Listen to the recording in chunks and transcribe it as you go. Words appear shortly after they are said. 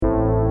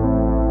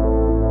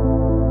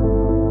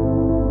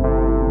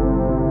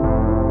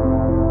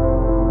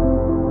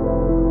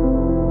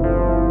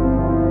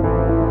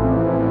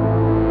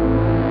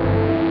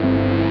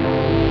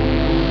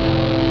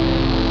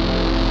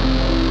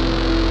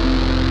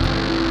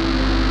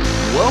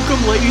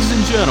Welcome, ladies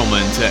and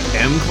gentlemen, to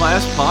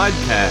M-Class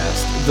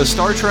Podcast, the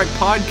Star Trek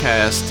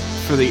podcast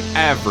for the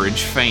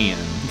average fan.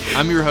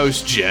 I'm your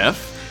host,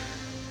 Jeff.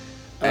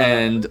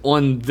 And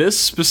on this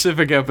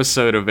specific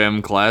episode of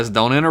M-Class,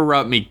 don't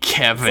interrupt me,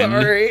 Kevin.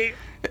 Sorry.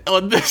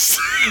 On this,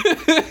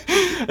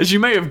 as you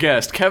may have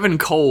guessed, Kevin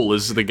Cole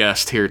is the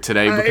guest here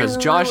today because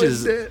Josh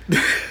is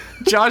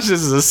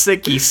a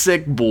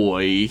sick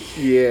boy.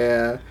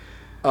 Yeah.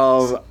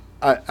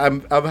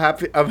 I'm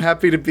happy. I'm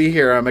happy to be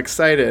here. I'm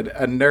excited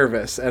and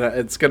nervous, and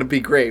it's gonna be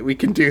great. We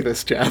can do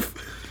this, Jeff.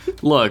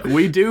 Look,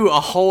 we do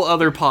a whole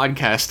other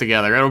podcast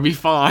together. It'll be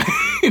fine.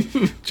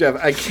 Jeff,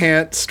 I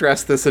can't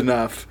stress this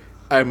enough.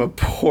 I'm a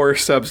poor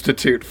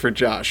substitute for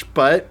Josh,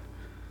 but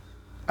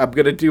I'm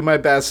gonna do my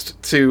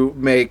best to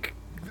make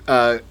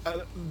some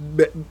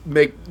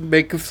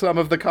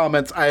of the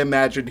comments I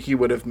imagined he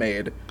would have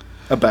made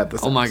about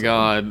this. Oh my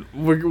god,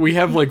 we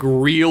have like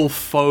real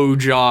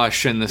faux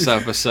Josh in this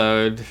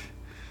episode.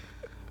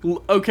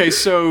 Okay,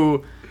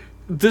 so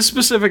this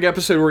specific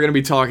episode we're going to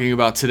be talking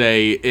about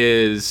today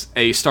is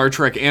a Star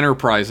Trek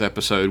Enterprise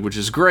episode, which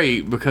is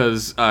great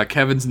because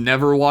Kevin's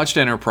never watched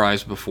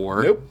Enterprise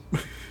before. Nope.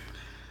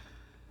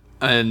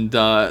 And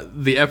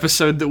the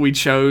episode that we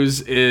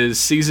chose is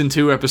Season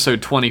 2,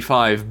 Episode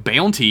 25,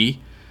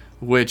 Bounty,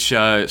 which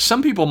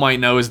some people might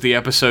know as the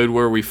episode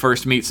where we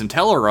first meet some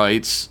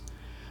Tellarites,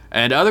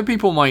 and other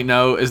people might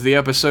know as the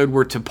episode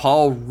where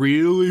T'Pol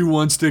really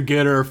wants to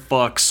get her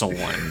fucks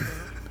on.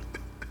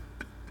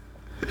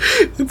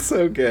 It's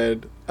so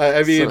good.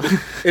 I mean,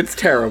 it's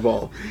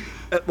terrible.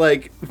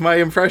 Like, my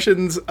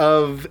impressions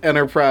of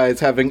Enterprise,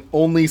 having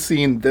only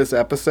seen this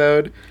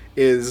episode,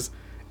 is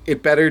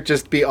it better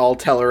just be all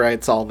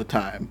Tellarites all the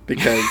time,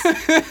 because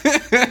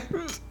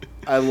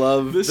I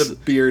love the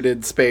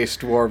bearded space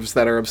dwarves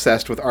that are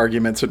obsessed with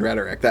arguments and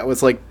rhetoric. That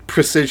was, like,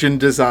 precision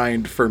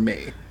designed for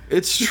me.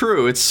 It's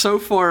true. It's so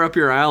far up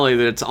your alley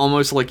that it's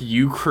almost like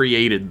you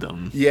created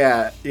them.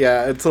 Yeah.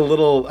 It's a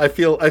little. I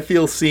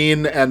feel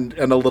seen and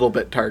a little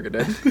bit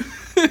targeted.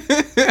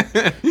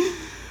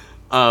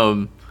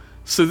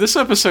 So this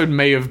episode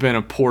may have been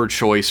a poor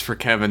choice for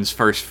Kevin's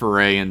first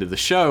foray into the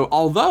show,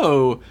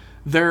 although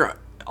there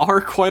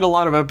are quite a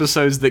lot of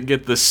episodes that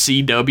get the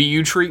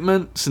CW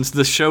treatment, since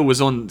the show was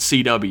on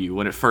CW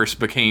when it first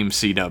became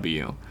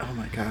CW. Oh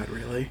my god,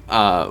 really?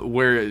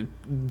 Where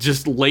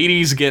just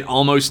ladies get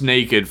almost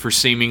naked for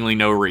seemingly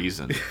no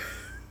reason.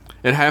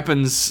 It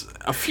happens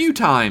a few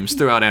times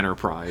throughout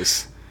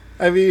Enterprise.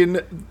 I mean,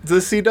 the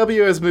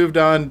CW has moved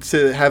on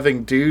to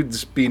having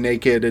dudes be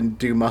naked and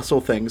do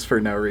muscle things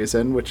for no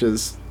reason, which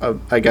is,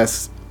 I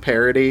guess,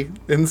 parody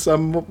in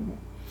some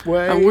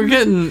way. We're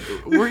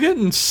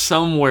getting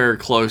somewhere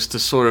close to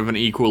sort of an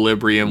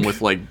equilibrium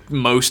with like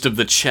most of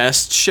the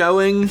chest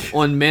showing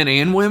on men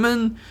and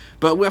women,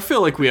 but I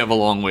feel like we have a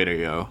long way to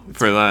go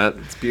for that.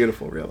 It's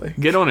beautiful, really.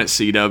 Get on it,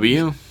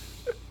 CW.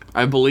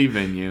 I believe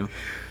in you.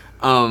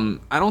 I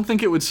don't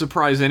think it would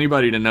surprise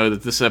anybody to know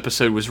that this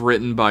episode was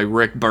written by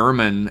Rick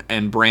Berman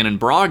and Brannon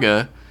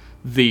Braga,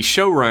 the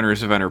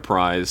showrunners of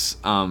Enterprise.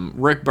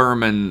 Rick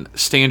Berman,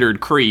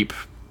 standard creep,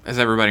 as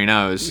everybody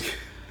knows.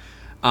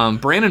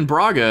 Brannon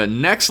Braga,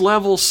 next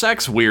level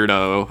sex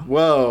weirdo.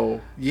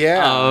 Whoa,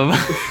 yeah.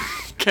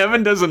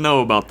 Kevin doesn't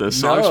know about this,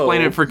 so I'll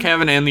explain it for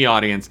Kevin and the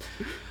audience.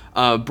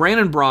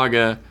 Brannon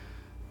Braga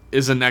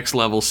is a next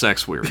level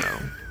sex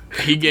weirdo.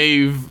 He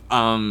gave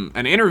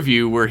an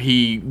interview where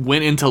he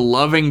went into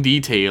loving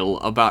detail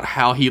about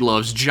how he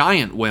loves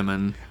giant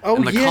women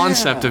and the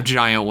concept of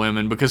giant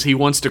women because he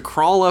wants to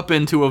crawl up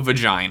into a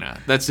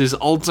vagina. That's his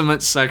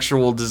ultimate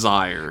sexual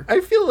desire. I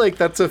feel like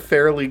that's a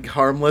fairly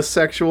harmless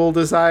sexual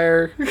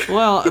desire.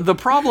 Well, the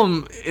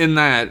problem in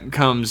that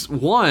comes,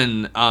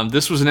 one,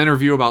 this was an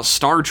interview about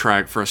Star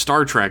Trek for a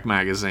Star Trek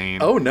magazine.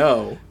 Oh,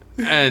 no.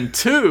 And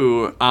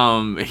two,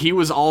 he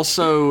was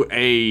also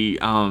a...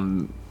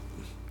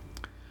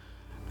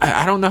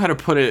 I don't know how to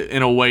put it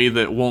in a way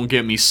that won't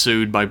get me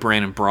sued by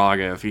Brannon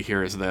Braga if he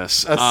hears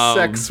this. A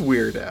sex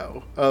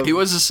weirdo. He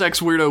was a sex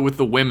weirdo with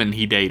the women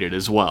he dated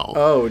as well.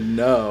 Oh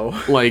no!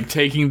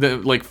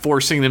 Like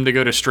forcing them to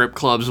go to strip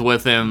clubs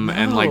with him,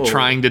 and like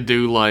trying to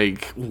do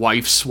like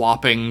wife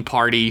swapping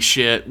party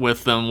shit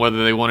with them,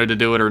 whether they wanted to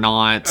do it or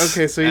not.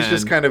 Okay, so he's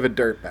just kind of a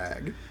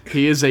dirtbag.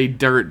 He is a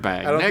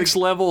dirtbag. Next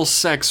level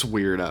sex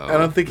weirdo. I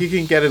don't think he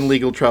can get in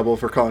legal trouble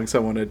for calling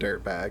someone a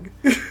dirtbag.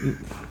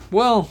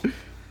 Well.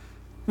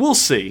 We'll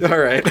see. All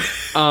right.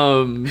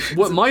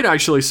 What might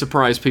actually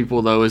surprise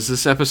people, though, is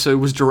this episode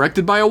was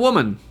directed by a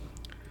woman.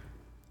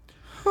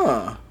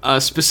 Huh.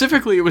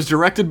 Specifically, it was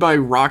directed by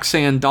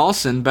Roxann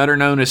Dawson, better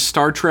known as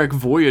Star Trek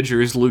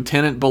Voyager's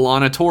Lieutenant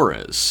B'Elanna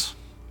Torres.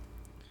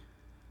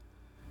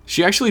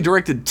 She actually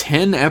directed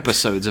 10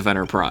 episodes of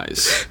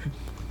Enterprise.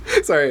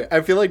 Sorry,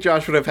 I feel like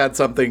Josh would have had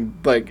something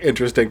like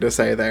interesting to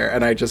say there,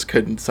 and I just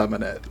couldn't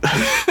summon it.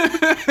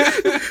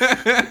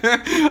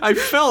 I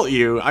felt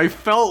you. I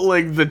felt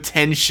like the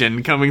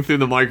tension coming through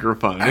the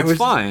microphone. It's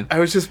fine. I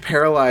was just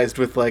paralyzed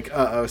with like,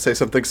 say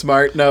something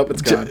smart. Nope,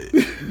 it's gone.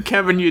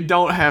 Kevin, you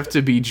don't have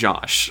to be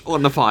Josh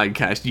on the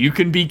podcast. You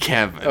can be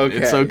Kevin. Okay.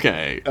 It's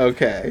okay.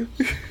 Okay.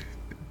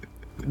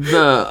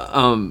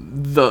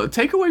 The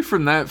takeaway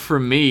from that for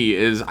me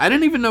is I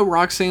didn't even know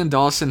Roxanne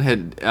Dawson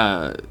had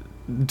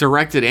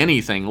directed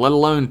anything, let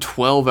alone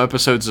 12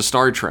 episodes of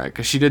Star Trek,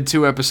 because she did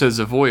 2 episodes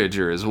of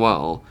Voyager as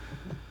well.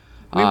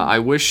 I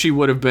wish she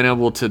would have been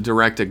able to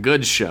direct a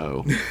good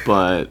show,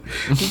 but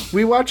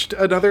we watched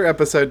another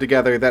episode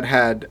together that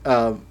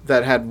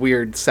had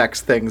weird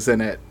sex things in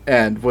it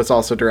and was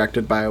also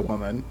directed by a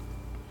woman.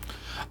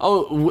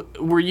 Oh,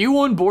 were you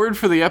on board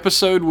for the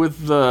episode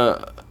with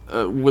the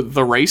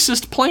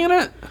racist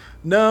planet?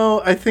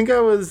 No, I think it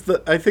was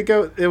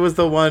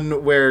the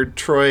one where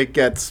Troy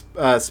gets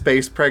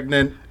space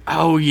pregnant.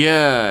 Oh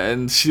yeah,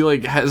 and she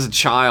like has a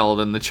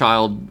child, and the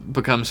child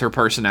becomes her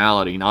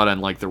personality, not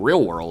unlike the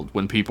real world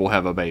when people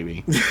have a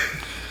baby.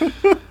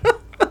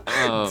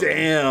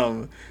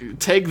 Damn.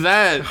 Take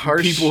that,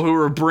 people who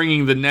are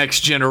bringing the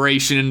next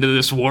generation into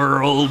this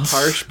world.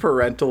 Harsh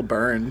parental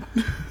burn.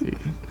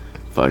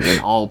 Fucking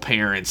all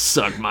parents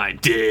suck my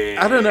dick.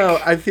 I don't know.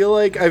 I feel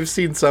like I've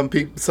seen some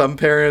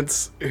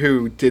parents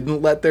who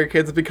didn't let their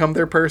kids become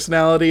their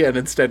personality and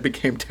instead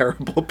became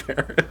terrible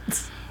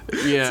parents.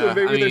 Yeah, so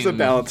maybe there's a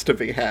balance to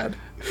be had.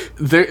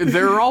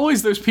 There are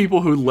always those people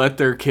who let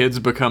their kids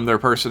become their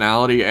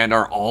personality and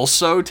are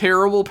also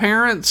terrible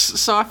parents.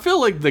 So I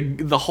feel like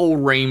the whole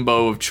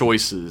rainbow of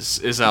choices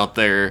is out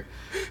there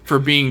for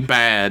being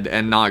bad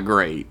and not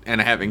great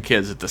and having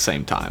kids at the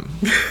same time.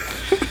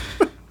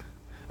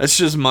 That's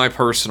just my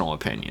personal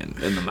opinion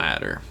in the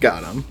matter.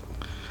 Got him.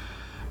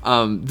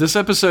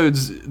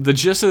 The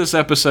gist of this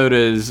episode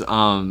is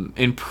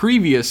in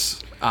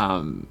previous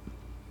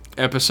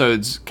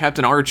episodes,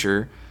 Captain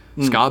Archer,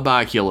 Scott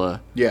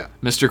Bakula,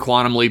 Mr.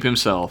 Quantum Leap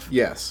himself,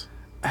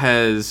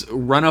 has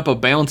run up a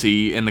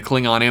bounty in the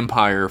Klingon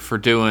Empire for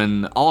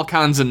doing all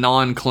kinds of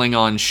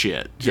non-Klingon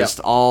shit. Just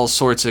all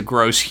sorts of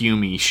gross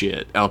humey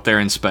shit out there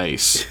in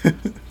space.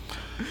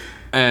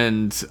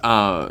 And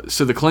so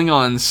the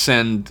Klingons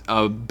send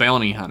a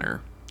bounty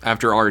hunter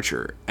after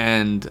Archer.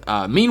 And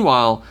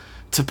meanwhile,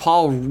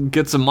 T'Pol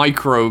gets a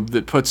microbe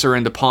that puts her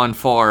into Pon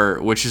farr,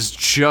 which is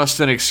just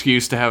an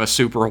excuse to have a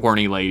super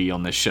horny lady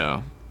on this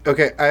show.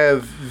 Okay, I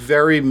have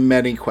very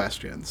many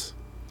questions.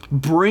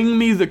 Bring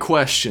me the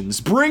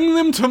questions. Bring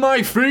them to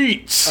my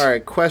feet!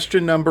 Alright,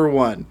 question number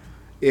 1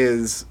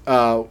 is,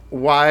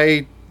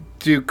 why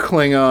do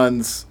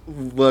Klingons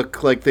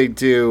look like they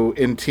do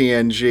in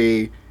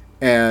TNG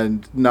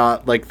and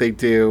not like they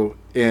do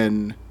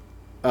in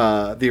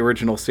the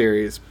original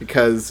series?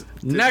 Because...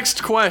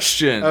 Next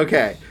question!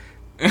 Okay.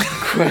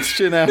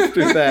 Question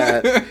after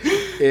that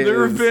is...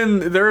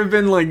 There have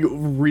been like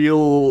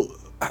real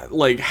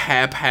like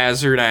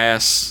haphazard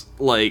ass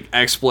like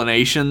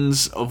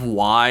explanations of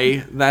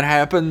why that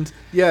happened.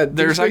 Yeah,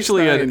 there's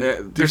actually a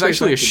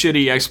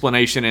shitty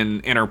explanation in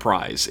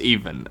Enterprise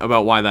even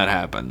about why that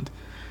happened.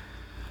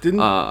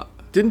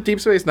 Didn't Deep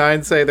Space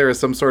Nine say there was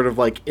some sort of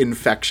like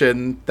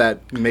infection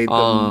that made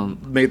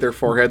their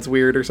foreheads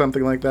weird or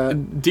something like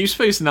that? Deep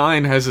Space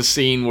Nine has a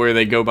scene where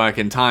they go back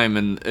in time,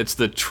 and it's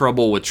the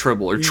Trouble with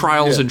Tribble, or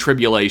Trials and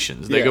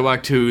Tribulations. They go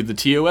back to the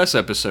TOS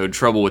episode,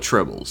 Trouble with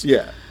Tribbles.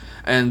 Yeah.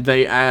 And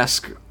they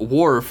ask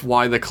Worf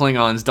why the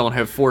Klingons don't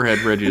have forehead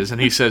ridges,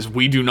 and he says,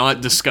 "We do not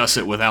discuss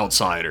it with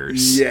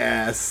outsiders."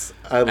 Yes.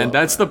 And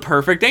that's the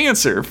perfect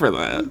answer for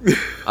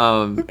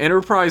that.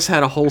 Enterprise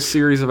had a whole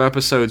series of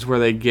episodes where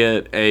they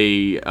get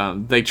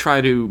they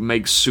try to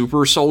make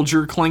super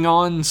soldier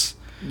Klingons.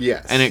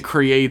 Yes. And it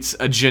creates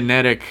a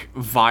genetic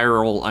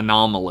viral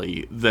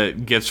anomaly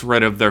that gets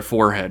rid of their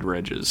forehead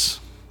ridges.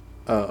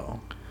 Oh.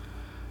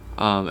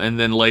 And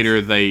then later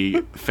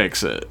they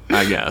fix it,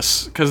 I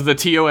guess. Because the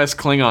TOS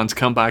Klingons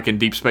come back in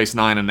Deep Space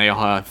Nine and they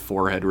all have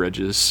forehead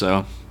ridges,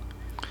 so...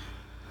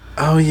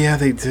 Oh, yeah,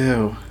 they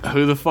do.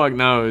 Who the fuck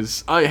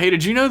knows? Hey,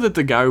 did you know that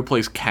the guy who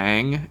plays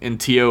Kang in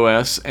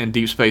TOS and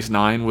Deep Space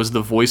Nine was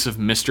the voice of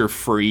Mr.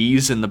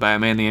 Freeze in the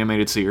Batman the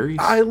Animated Series?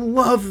 I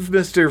love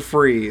Mr.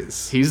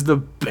 Freeze. He's the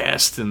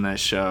best in that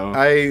show.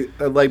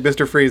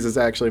 Mr. Freeze is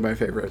actually my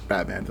favorite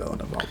Batman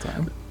villain of all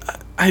time.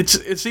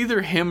 It's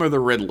either him or the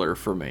Riddler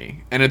for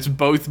me, and it's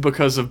both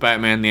because of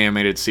Batman the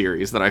Animated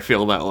Series that I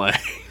feel that way.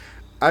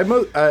 I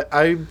like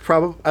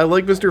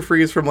Mr.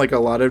 Freeze from like a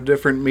lot of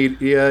different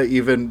media,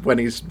 even when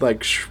he's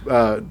like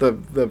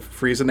the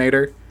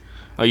Freezinator.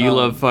 Oh, you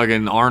love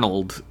fucking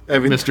Arnold,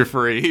 Mr.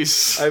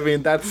 Freeze. I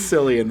mean, that's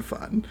silly and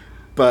fun,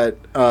 but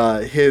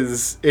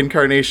his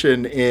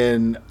incarnation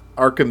in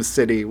Arkham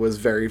City was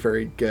very,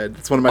 very good.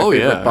 It's one of my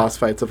favorite boss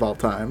fights of all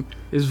time.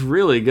 It's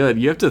really good.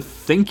 You have to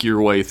think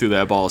your way through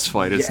that boss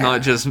fight. It's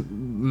not just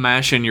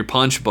mashing your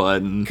punch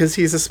button. Because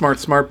he's a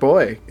smart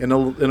boy in a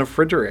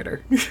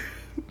refrigerator.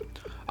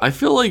 I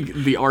feel like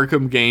the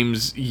Arkham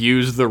games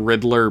use the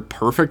Riddler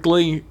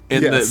perfectly,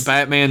 in that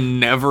Batman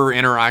never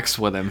interacts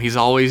with him. He's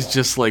always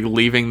just like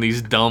leaving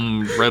these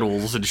dumb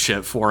riddles and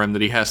shit for him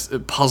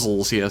that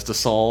puzzles he has to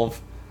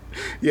solve.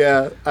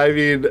 Yeah, I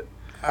mean,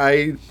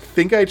 I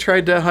think I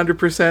tried to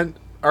 100%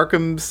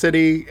 Arkham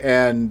City,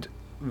 and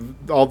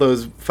all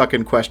those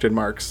fucking question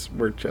marks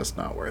were just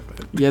not worth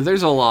it. Yeah,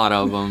 there's a lot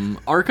of them.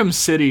 Arkham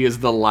City is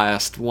the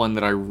last one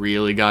that I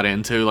really got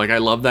into. Like, I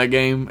love that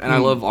game, and I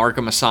love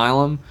Arkham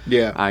Asylum.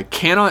 Yeah. I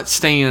cannot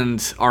stand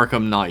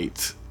Arkham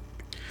Knight,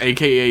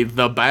 aka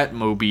the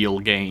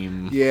Batmobile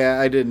game. Yeah,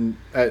 I didn't.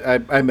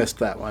 I missed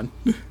that one.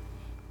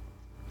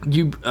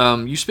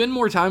 You spend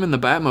more time in the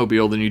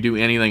Batmobile than you do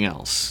anything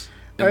else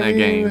in that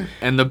game.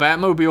 And the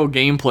Batmobile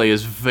gameplay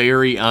is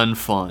very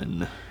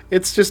unfun.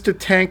 It's just a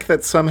tank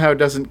that somehow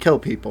doesn't kill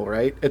people,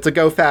 right? It's a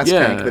go-fast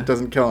tank that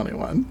doesn't kill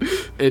anyone.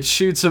 It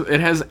shoots. It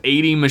has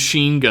 80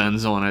 machine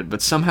guns on it,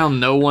 but somehow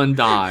no one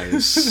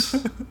dies.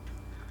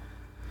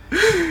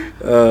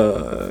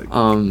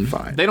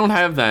 Fine. They don't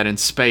have that in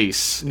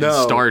space in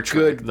Star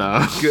Trek,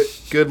 though.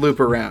 Good loop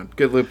around.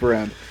 Good loop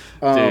around.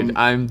 Dude,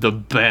 I'm the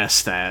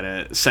best at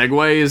it.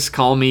 Segways,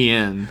 call me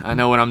in. I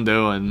know what I'm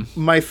doing.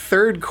 My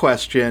third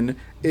question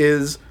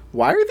is,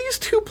 why are these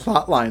two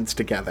plot lines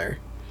together?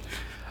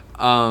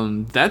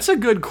 That's a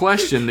good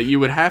question that you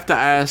would have to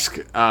ask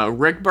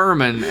Rick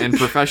Berman and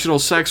professional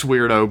sex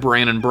weirdo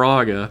Brannon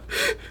Braga.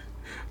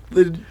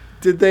 Did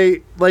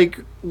they, like,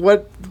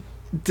 what?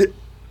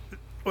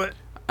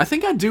 I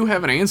think I do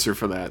have an answer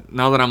for that,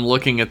 now that I'm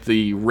looking at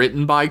the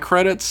written by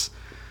credits.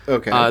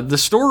 Okay. The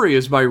story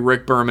is by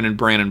Rick Berman and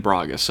Brannon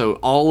Braga, so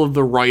all of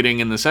the writing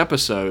in this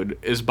episode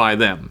is by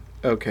them.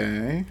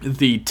 Okay.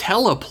 The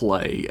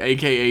teleplay,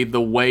 aka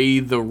the way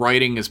the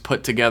writing is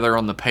put together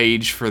on the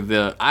page for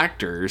the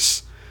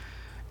actors,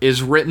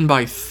 is written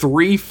by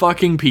 3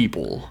 fucking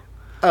people.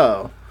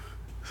 Oh.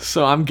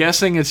 So I'm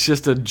guessing it's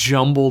just a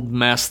jumbled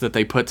mess that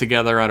they put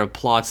together out of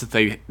plots that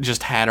they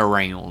just had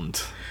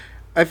around.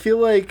 I feel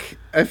like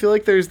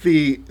there's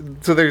the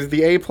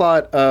A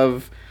plot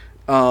of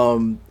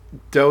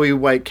doughy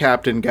white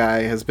captain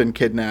guy has been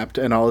kidnapped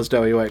and all his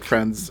doughy white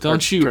friends.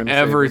 Don't you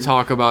ever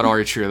talk about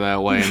Archer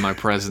that way in my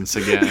presence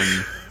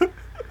again.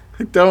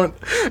 I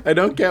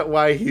don't get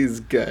why he's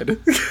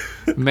good.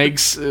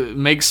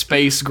 Makes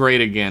space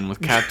great again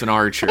with Captain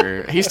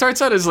Archer. He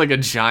starts out as like a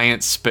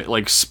giant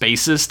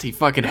spacist. He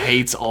fucking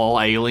hates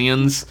all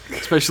aliens,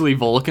 especially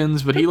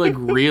Vulcans, but he like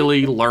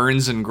really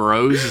learns and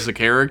grows as a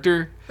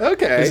character.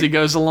 Okay. As he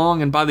goes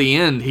along, and by the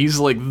end, he's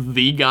like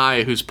the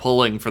guy who's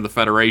pulling for the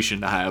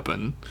Federation to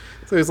happen.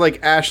 So he's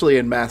like Ashley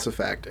in Mass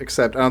Effect,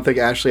 except I don't think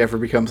Ashley ever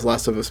becomes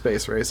less of a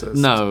space racist.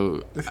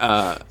 No,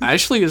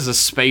 Ashley is a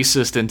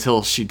spacist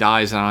until she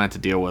dies, and I don't have to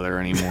deal with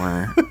her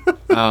anymore.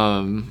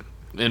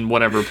 In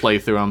whatever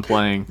playthrough I'm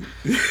playing.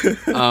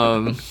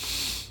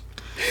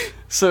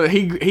 So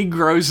he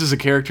grows as a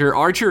character.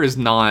 Archer is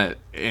not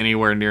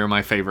anywhere near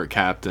my favorite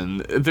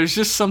captain. There's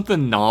just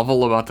something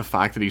novel about the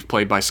fact that he's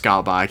played by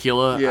Scott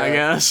Bakula, I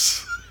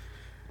guess.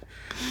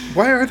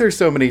 Why are there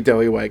so many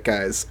doughy white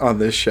guys on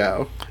this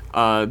show?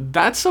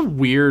 That's a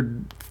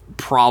weird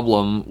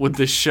problem with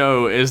this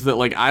show, is that,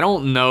 like, I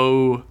don't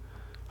know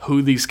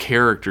who these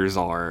characters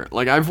are.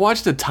 Like, I've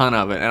watched a ton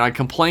of it, and I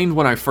complained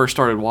when I first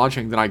started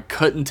watching that I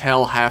couldn't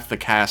tell half the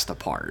cast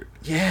apart.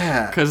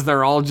 Yeah. Because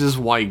they're all just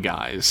white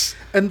guys.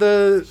 And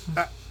the,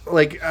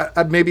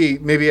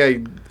 maybe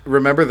I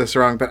remember this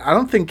wrong, but I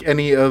don't think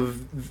any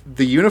of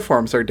the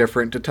uniforms are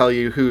different to tell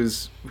you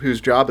whose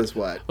job is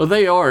what. Well,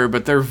 they are,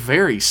 but they're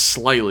very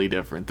slightly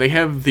different. They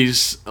have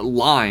these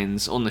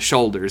lines on the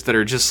shoulders that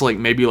are just like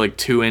maybe like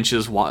 2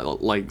 inches wide,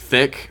 like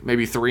thick,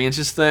 maybe 3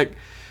 inches thick.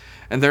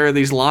 And there are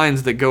these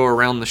lines that go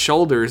around the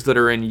shoulders that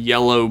are in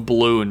yellow,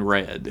 blue, and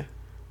red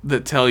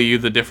that tell you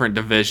the different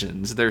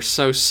divisions. They're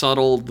so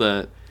subtle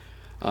that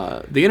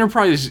the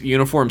Enterprise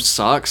uniform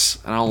sucks.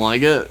 I don't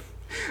like it.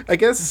 I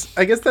guess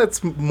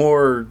that's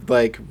more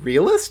like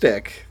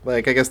realistic.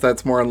 Like, I guess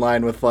that's more in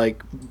line with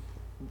like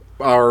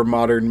our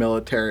modern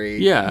military.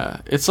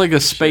 Yeah, it's like a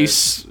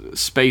space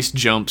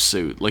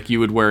jumpsuit like you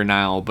would wear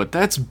now, but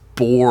that's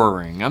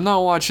boring. I'm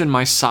not watching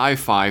my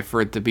sci-fi for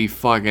it to be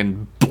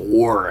fucking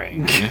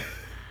boring.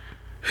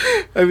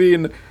 I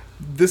mean,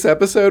 this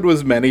episode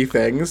was many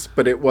things,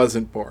 but it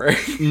wasn't boring.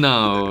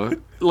 No.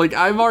 Like,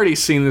 I've already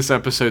seen this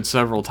episode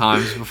several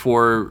times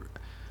before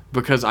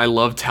because I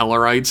love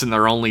Tellarites and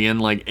they're only in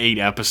like 8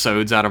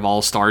 episodes out of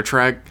all Star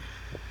Trek.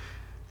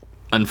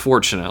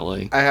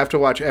 Unfortunately. I have to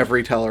watch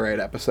every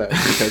Tellarite episode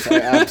because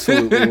I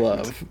absolutely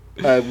love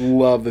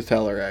the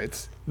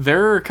Tellarites.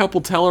 There are a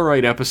couple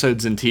Tellarite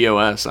episodes in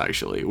TOS,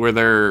 actually, where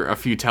there are a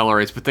few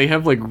Tellarites, but they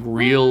have, like,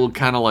 real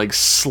kind of, like,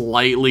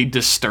 slightly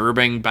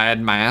disturbing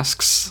bad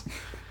masks.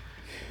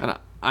 And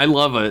I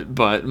love it,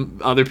 but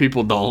other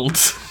people don't.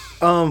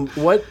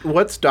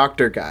 What's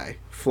Doctor Guy?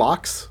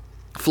 Phlox?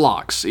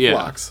 Phlox, yeah.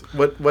 Phlox.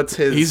 What's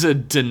his... He's a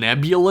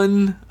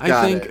Denebulin,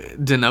 I think.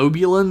 It.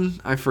 Denobulin?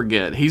 I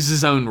forget. He's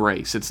his own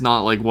race. It's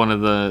not, like, one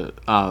of the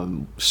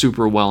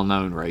super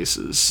well-known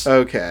races.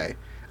 Okay.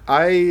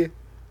 I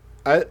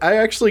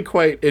actually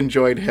quite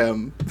enjoyed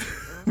him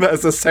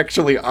as a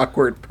sexually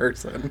awkward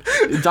person.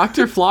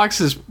 Dr.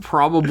 Phlox is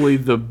probably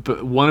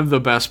one of the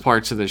best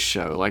parts of this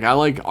show. Like, I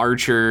like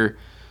Archer.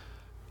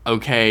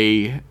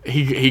 Okay,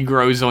 he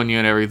grows on you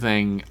and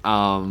everything.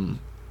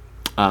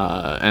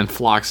 and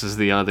Phlox is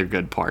the other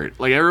good part.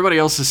 Like, everybody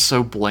else is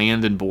so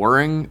bland and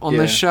boring on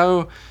this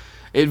show.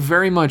 It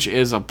very much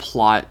is a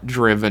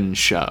plot-driven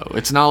show.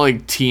 It's not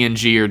like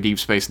TNG or Deep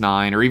Space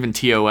Nine or even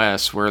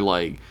TOS, where,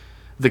 like,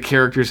 the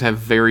characters have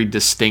very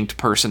distinct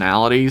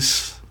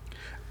personalities.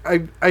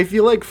 I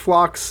feel like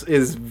Phlox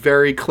is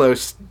very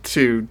close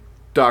to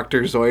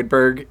Dr.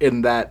 Zoidberg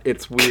in that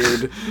it's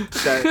weird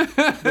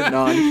that the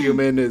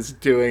non-human is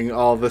doing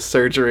all the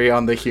surgery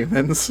on the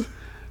humans.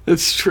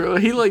 It's true.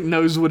 He, like,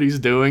 knows what he's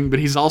doing, but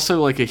he's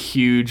also, like, a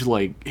huge,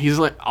 like, he's,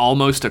 like,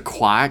 almost a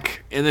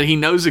quack, and then he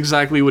knows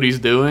exactly what he's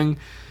doing,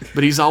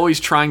 but he's always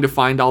trying to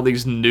find all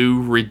these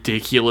new,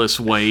 ridiculous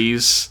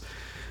ways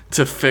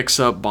to fix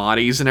up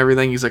bodies and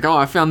everything. He's like, oh,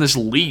 I found this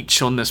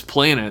leech on this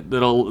planet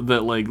that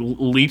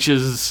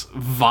leaches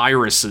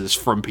viruses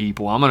from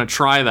people. I'm gonna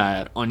try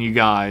that on you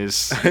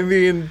guys. I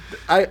mean,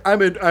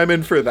 I'm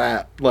in for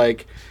that.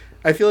 Like,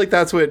 I feel like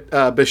that's what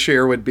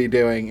Bashir would be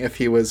doing if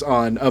he was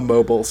on a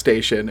mobile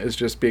station, is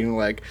just being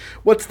like,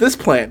 what's this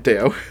plant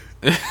do?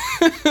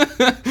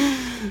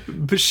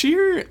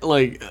 Bashir,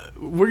 like,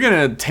 we're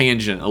gonna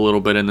tangent a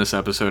little bit in this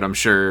episode, I'm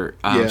sure,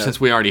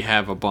 since we already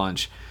have a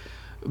bunch.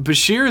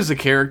 Bashir as a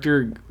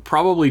character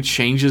probably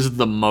changes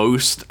the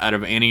most out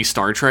of any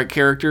Star Trek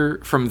character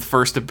from the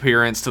first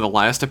appearance to the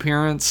last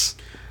appearance.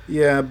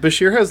 Yeah,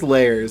 Bashir has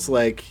layers.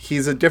 Like,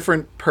 he's a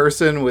different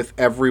person with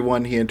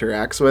everyone he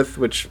interacts with,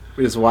 which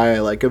is why I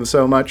like him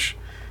so much.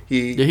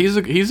 He's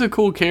a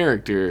cool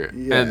character.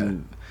 Yeah.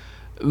 And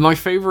my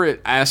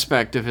favorite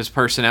aspect of his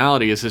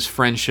personality is his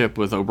friendship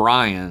with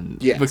O'Brien.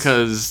 Yes.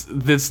 Because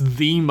that's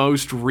the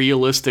most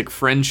realistic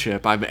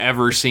friendship I've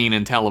ever seen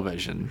in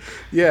television.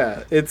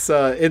 Yeah, it's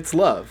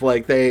love.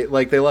 Like they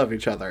love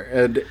each other,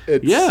 and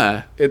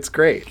it's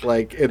great.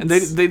 Like, it's, and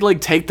they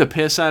like take the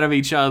piss out of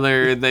each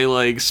other. They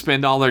like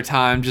spend all their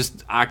time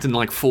just acting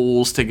like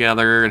fools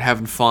together and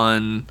having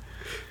fun.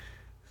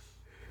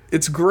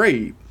 It's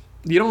great.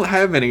 You don't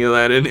have any of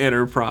that in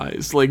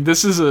Enterprise. Like,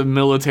 this is a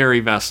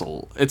military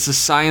vessel. It's a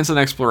science and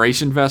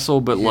exploration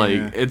vessel, but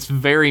like, it's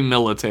very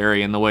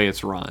military in the way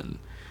it's run.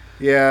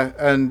 Yeah,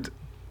 and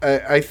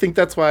I think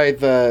that's why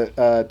the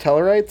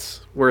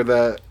Tellarites were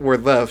the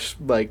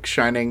like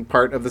shining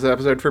part of this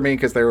episode for me,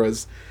 because there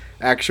was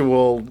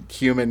actual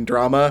human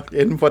drama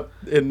in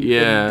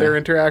their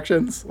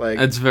interactions. Like,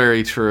 that's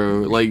very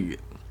true. Like,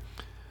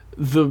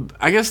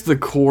 I guess the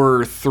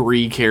core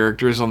three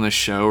characters on the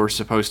show are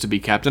supposed to be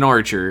Captain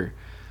Archer,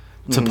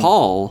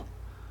 T'Pol,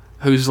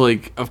 who's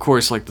like, of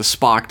course, like the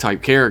Spock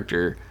type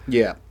character.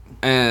 Yeah.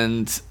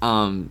 And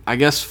I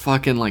guess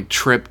fucking like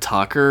Trip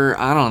Tucker.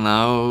 I don't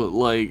know.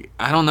 Like,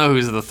 I don't know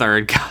who's the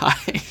third guy.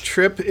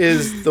 Trip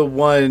is the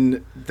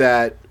one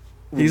that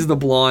he's the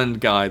blonde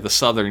guy, the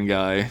southern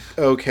guy.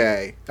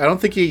 Okay. I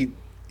don't think he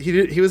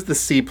was the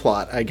C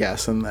plot, I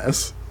guess, in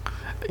this.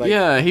 Like,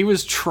 yeah, he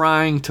was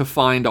trying to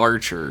find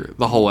Archer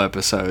the whole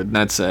episode, and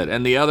that's it.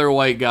 And the other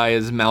white guy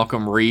is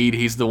Malcolm Reed.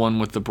 He's the one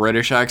with the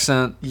British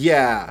accent.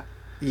 Yeah,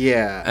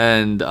 yeah.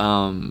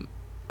 And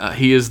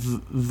he is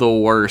the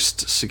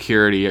worst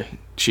security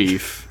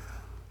chief.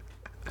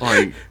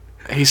 Like,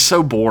 he's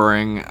so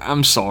boring.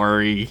 I'm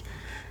sorry.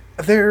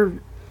 They're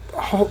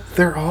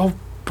all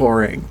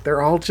boring.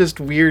 They're all just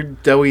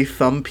weird, doughy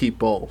thumb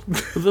people.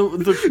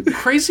 The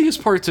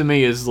craziest part to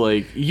me is,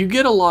 like, you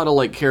get a lot of,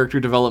 like, character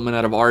development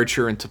out of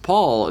Archer and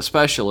T'Pol,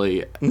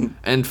 especially,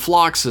 and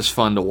Phlox is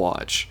fun to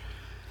watch.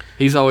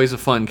 He's always a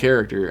fun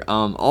character.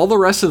 All the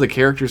rest of the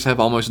characters have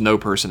almost no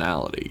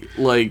personality.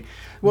 Like,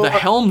 the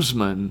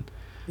helmsman,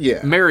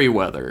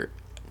 Merryweather,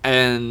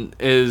 and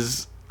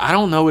I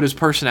don't know what his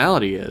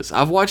personality is.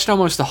 I've watched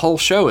almost the whole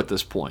show at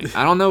this point.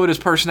 I don't know what his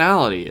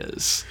personality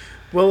is.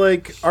 Well,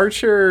 like,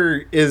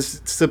 Archer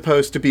is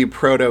supposed to be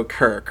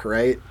proto-Kirk,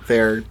 right?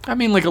 I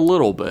mean, like, a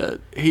little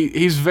bit.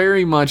 He's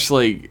very much,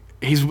 like,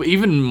 he's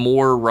even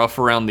more rough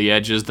around the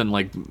edges than,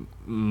 like,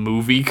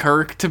 movie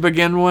Kirk to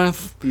begin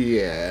with.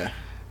 Yeah.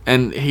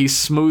 And he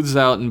smooths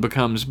out and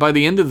becomes, by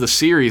the end of the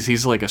series,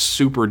 he's, like, a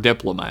super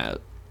diplomat.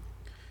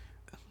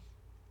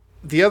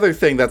 The other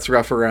thing that's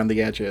rough around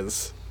the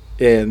edges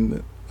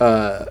in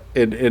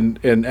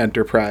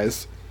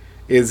Enterprise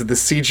is the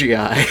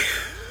CGI.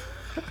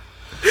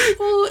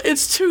 Well,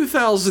 it's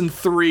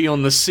 2003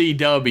 on the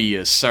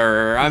CW,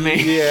 sir. I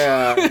mean,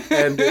 yeah,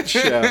 and it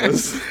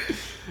shows.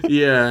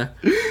 Yeah,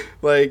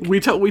 like we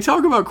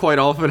talk about quite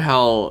often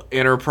how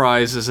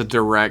Enterprise is a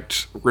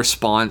direct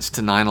response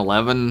to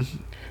 9/11.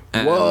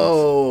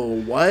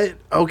 Whoa, what?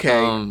 Okay,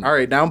 all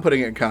right. Now I'm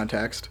putting it in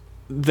context.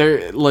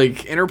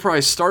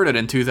 Enterprise started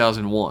in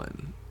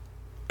 2001,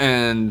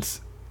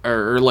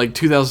 or like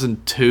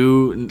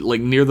 2002,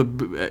 like near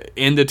the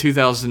end of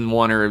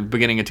 2001 or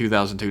beginning of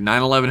 2002.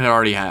 9/11 had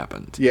already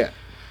happened. Yeah.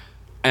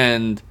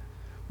 And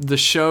the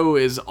show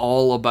is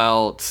all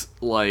about,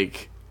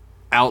 like,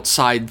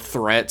 outside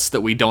threats that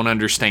we don't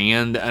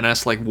understand, and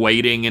us, like,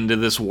 wading into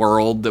this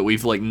world that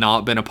we've, like,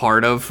 not been a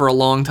part of for a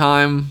long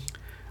time.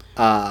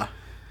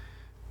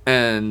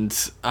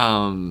 And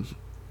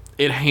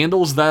it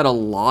handles that a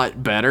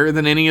lot better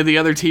than any of the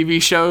other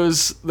TV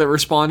shows that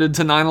responded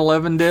to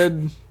 9/11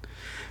 did.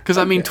 Because,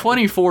 I mean,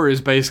 24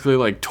 is basically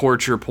like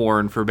torture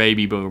porn for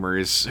baby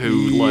boomers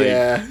who,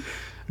 like,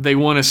 they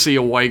want to see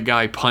a white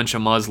guy punch a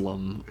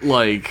Muslim.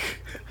 Like,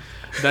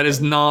 that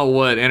is not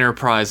what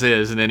Enterprise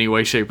is in any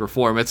way, shape, or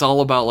form. It's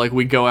all about, like,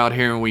 we go out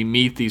here and we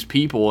meet these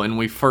people and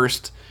we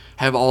first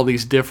have all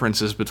these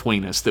differences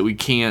between us that we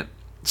can't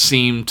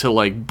seem to,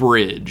 like,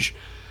 bridge.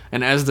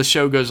 And as the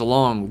show goes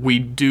along, we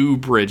do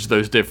bridge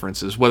those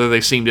differences, whether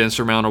they seem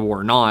insurmountable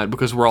or not,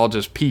 because we're all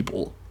just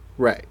people.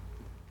 Right.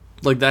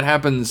 Like, that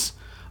happens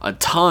a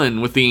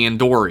ton with the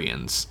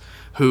Andorians,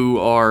 who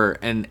are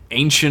an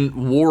ancient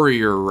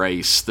warrior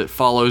race that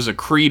follows a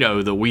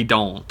credo that we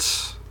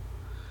don't.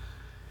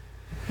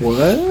 What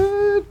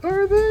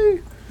are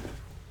they?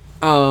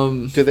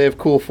 Do they have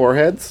cool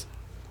foreheads?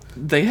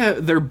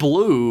 They're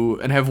blue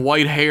and have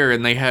white hair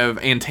and they have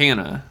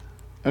antenna.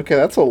 Okay,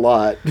 that's a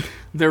lot.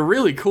 They're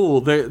really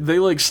cool. They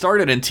like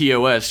started in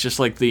TOS just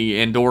like the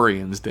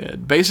Andorians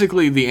did.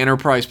 Basically, the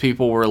Enterprise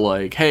people were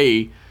like,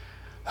 "Hey,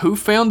 who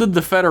founded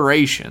the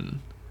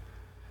Federation?"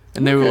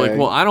 And they were like,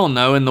 "Well, I don't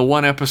know." In the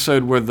one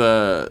episode where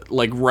the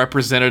like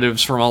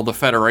representatives from all the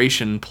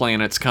Federation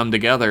planets come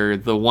together,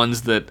 the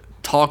ones that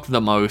talk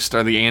the most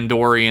are the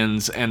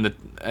Andorians and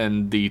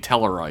the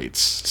Tellarites.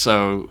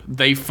 So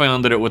they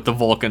founded it with the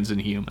Vulcans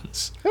and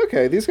humans.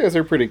 Okay, these guys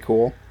are pretty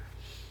cool.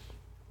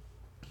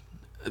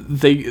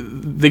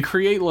 They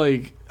create,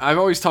 like, I've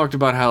always talked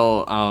about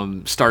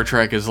how Star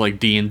Trek is like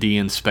D&D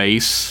in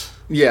space.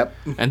 Yep.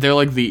 And they're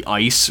like the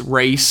ice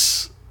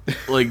race,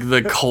 like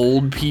the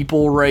cold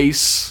people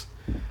race.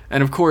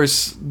 And of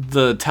course,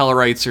 the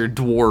Tellarites are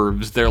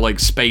dwarves. They're like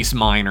space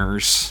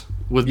miners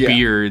with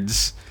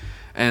beards.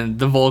 And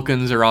the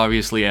Vulcans are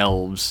obviously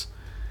elves.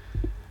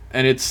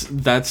 And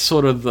that's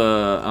sort of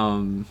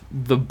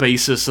the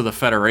basis of the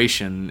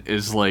Federation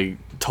is like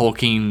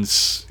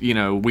Tolkien's, you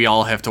know, we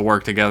all have to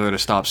work together to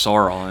stop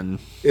Sauron.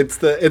 It's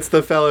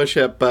the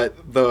Fellowship, but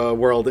the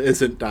world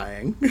isn't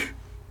dying.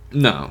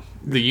 No.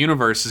 The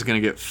universe is going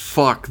to get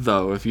fucked,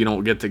 though, if you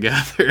don't get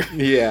together.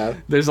 Yeah.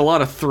 There's a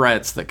lot of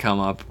threats that come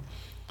up.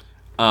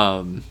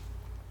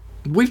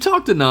 We've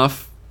talked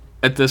enough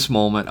at this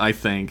moment, I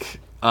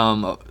think,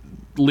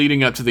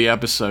 leading up to the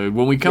episode.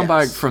 When we come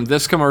back from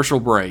this commercial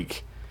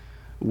break,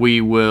 we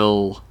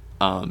will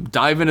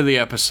dive into the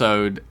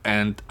episode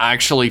and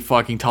actually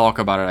fucking talk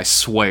about it, I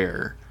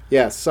swear.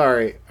 Yes,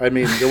 sorry. I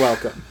mean, you're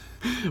welcome.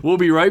 We'll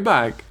be right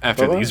back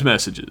after these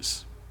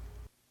messages.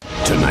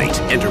 Tonight,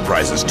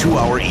 Enterprise's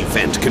 2-hour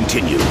event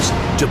continues.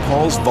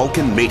 T'Pol's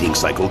Vulcan mating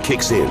cycle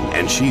kicks in,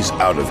 and she's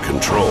out of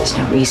control. There's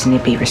no reason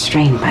to be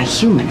restrained by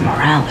human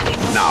morality.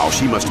 Now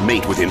she must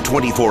mate within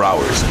 24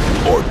 hours,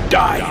 or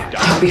die.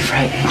 Don't be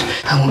frightened.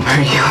 I won't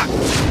hurt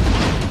you.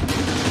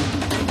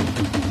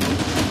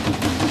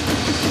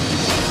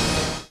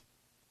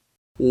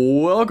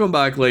 Welcome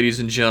back, ladies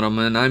and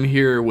gentlemen. I'm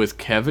here with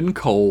Kevin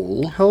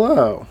Cole.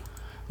 Hello.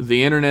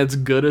 The internet's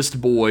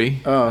goodest boy.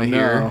 Oh,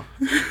 no.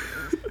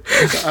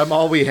 I'm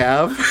all we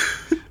have?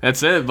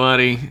 That's it,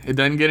 buddy. It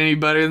doesn't get any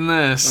better than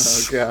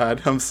this. Oh,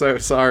 God. I'm so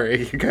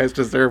sorry. You guys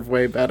deserve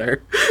way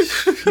better.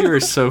 You're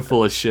so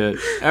full of shit.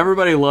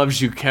 Everybody loves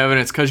you, Kevin.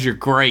 It's because you're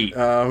great.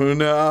 Oh,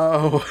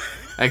 no.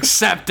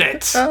 Accept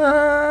it.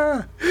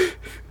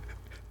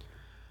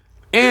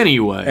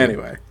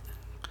 Anyway.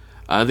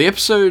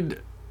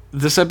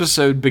 This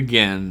episode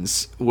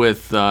begins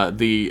with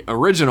the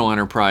original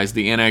Enterprise,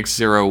 the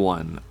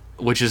NX-01,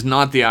 which is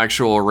not the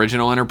actual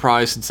original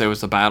Enterprise, since there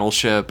was a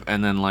battleship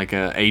and then like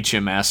a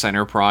HMS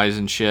Enterprise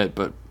and shit.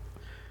 But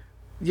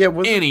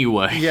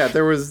anyway,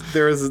 there was an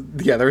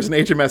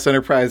HMS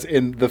Enterprise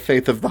in the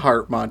Faith of the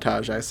Heart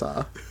montage I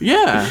saw.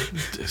 Yeah,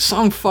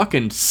 song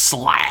fucking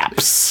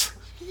slaps.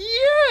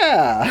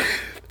 Yeah.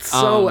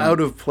 So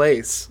out of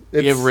place.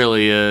 It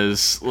really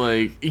is.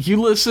 Like,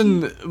 you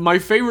listen, my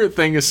favorite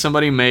thing is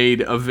somebody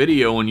made a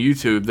video on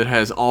YouTube that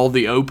has all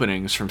the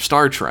openings from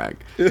Star Trek.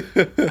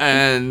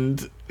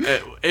 And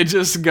it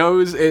just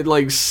goes, it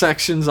like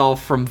sections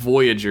off from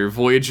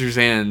Voyager's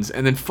ends,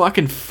 and then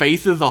fucking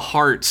Faith of the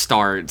Heart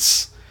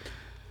starts.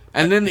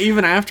 And then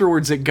even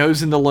afterwards it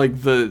goes into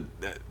like the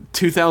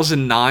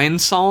 2009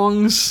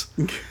 songs.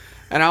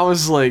 And I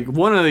was like,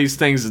 one of these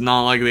things is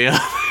not like the other.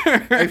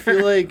 I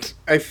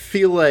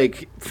feel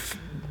like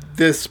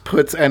this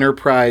puts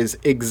Enterprise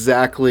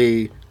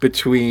exactly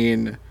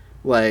between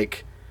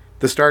like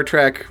the Star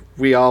Trek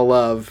we all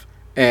love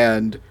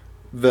and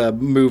the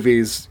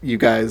movies you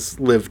guys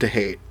live to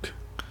hate.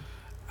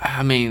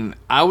 I mean,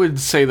 I would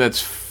say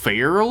that's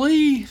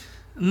fairly...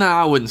 No,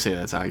 I wouldn't say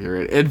that's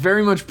accurate. It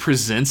very much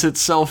presents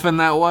itself in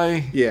that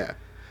way. Yeah.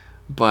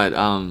 But,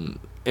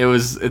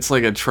 it's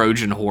like a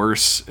Trojan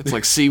horse. It's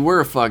like, see, we're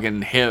a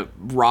fucking hip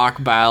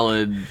rock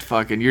ballad.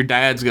 Fucking, your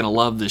dad's gonna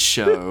love this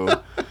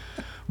show.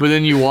 But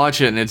then you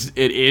watch it and it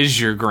is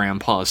your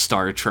grandpa's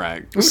Star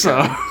Trek. Okay.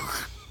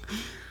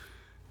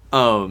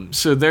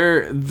 So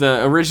the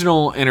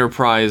original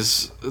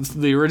Enterprise,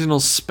 the original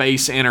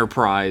Space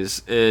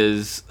Enterprise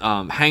is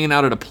hanging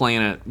out at a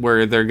planet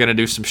where they're gonna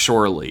do some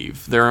shore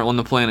leave. They're on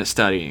the planet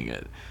studying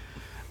it.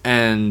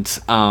 and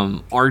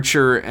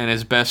Archer and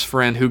his best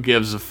friend, who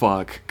gives a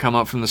fuck, come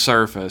up from the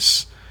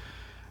surface,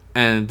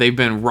 and they've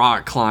been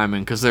rock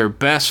climbing because they're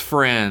best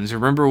friends.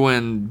 Remember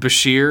when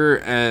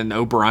Bashir and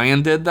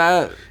O'Brien did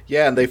that?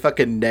 Yeah, and they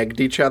fucking negged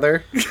each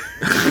other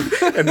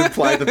and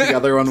implied that the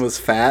other one was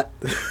fat.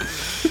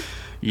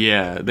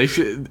 Yeah, they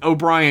should.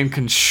 O'Brien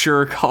can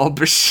sure call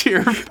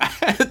Bashir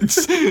fat.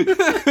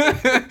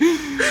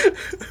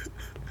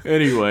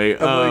 Anyway,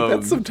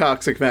 that's some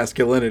toxic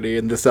masculinity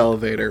in this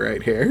elevator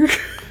right here.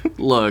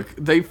 Look,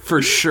 they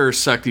for sure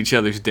sucked each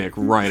other's dick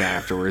right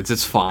afterwards.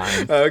 It's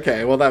fine.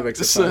 Okay, well that makes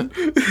it fun.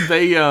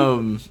 They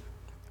a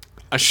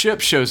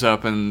ship shows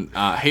up and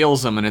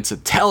hails them, and it's a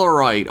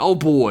Tellarite. Oh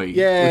boy,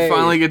 yay! We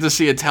finally get to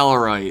see a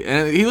Tellarite,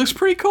 and he looks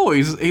pretty cool.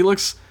 He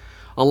looks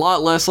a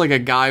lot less like a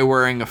guy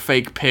wearing a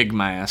fake pig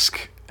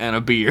mask and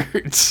a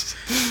beard.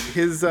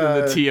 His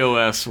the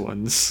TOS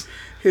ones.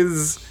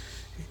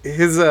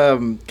 His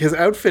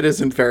outfit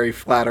isn't very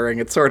flattering.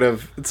 It sort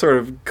of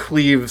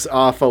cleaves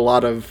off a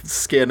lot of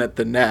skin at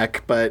the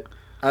neck, but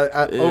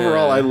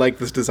overall I like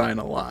this design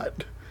a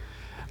lot.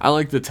 I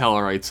like the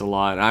Tellarites a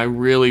lot. I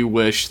really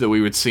wish that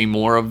we would see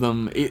more of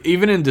them.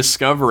 Even in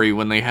Discovery,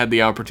 when they had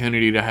the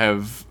opportunity to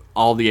have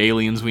all the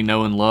aliens we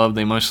know and love,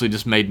 they mostly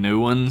just made new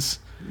ones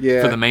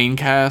for the main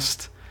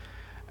cast.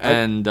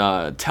 And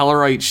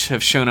Tellarites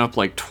have shown up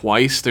like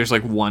twice. There's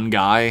like one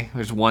guy.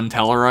 There's one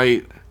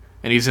Tellarite.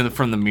 And he's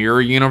from the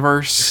Mirror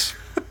Universe.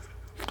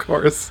 Of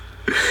course.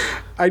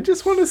 I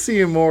just want to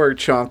see more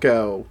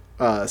Chonko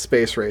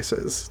space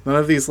races. None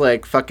of these,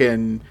 like,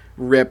 fucking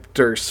ripped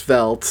or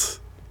svelte,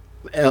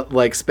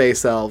 like,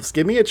 space elves.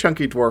 Give me a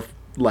chunky dwarf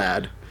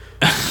lad.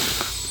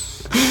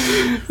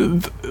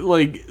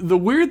 Like, the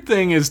weird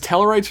thing is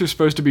Tellarites are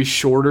supposed to be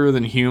shorter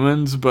than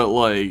humans, but,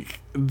 like,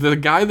 the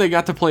guy they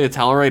got to play a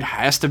Tellarite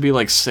has to be,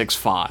 like,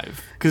 6'5".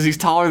 Because he's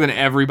taller than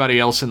everybody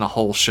else in the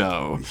whole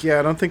show. Yeah,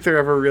 I don't think they're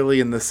ever really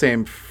in the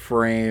same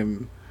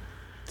frame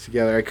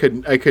together. I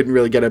couldn't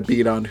really get a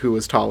beat on who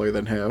was taller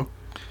than who.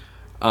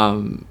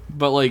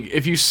 But like,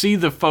 if you see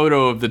the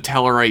photo of the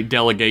Tellarite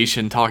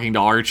delegation talking to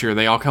Archer,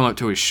 they all come up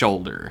to his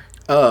shoulder.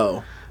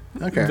 Oh,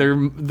 okay.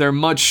 They're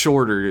much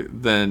shorter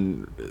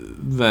than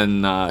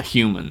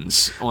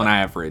humans on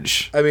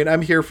average. I mean,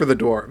 I'm here for the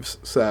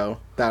dwarves, so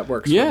that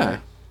works. Yeah. For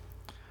me.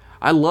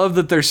 I love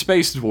that they're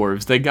space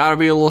dwarves. They gotta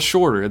be a little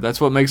shorter. That's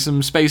what makes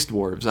them space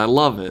dwarves. I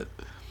love it.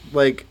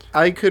 Like,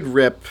 I could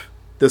rip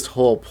this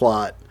whole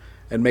plot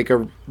and make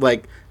a,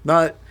 like,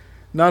 not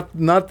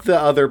the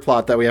other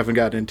plot that we haven't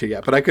gotten into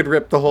yet, but I could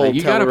rip the whole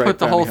You gotta put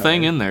the whole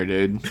thing in there,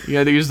 dude. You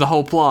gotta use the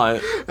whole plot.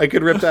 I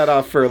could rip that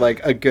off for, like,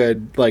 a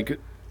good, like,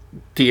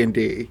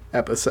 D&D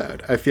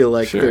episode. I feel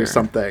like there's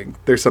something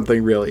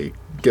really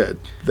good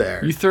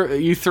there.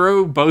 You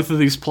throw both of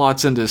these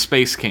plots into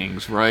Space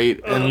Kings, right?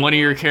 And one of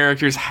your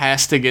characters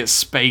has to get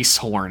space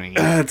horny.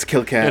 It's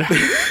Killcat.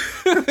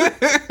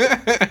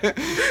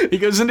 He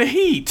goes into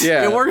heat.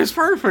 Yeah. It works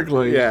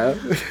perfectly. Yeah.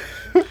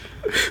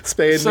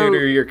 Spay and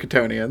neuter your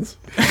Ketonians.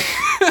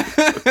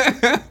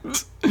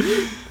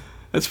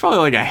 That's probably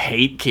like a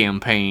hate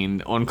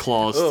campaign on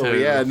Claws 2. Oh,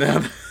 yeah,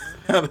 now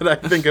that I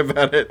think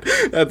about it,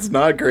 that's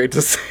not great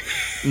to say.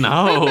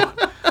 No.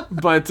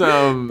 But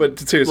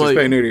seriously,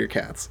 spay and neuter your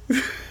cats.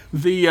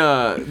 The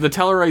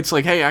Tellarite's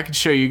like, hey, I can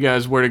show you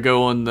guys where to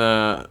go on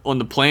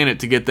the planet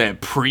to get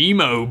that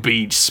primo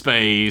beach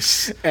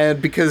space.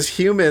 And because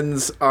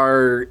humans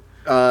are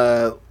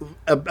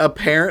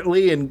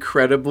apparently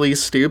incredibly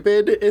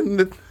stupid in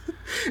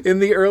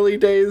the early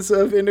days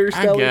of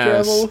interstellar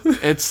travel.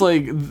 It's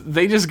like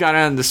they just got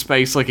out into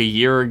space like a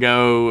year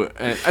ago.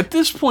 At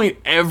this point,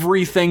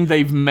 everything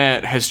they've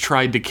met has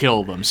tried to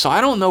kill them. So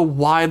I don't know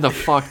why the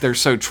fuck they're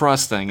so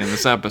trusting in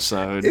this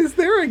episode. Is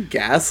there a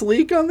gas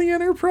leak on the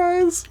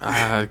Enterprise?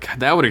 God,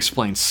 that would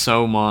explain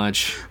so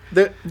much.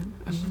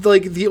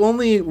 The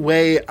only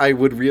way I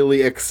would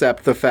really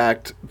accept the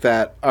fact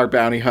that our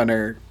bounty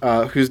hunter,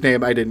 whose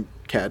name I didn't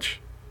catch.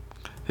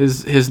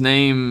 His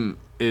name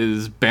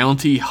is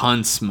Bounty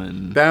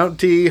Huntsman.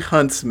 Bounty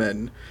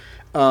Huntsman.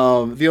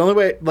 The only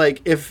way,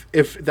 like, if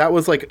that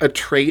was like a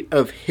trait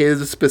of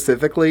his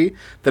specifically,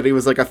 that he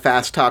was like a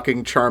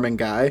fast-talking, charming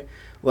guy,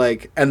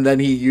 like, and then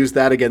he used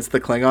that against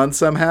the Klingons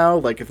somehow,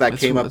 like if that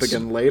came up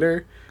again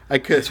later, I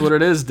could. That's what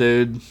it is,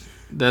 dude.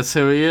 That's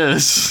who he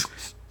is.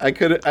 I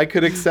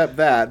could accept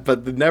that,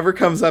 but it never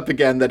comes up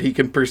again that he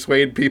can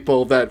persuade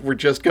people that we're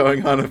just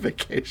going on a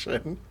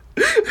vacation.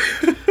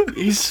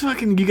 He's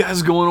fucking, you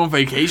guys going on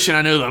vacation?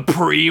 I know the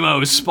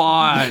primo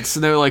spots.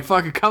 And they're like,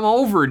 fucking come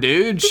over,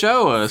 dude.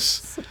 Show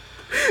us.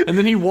 And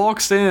then he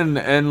walks in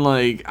and,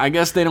 like, I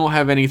guess they don't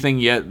have anything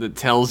yet that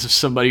tells if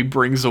somebody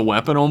brings a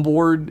weapon on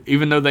board,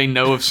 even though they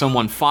know if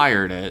someone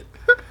fired it.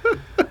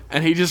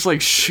 And he just,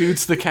 like,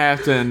 shoots the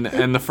captain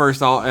and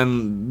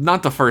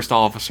not the first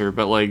officer,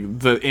 but, like,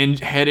 the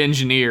head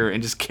engineer,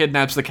 and just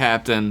kidnaps the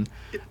captain.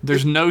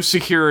 There's no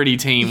security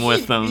team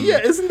with them. Yeah,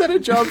 isn't that a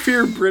job for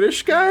your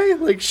British guy?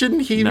 Like,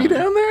 shouldn't he be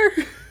down there?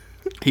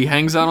 He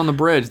hangs out on the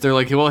bridge. They're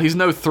like, well, he's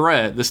no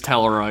threat, this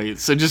Tellarite,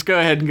 so just go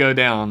ahead and go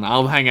down.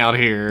 I'll hang out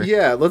here.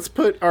 Yeah, let's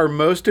put our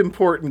most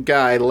important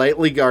guy,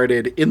 lightly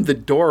guarded, in the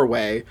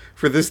doorway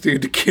for this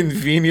dude to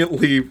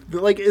conveniently...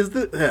 Like, is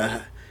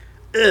the...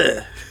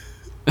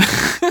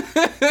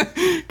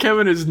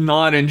 Kevin is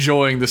not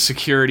enjoying the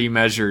security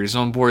measures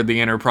on board the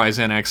Enterprise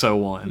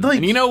NX-01. Like,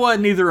 and you know what?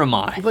 Neither am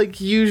I.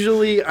 Like,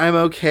 usually I'm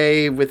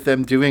okay with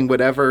them doing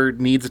whatever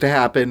needs to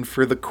happen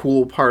for the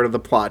cool part of the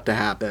plot to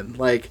happen.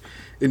 Like...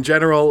 In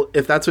general,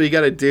 if that's what you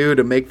gotta do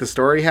to make the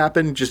story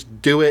happen,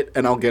 just do it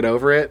and I'll get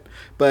over it.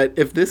 But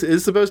if this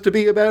is supposed to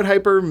be about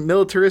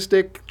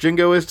hyper-militaristic,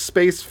 jingoist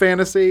space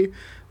fantasy,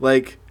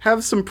 like,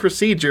 have some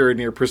procedure in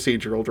your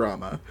procedural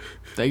drama.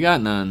 They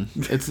got none.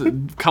 It's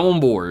come on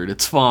board.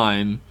 It's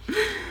fine.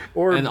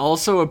 And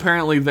also,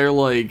 apparently, they're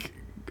like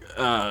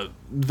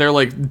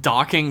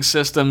docking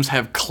systems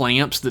have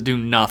clamps that do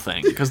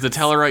nothing because the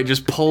Tellarite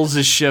just pulls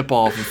his ship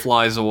off and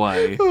flies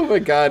away. Oh my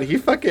god, he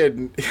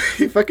fucking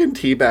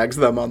teabags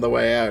them on the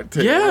way out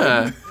too.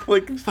 Yeah.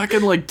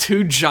 like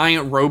two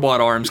giant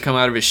robot arms come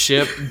out of his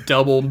ship,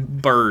 double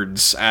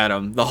birds at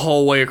him the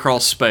whole way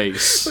across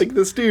space. Like,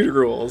 this dude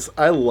rules.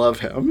 I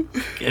love him.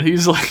 And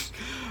he's like,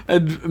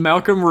 and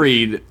Malcolm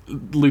Reed,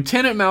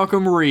 Lieutenant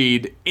Malcolm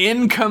Reed,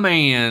 in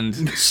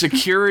command,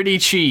 security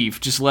chief,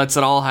 just lets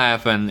it all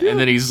happen. And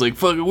then he's like,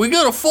 fuck it, we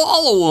gotta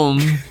follow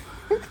him.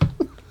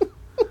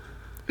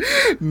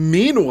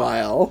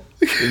 Meanwhile,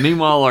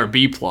 our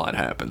B-plot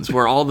happens,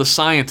 where all the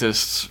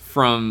scientists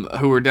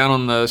who are down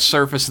on the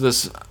surface of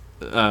this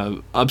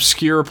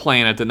obscure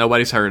planet that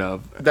nobody's heard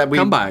of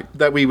come back.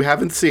 That we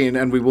haven't seen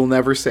and we will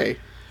never see.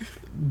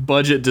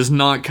 Budget does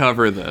not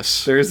cover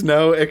this. There's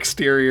no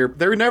exterior.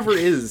 There never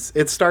is.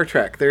 It's Star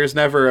Trek. There's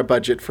never a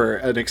budget for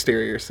an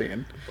exterior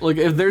scene. Like,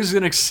 if there's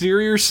an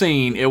exterior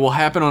scene, it will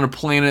happen on a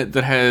planet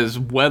that has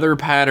weather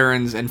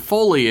patterns and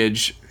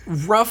foliage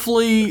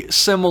roughly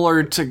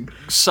similar to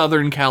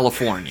Southern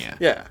California.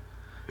 Yeah.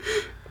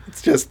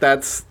 It's just,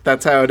 that's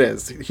how it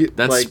is.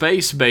 That's like,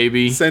 space,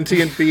 baby.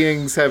 Sentient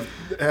beings have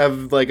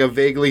like a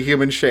vaguely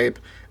human shape,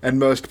 and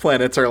most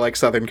planets are like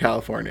Southern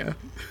California.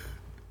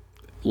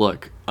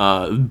 Look,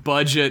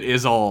 budget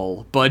is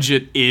all.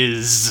 Budget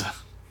is.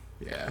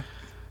 Yeah.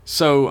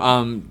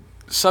 So,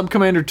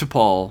 Sub-Commander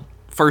T'Pol,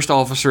 first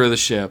officer of the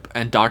ship,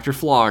 and Dr.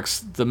 Phlox,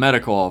 the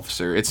medical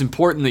officer, it's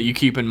important that you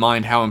keep in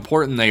mind how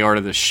important they are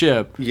to the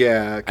ship.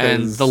 Yeah.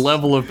 And the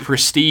level of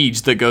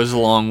prestige that goes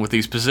along with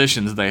these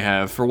positions they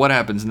have for what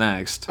happens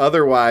next.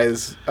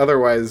 Otherwise,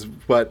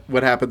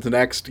 what happens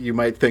next, you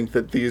might think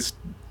that these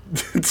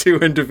two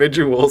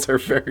individuals are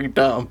very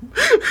dumb.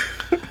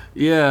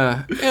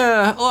 Yeah.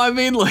 Well, I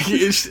mean, like,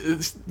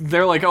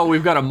 they're like, oh,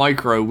 we've got a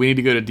micro. We need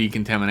to go to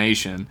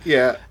decontamination.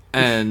 Yeah.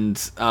 And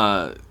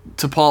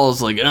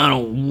T'Pol's like, I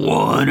don't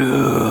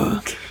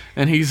wanna.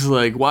 And he's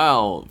like,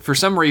 wow, for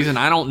some reason,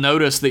 I don't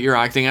notice that you're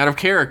acting out of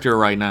character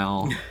right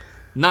now.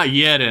 Not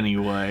yet,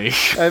 anyway.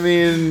 I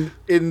mean,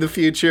 in the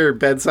future,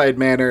 bedside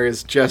manner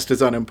is just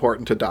as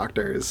unimportant to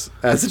doctors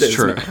as it is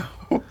true.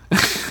 now.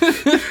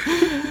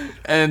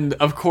 And,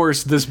 of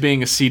course, this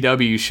being a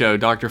CW show,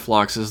 Dr.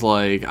 Phlox is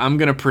like, I'm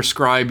going to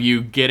prescribe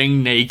you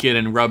getting naked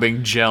and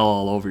rubbing gel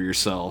all over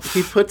yourself.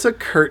 He puts a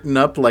curtain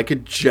up like a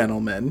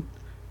gentleman,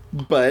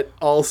 but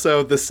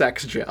also the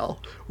sex gel.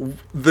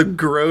 The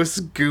gross,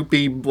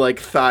 goopy, like,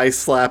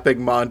 thigh-slapping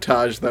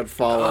montage that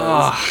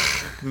follows.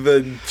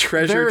 The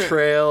treasure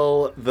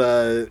trail,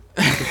 the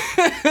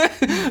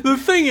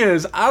thing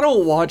is, I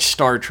don't watch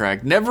Star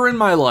Trek. Never in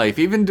my life,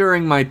 even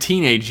during my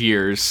teenage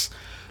years,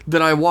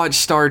 did I watch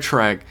Star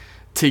Trek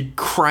to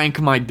crank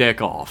my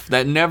dick off.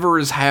 That never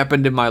has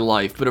happened in my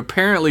life, but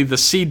apparently the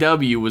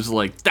CW was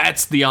like,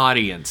 that's the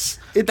audience.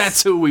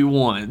 That's who we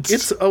want.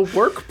 It's a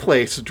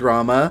workplace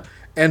drama,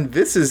 and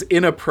this is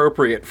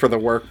inappropriate for the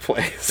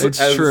workplace.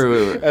 It's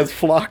true. As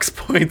Phlox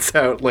points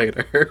out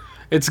later.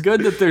 It's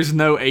good that there's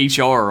no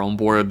HR on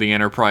board the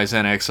Enterprise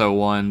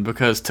NX-01,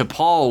 because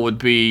T'Pol would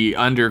be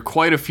under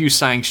quite a few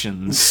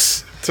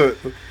sanctions.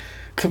 T'Pol,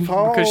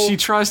 because she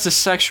tries to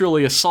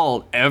sexually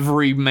assault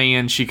every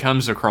man she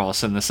comes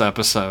across in this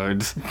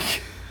episode.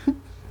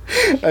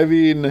 I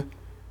mean,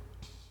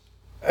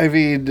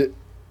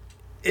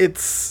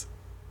 it's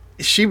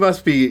she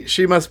must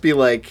be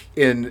like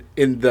in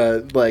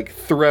the like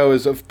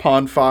throes of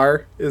Pon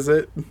farr, is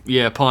it?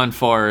 Yeah, Pon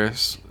farr,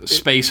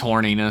 space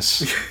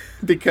horniness.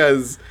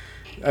 Because,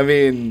 I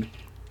mean,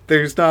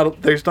 there's not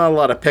a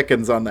lot of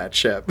pickings on that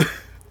ship.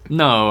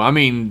 No, I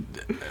mean,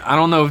 I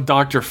don't know if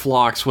Dr.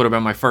 Phlox would have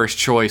been my first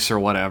choice or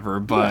whatever,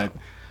 but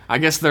I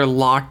guess they're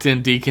locked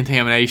in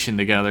decontamination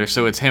together,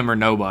 so it's him or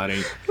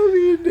nobody.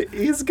 I mean,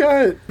 he's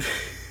got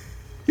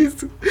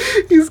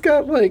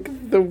like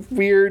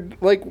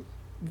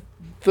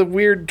the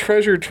weird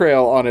treasure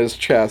trail on his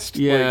chest.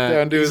 Yeah, like,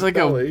 down to he's his like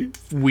belly.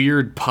 A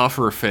weird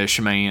puffer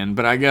fish man,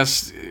 but I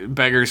guess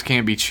beggars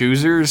can't be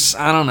choosers.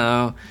 I don't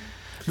know.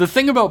 The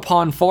thing about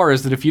Pon farr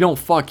is that if you don't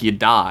fuck, you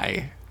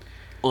die.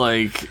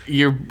 like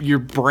your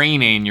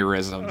brain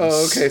aneurysms.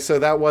 Oh, okay. So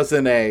that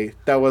wasn't a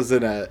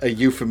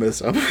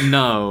euphemism.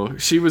 No,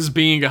 she was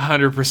being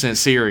 100%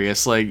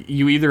 serious. Like,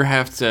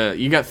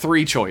 you got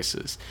three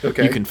choices.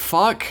 Okay. You can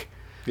fuck,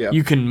 Yeah.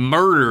 you can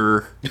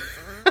murder,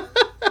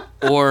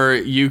 or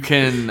you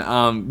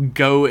can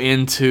go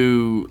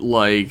into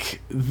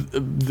like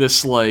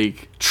this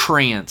like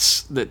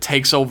trance that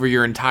takes over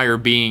your entire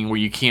being where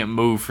you can't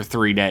move for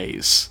 3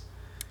 days.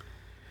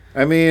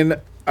 I mean,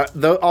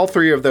 all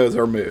three of those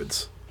are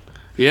moods.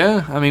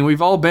 Yeah, I mean,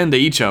 we've all been to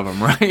each of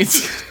them, right?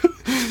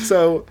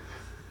 So,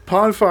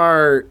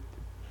 Ponfar,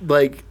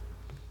 like,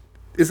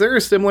 is there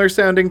a similar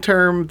sounding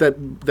term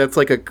that's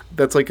like a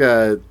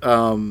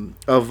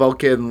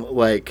Vulcan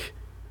like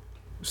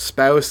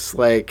spouse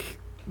like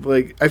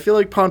I feel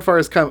like Ponfar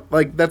is kind of,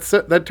 like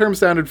that term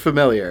sounded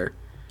familiar.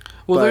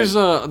 Well,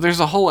 but there's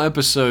a whole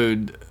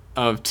episode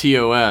of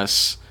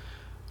TOS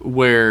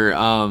where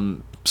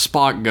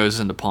Spock goes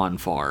into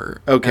Ponfar.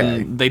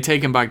 Okay. And they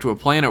take him back to a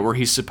planet where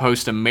he's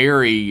supposed to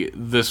marry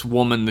this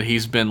woman that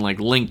he's been like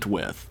linked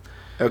with.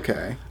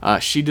 Okay.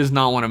 She does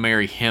not want to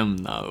marry him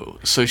though,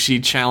 so she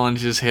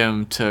challenges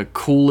him to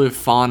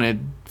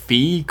Kulitanif,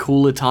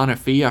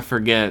 I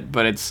forget,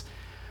 but it's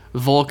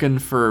Vulcan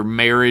for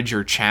marriage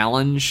or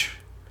challenge.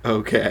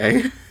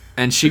 Okay.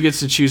 And she gets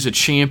to choose a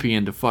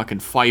champion to fucking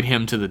fight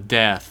him to the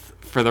death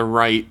for the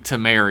right to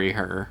marry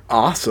her.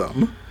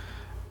 Awesome.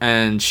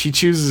 And she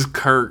chooses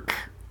Kirk.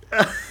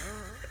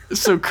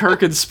 So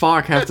Kirk and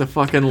Spock have to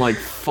fucking like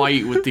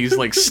fight with these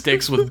like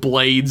sticks with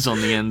blades on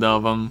the end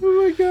of them.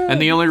 Oh my god.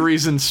 And the only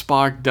reason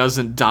Spock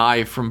doesn't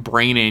die from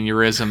brain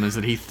aneurysm is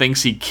that he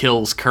thinks he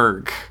kills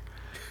Kirk.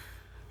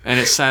 And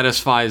it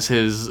satisfies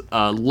his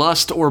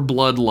lust or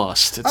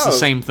bloodlust. It's the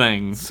same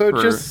thing. So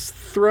just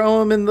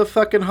throw him in the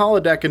fucking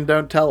holodeck and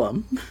don't tell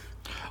him.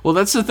 Well,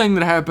 that's the thing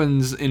that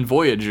happens in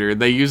Voyager.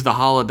 They use the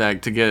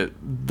holodeck to get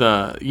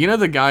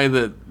the guy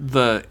that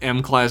the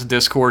M-Class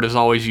Discord is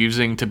always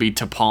using to be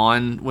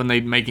T'Pon when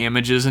they make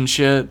images and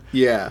shit?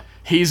 Yeah.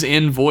 He's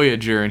in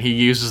Voyager, and he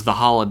uses the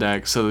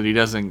holodeck so that he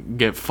doesn't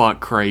get fuck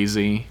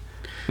crazy.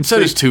 And so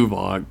does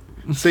Tuvok.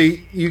 So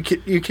you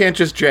can't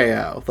just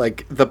JO.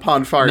 Like, the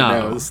Ponfar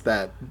No. knows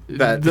that.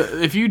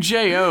 If you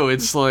JO,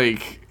 it's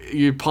like,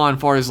 your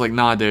Ponfar is like,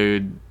 nah,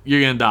 dude, you're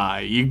gonna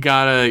die. You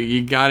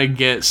gotta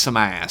get some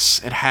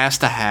ass. It has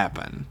to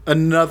happen.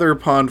 Another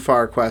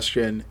Ponfar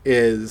question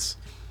is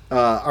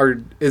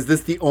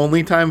this the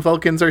only time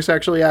Vulcans are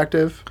sexually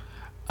active?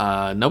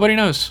 Nobody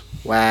knows.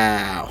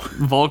 Wow.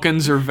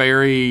 Vulcans are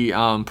very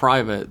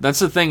private. That's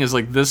the thing, is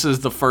like, this is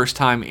the first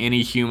time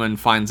any human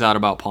finds out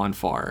about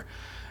Ponfar.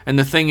 And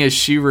the thing is,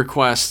 she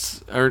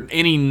requests, or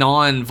any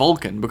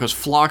non-Vulcan, because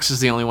Phlox is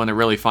the only one that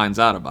really finds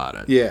out about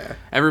it. Yeah.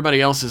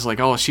 Everybody else is like,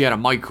 oh, she had a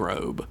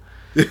microbe.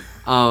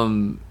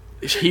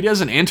 He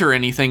doesn't enter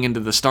anything into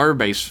the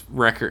Starbase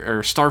record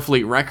or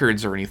Starfleet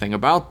records or anything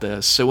about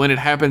this. So when it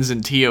happens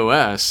in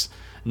TOS,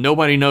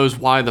 nobody knows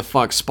why the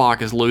fuck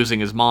Spock is losing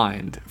his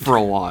mind for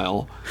a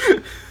while.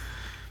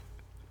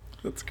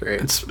 That's great.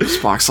 And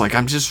Spock's like,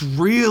 I'm just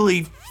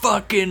really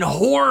fucking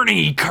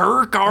horny,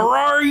 Kirk,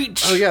 alright?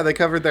 Oh yeah, they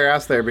covered their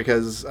ass there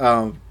because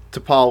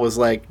T'Pol was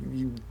like,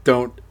 you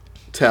don't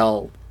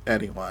tell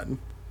anyone.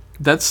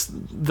 That's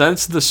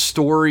the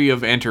story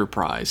of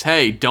Enterprise.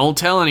 Hey, don't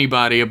tell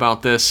anybody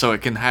about this so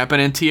it can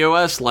happen in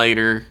TOS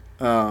later.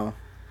 Oh.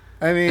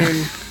 I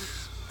mean...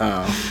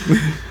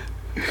 oh.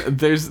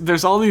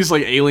 There's all these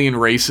like alien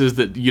races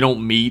that you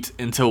don't meet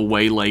until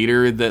way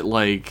later that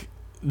like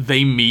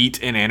they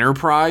meet in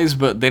Enterprise,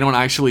 but they don't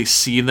actually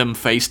see them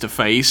face to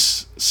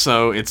face,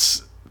 so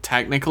it's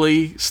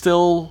technically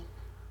still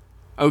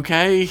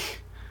okay.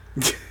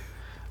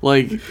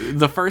 Like,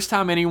 the first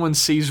time anyone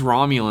sees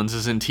Romulans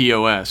is in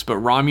TOS, but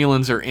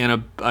Romulans are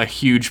in a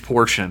huge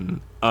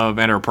portion of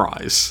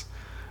Enterprise,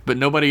 but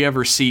nobody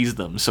ever sees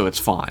them, so it's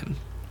fine.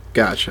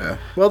 Gotcha.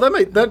 Well,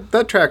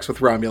 that tracks with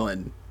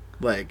Romulan.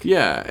 Like,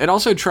 yeah, it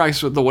also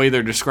tracks with the way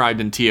they're described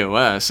in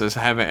TOS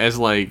as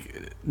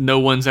like no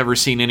one's ever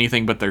seen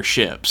anything but their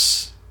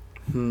ships.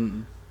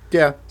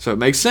 Yeah. So it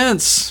makes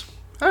sense.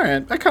 All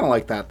right, I kind of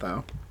like that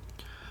though.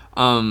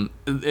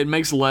 It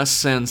makes less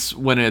sense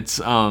when it's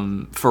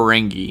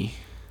Ferengi.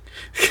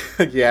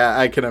 Yeah,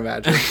 I can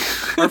imagine.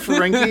 Are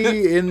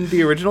Ferengi in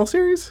the original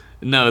series?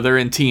 No, they're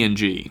in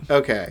TNG.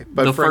 Okay,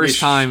 but the first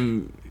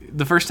time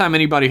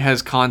anybody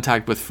has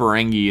contact with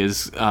Ferengi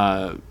is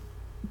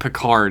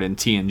Picard in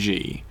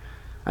TNG.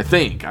 I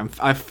think.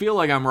 I feel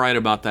like I'm right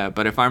about that,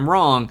 but if I'm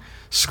wrong,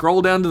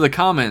 scroll down to the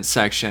comments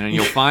section and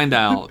you'll find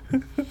out.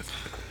 Do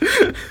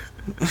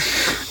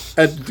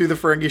the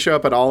Ferengi show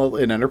up at all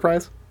in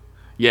Enterprise?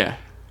 Yeah.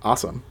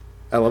 Awesome.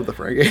 I love the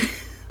Ferengi.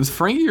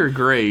 Ferengi are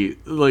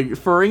great. Like,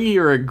 Ferengi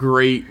are a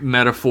great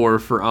metaphor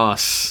for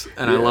us,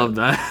 and I love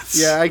that.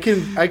 Yeah,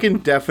 I can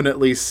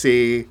definitely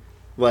see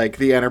like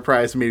the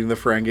Enterprise meeting the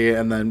Ferengi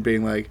and then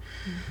being like,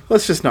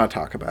 let's just not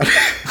talk about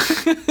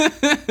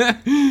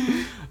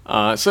it.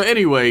 So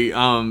anyway,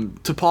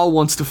 T'Pol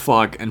wants to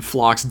fuck and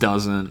Phlox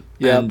doesn't.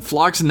 Yep. And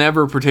Phlox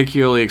never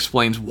particularly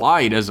explains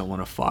why he doesn't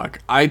want to fuck.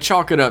 I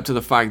chalk it up to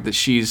the fact that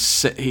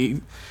she's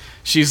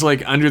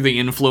like under the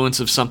influence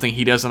of something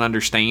he doesn't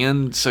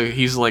understand. So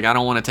he's like, I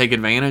don't want to take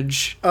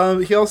advantage.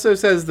 He also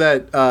says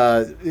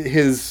that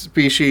his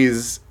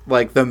species,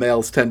 like the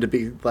males, tend to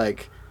be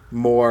like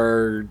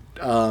more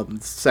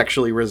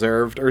sexually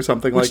reserved or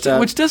something like that.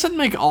 Which doesn't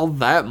make all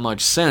that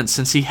much sense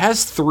since he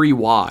has 3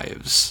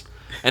 wives.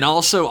 And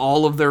also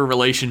all of their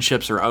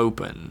relationships are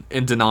open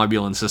in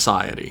Denobulan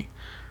society.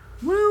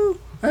 Well,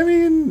 I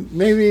mean,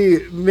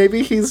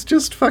 maybe he's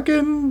just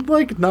fucking,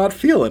 like, not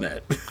feeling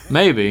it.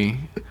 Maybe.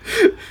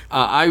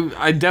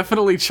 I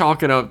definitely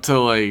chalk it up to,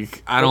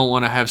 like, I don't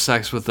want to have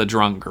sex with a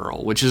drunk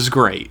girl, which is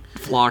great.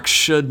 Phlox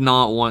should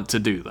not want to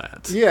do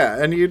that. Yeah,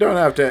 and you don't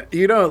have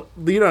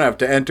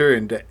to enter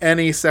into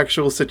any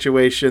sexual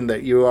situation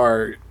that you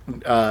are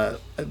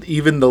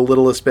even the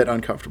littlest bit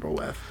uncomfortable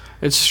with.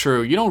 It's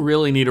true. You don't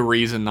really need a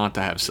reason not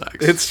to have sex.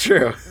 It's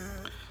true.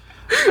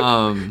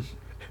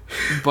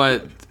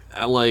 But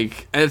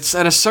like, it's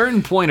at a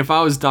certain point, if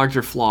I was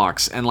Dr.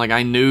 Phlox and like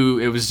I knew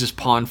it was just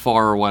Pon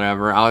farr or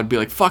whatever, I would be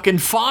like, fucking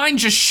fine,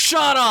 just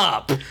shut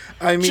up.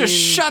 I mean, just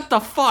shut the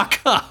fuck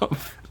up.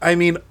 I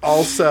mean,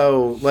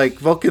 also, like,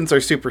 Vulcans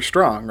are super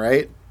strong,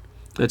 right?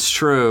 That's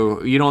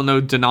true. You don't know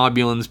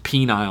Denobulan's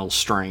penile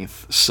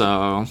strength,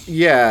 so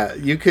yeah,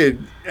 you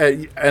could,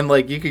 and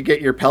like you could get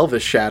your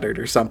pelvis shattered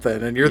or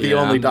something, and you're the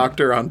only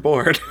doctor on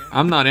board.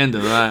 I'm not into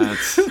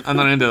that. I'm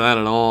not into that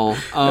at all.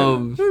 I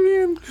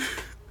mean,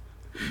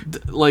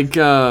 like,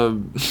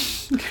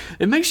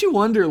 it makes you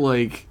wonder,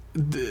 like,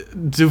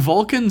 do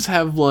Vulcans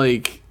have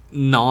like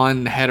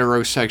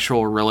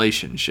non-heterosexual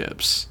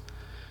relationships?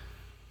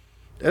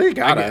 They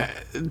gotta.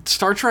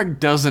 Star Trek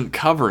doesn't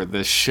cover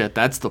this shit.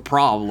 That's the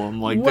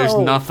problem. Like, there's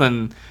Well,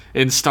 nothing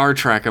in Star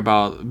Trek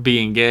about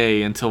being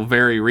gay until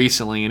very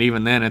recently, and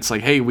even then, it's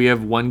like, hey, we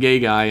have one gay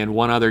guy and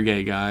one other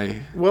gay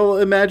guy. Well,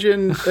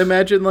 imagine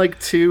like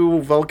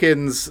 2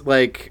 Vulcans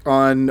like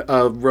on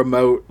a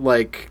remote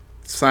like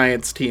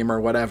science team or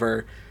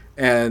whatever,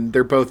 and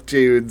they're both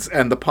dudes,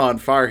 and the Pon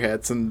farr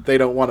hits, and they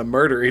don't want to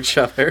murder each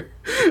other,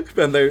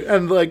 and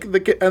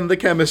the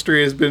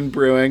chemistry has been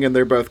brewing, and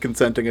they're both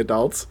consenting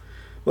adults.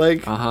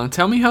 Like,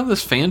 Tell me how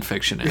this fan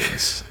fiction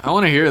is. I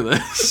want to hear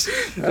this.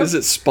 Is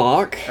it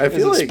Spock? I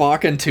feel is it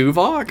like Spock and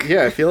Tuvok?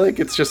 Yeah, I feel like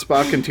it's just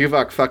Spock and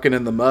Tuvok fucking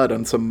in the mud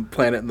on some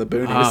planet in the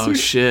boonies. Oh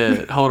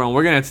shit! Hold on,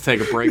 we're gonna have to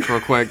take a break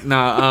real quick.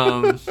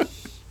 Nah.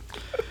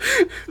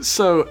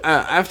 So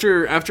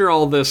after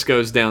all this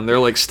goes down, they're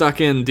like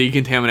stuck in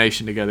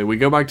decontamination together. We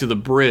go back to the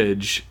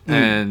bridge,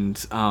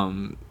 and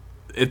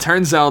it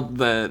turns out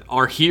that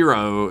our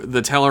hero,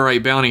 the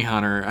Tellarite bounty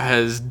hunter,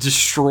 has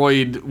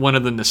destroyed one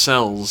of the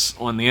nacelles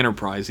on the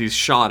Enterprise. He's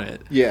shot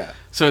it. Yeah.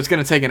 So it's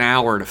going to take an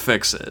hour to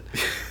fix it,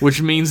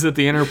 which means that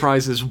the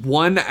Enterprise is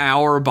 1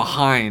 hour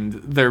behind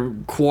their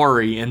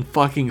quarry in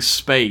fucking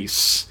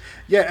space.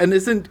 Yeah, and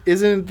isn't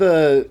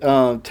the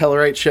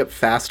Tellarite ship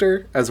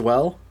faster as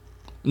well?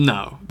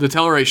 No, the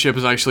Tellarite ship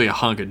is actually a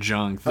hunk of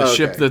junk. The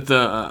ship that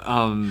the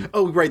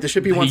oh right, the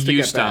ship he wants to get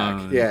used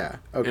back. to, Yeah,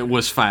 okay. it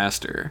was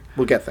faster.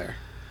 We'll get there.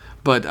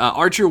 But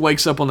Archer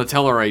wakes up on the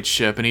Tellarite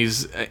ship, and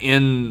he's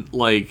in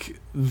like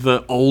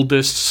the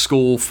oldest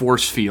school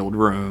force field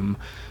room,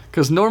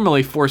 because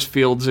normally force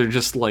fields are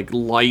just like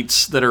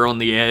lights that are on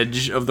the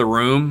edge of the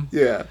room.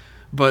 Yeah,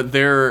 but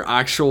they're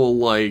actual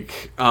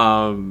like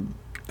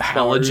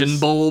halogen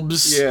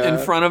bulbs in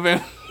front of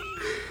him.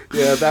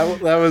 Yeah,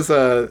 that was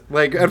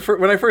like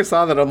when I first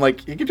saw that, I'm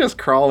like, you could just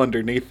crawl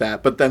underneath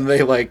that, but then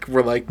they like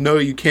were like, no,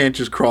 you can't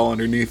just crawl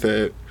underneath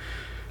it.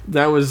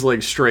 That was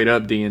like straight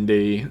up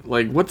D&D.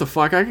 Like, what the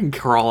fuck? I can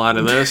crawl out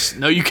of this.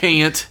 No, you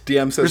can't.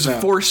 DM says there's no.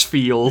 a force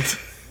field.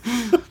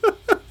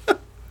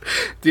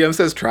 DM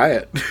says try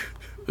it.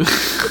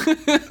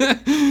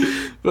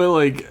 But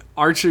like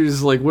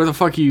Archer's like, where the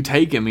fuck are you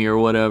taking me or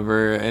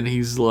whatever? And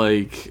he's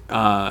like,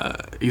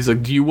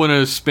 do you want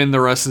to spend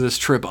the rest of this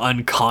trip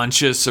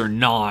unconscious or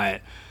not?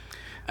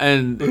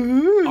 And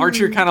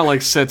Archer kind of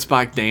like sits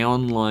back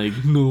down, like,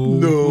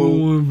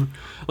 no.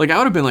 Like, I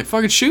would have been like,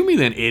 fucking shoot me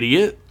then,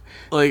 idiot.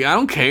 Like, I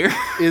don't care.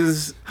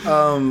 Is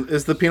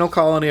the penal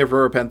colony of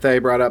Rura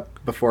Penthe brought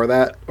up before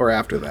that or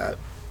after that?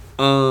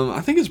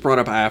 I think it's brought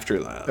up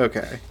after that.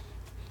 Okay.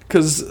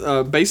 Because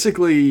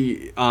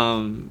basically,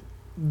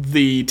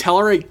 the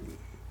Tellarite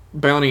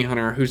bounty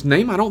hunter, whose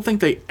name I don't think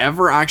they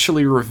ever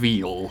actually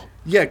reveal.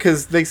 Yeah,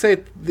 because he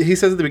says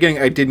at the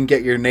beginning, "I didn't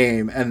get your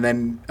name," and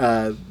then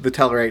the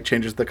Tellarite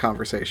changes the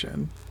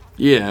conversation.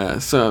 Yeah,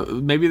 so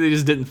maybe they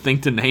just didn't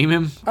think to name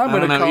him. I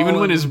don't know. Even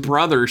when his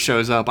brother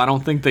shows up, I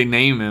don't think they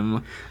name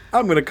him.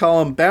 I'm gonna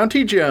call him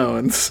Bounty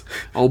Jones.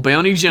 Oh,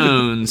 Bounty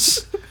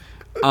Jones.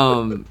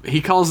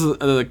 He calls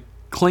the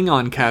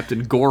Klingon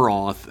captain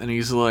Goroth, and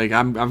he's like,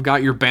 I've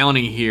got your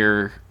bounty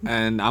here,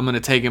 and I'm gonna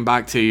take him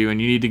back to you, and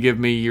you need to give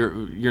me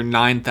your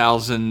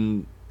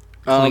 9,000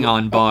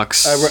 Klingon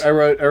bucks. I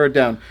wrote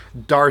down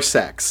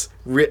Darsex.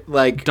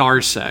 Like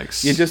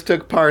Darsex. You just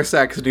took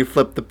parsecs and you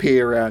flipped the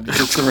P around. You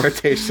did some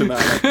rotation on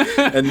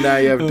it, and now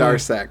you have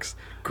Darsex.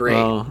 Great.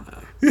 Well,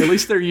 at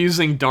least they're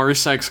using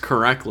Darsex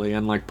correctly,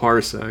 unlike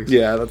parsecs.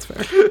 Yeah, that's fair.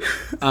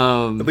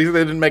 At least they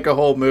didn't make a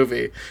whole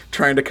movie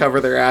trying to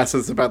cover their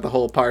asses about the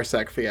whole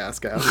parsec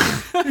fiasco.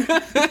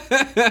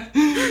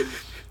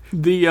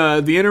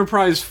 The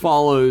Enterprise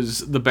follows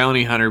the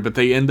bounty hunter, but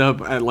they end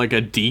up at like a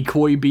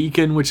decoy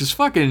beacon, which is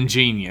fucking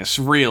ingenious,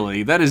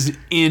 really. That is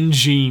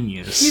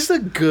ingenious. He's a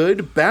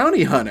good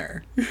bounty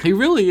hunter. He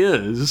really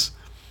is.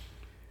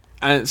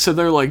 So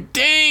they're like,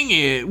 dang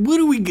it,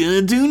 what are we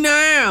gonna do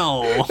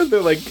now?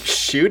 They're like,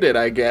 shoot it,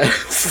 I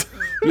guess.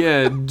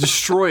 Yeah,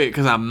 destroy it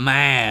because I'm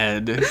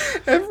mad.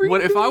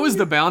 If I was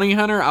the bounty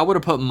hunter, I would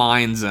have put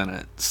mines in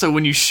it. So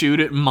when you shoot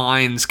it,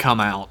 mines come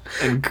out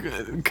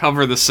and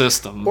cover the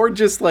system. Or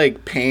just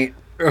like paint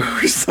or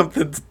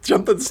something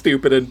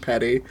stupid and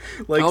petty.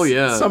 Like, oh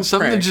yeah, something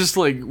prank. that just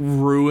like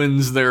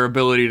ruins their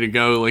ability to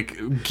go.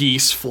 Like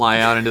geese fly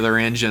out into their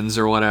engines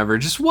or whatever.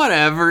 Just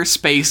whatever,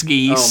 space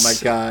geese. Oh my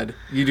god,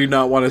 you do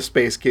not want a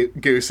space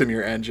goose in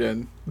your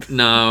engine.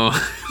 No.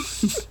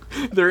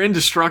 They're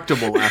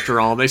indestructible after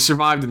all. They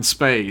survived in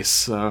space,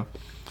 so.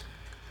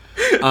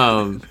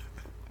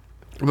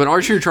 But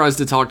Archer tries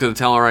to talk to the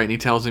Tellarite, and he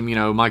tells him,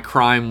 my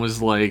crime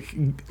was like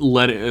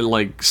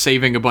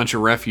saving a bunch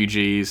of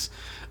refugees.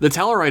 The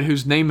Tellarite,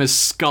 whose name is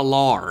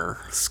Skalar,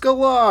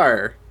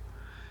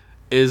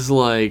 is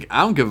like,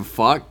 I don't give a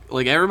fuck.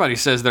 Like, everybody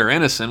says they're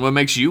innocent. What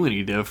makes you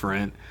any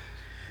different?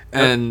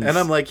 And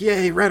I'm like,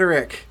 yay,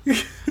 rhetoric.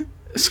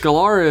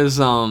 Skalar is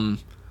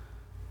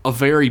a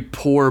very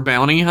poor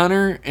bounty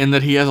hunter in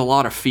that he has a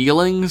lot of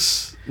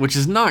feelings, which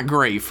is not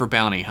great for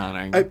bounty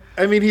hunting.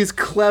 I mean, he's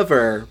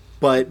clever,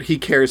 but he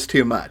cares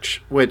too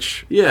much,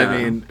 which, yeah. I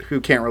mean,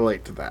 who can't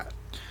relate to that?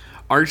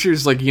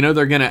 Archer's like,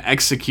 they're going to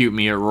execute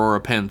me at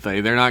Aurora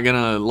Penthe. They're not going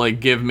to,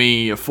 like, give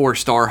me a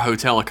 4-star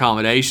hotel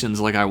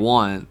accommodations like I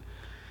want.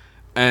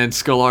 And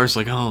Skalar's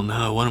like, oh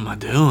no, what am I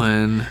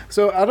doing?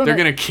 So I don't know. They're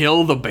going to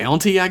kill the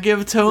bounty I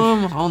give to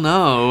him? Oh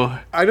no.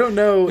 I don't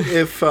know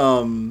if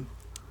Tellarites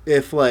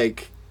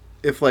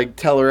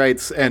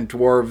and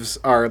dwarves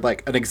are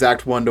like an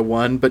exact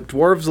 1-to-1, but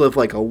dwarves live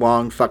like a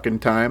long fucking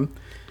time.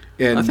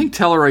 I think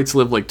Tellarites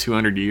live like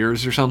 200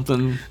 years or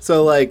something.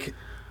 So like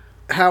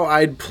how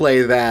I'd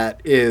play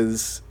that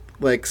is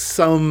like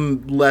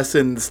some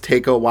lessons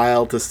take a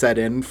while to set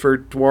in for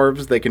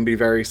dwarves. They can be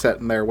very set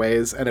in their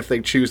ways, and if they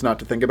choose not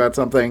to think about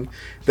something,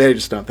 they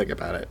just don't think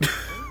about it.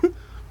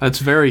 That's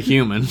very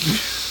human.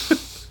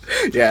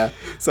 Yeah.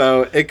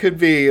 So it could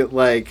be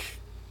like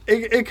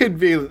It could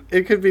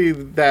be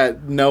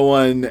that no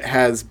one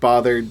has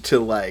bothered to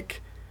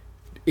like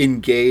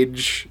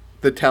engage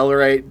the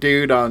Tellarite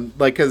dude on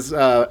like because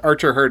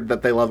Archer heard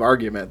that they love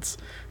arguments,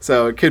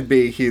 so it could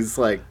be he's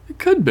like it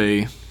could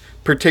be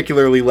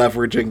particularly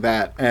leveraging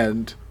that,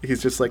 and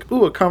he's just like,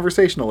 ooh, a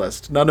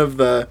conversationalist. None of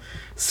the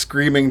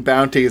screaming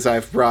bounties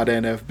I've brought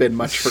in have been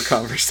much for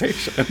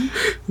conversation.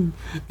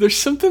 There's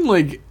something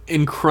like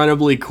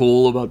incredibly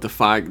cool about the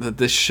fact that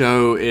this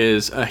show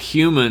is a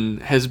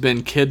human has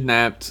been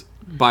kidnapped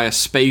by a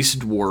space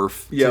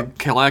dwarf to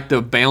collect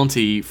a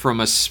bounty from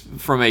a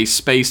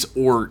space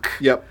orc.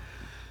 Yep.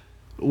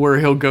 Where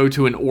he'll go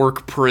to an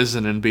orc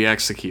prison and be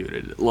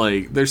executed.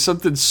 Like, there's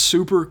something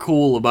super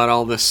cool about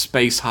all this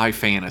space high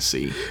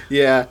fantasy.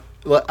 Yeah,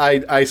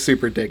 I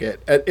super dig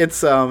it.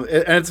 It's and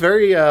it's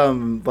very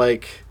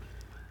like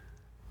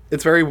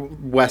it's very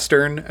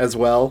Western as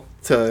well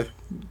to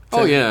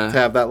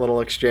have that little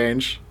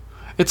exchange.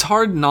 It's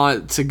hard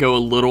not to go a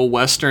little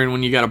Western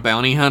when you got a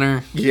bounty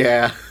hunter.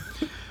 Yeah.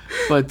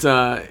 But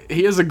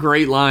he has a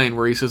great line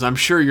where he says, I'm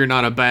sure you're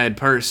not a bad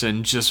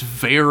person, just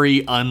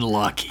very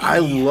unlucky. I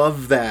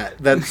love that.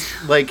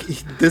 That's like,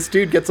 this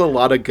dude gets a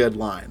lot of good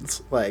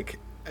lines. Like,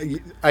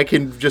 I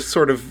just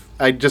sort of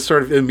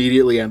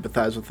immediately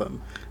empathize with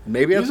him.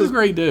 Maybe he's a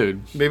great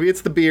dude. Maybe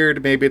it's the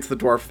beard, maybe it's the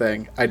dwarf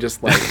thing. I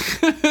just like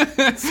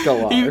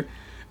Skalar.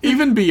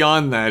 Even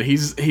beyond that,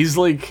 he's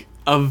like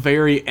a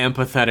very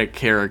empathetic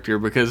character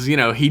because,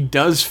 he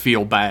does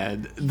feel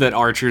bad that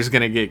Archer's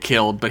going to get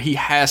killed, but he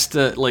has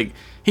to, like,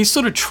 he's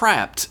sort of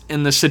trapped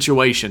in the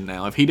situation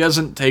now. If he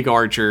doesn't take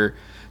Archer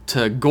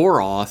to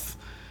Goroth,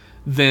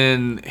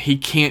 then he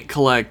can't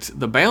collect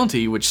the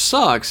bounty, which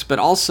sucks, but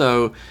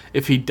also,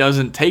 if he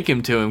doesn't take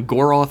him to him,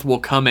 Goroth will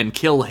come and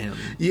kill him.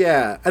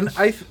 Yeah, and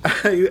I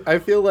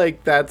feel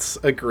like that's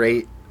a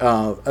great,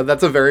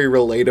 that's a very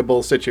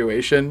relatable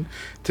situation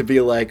to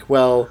be like,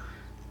 well,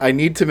 I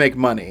need to make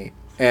money,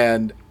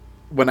 and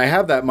when I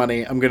have that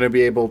money, I'm going to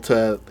be able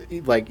to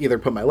like either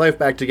put my life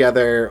back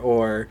together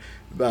or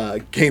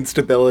gain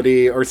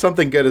stability, or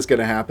something good is going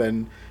to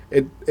happen.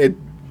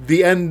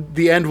 The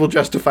end will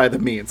justify the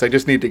means. I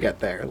just need to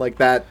get there. Like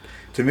that,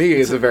 to me,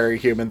 is a very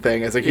human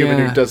thing. As a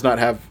human who does not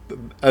have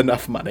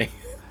enough money.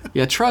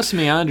 Yeah, trust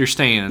me, I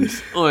understand.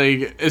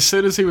 Like, as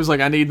soon as he was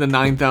like, I need the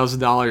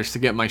 $9,000 to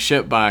get my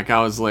ship back,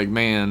 I was like,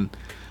 man,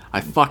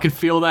 I fucking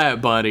feel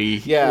that,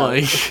 buddy. Yeah,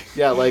 Like,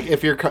 yeah, like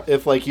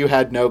if like you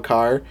had no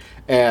car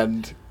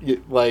and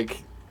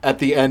like at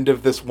the end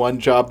of this one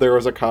job there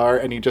was a car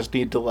and you just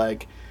need to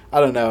like, I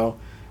don't know,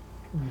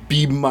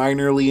 be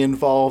minorly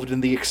involved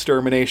in the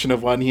extermination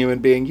of one human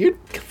being, you'd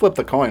flip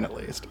the coin at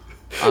least.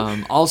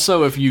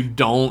 also, if you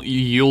don't,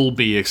 you'll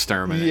be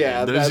exterminated.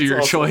 Yeah, those are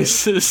your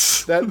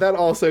choices. That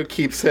also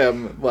keeps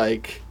him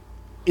like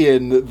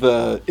in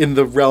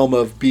the realm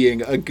of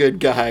being a good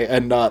guy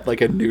and not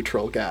like a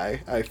neutral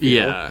guy. I feel.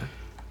 Yeah.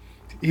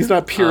 He's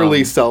not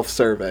purely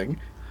self-serving.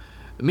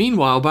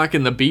 Meanwhile, back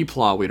in the B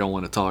plot, we don't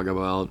want to talk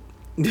about.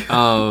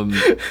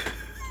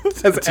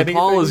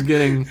 T'Pol is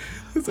getting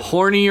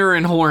hornier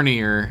and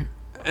hornier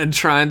and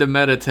trying to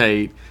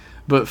meditate,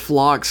 but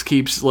Phlox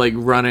keeps like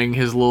running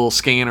his little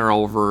scanner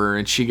over her,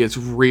 and she gets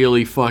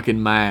really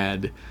fucking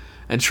mad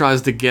and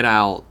tries to get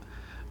out,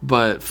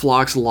 but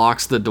Phlox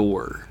locks the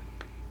door.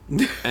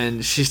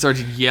 And she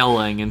starts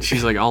yelling, and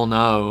she's like, "Oh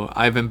no,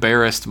 I've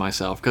embarrassed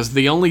myself." Because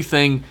the only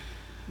thing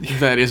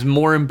that is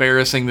more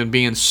embarrassing than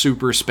being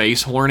super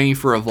space horny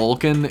for a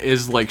Vulcan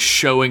is like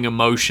showing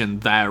emotion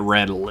that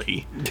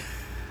readily.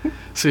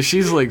 So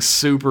she's like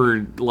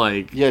super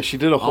like, yeah, she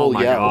did a whole oh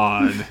my yell.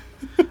 god.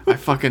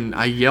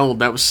 I yelled.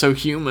 That was so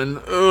human.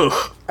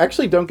 Ugh. I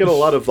actually don't get a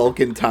lot of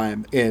Vulcan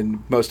time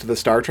in most of the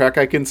Star Trek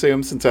I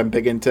consume since I'm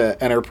big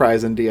into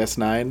Enterprise and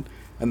DS9,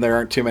 and there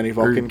aren't too many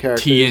Vulcan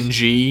characters.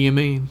 TNG, you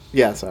mean?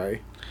 Yeah,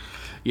 sorry.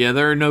 Yeah,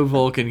 there are no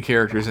Vulcan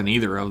characters in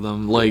either of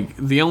them. Like,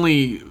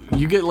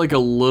 you get like a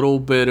little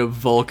bit of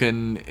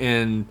Vulcan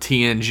in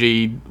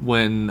TNG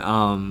when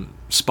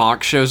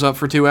Spock shows up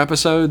for 2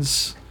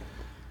 episodes.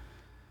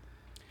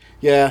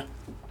 Yeah.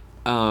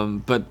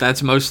 But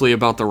that's mostly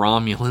about the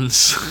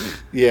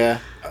Romulans. Yeah.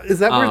 Is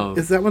that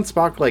when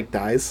Spock like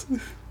dies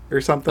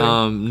or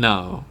something?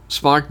 No.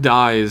 Spock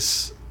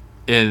dies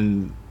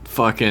in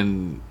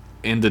fucking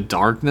Into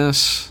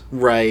Darkness.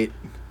 Right.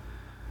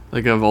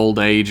 Like of old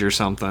age or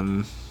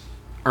something.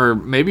 Or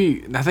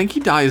maybe, I think he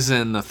dies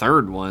in the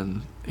 3rd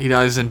one. He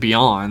dies in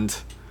Beyond.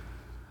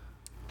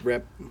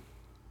 Rip.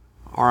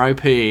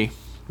 R.I.P.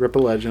 Rip a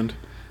legend.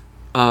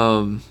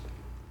 I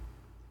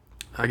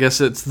guess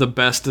it's the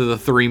best of the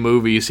 3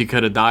 movies he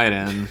could have died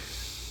in.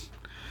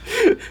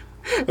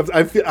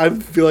 I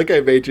feel like I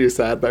made you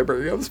sad by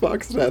bringing up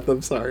Spock's death.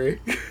 I'm sorry.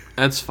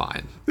 That's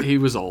fine. He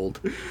was old.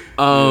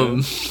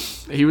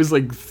 He was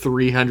like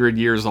 300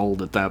 years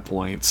old at that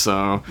point,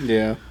 so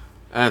yeah,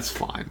 that's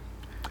fine.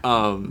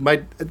 I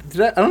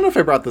don't know if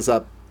I brought this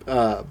up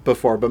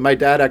before, but my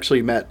dad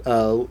actually met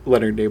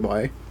Leonard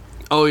Nimoy.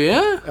 Oh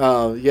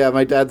yeah? Yeah.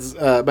 My dad's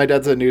a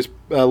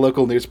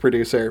local news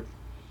producer,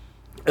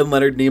 and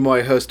Leonard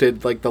Nimoy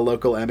hosted like the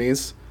local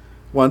Emmys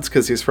once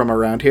because he's from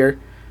around here.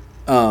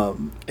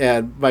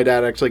 And my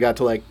dad actually got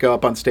to like go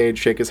up on stage,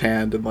 shake his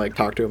hand, and like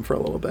talk to him for a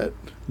little bit.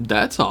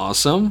 That's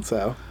awesome.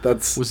 So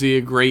was he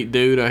a great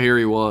dude? I hear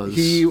he was.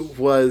 He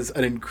was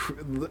to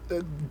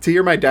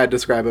hear my dad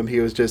describe him, he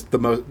was just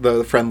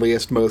the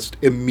friendliest, most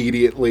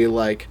immediately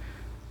like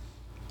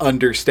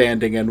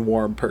understanding and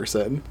warm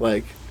person.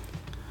 Like,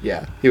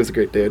 yeah, he was a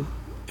great dude.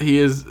 He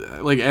is,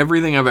 like,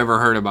 everything I've ever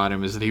heard about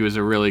him is that he was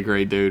a really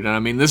great dude. And I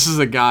mean, this is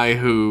a guy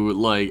who,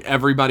 like,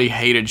 everybody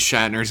hated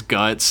Shatner's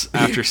guts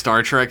after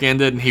Star Trek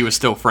ended, and he was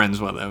still friends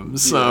with him.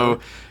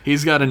 So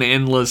he's got an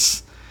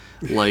endless,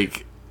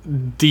 like,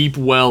 deep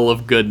well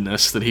of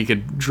goodness that he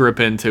could drip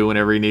into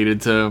whenever he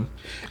needed to.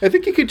 I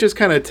think you could just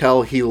kind of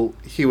tell he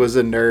was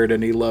a nerd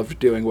and he loved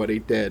doing what he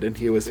did, and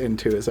he was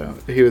into his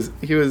own. He was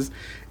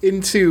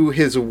into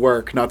his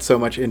work, not so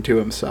much into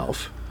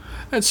himself.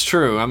 That's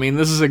true. I mean,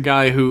 this is a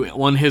guy who,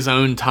 on his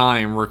own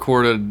time,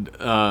 recorded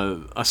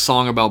a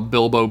song about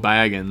Bilbo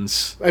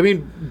Baggins. I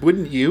mean,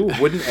 wouldn't you?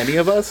 Wouldn't any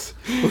of us?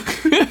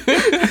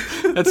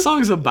 That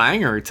song's a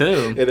banger,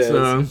 too. It is.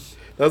 So.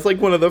 That was like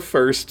one of the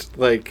first,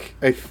 like,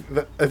 I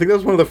think that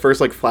was one of the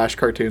first, like, Flash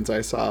cartoons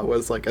I saw,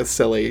 was like a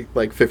silly,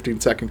 like,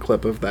 15-second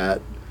clip of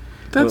that.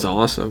 That's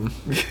awesome.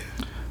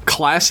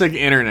 Classic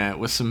internet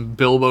with some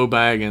Bilbo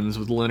Baggins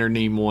with Leonard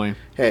Nimoy.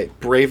 Hey,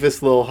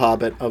 bravest little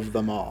hobbit of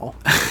them all.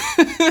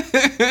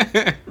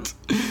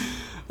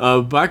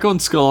 Back on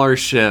Skullar's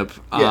ship,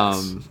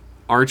 yes.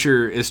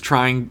 Archer is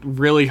trying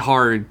really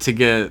hard to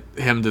get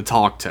him to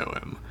talk to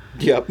him.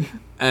 Yep.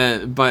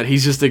 But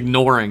he's just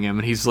ignoring him,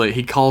 and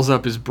he calls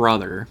up his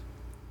brother.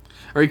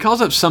 Or he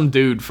calls up some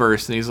dude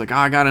first, and he's like,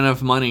 I got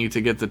enough money to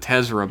get the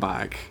Tezra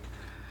back.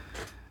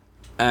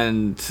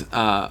 And,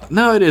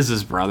 no, it is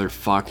his brother.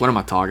 Fuck, what am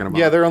I talking about?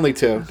 Yeah, there are only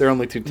two. There are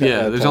only two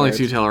yeah, there's only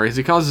 2 Tellarians.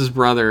 He calls his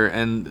brother,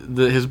 and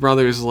his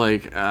brother's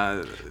like...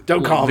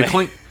 Don't call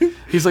me.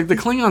 He's like, the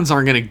Klingons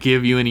aren't going to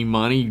give you any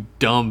money, you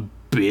dumb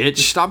bitch.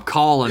 Stop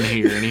calling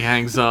here. And he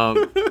hangs up.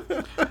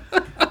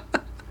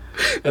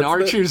 And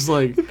Archer's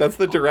like... That's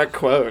the direct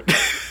quote.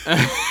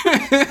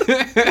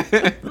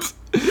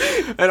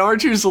 And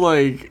Archer's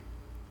like...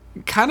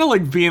 kind of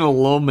like being a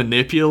little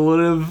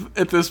manipulative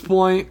at this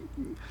point.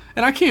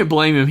 And I can't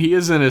blame him. He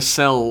is in his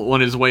cell on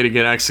his way to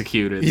get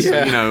executed. Yeah.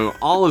 So, you know,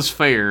 all is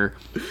fair.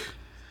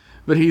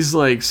 But he's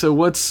like, so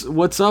what's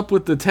up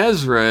with the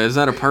Tezra? Is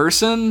that a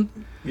person?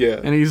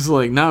 Yeah. And he's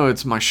like, no,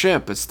 it's my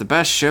ship. It's the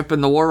best ship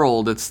in the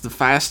world. It's the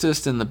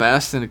fastest and the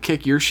best, and it'll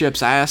kick your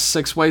ship's ass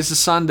 6 ways to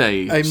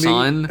Sunday,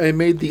 son. I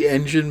made the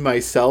engine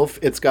myself.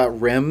 It's got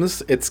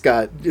rims. It's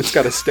got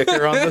a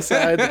sticker on the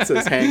side that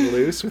says "Hang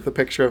Loose" with a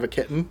picture of a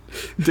kitten.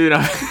 Dude,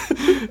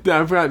 I've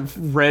got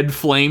red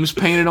flames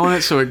painted on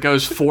it so it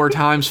goes 4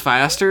 times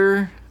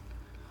faster.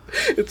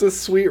 It's a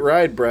sweet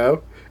ride,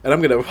 bro. And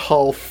I'm gonna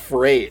haul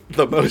freight,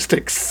 the most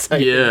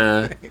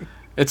exciting thing.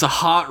 It's a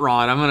hot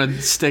rod. I'm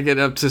gonna stick it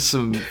up to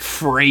some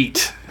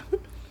freight.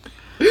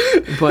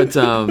 But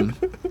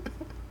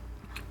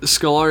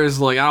Scalar is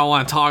like, I don't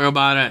want to talk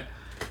about it.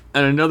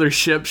 And another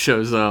ship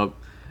shows up,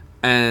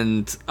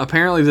 and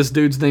apparently this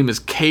dude's name is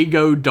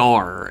Kago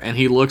Dar, and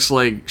he looks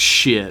like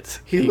shit.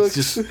 He's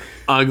just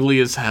ugly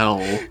as hell.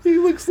 He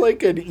looks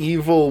like an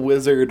evil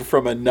wizard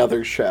from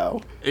another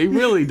show. He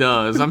really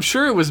does. I'm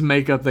sure it was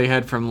makeup they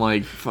had from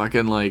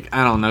fucking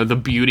I don't know, the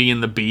Beauty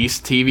and the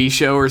Beast TV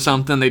show or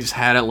something. They just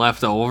had it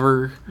left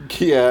over.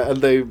 Yeah,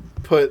 and they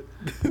put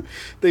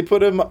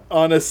him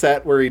on a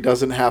set where he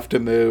doesn't have to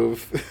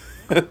move.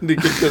 And he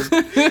can just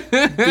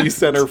be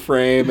center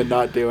frame and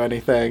not do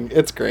anything.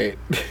 It's great.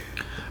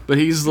 But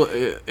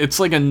it's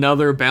like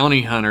another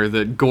bounty hunter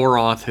that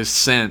Goroth has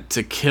sent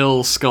to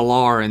kill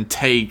Scalar and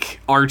take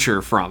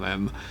Archer from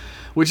him,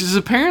 which is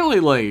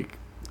apparently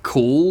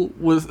cool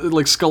with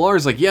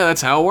Scalar's yeah,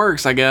 that's how it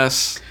works, I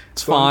guess.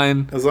 It's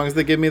fine. As long as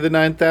they give me the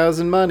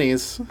 9,000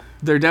 monies.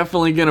 They're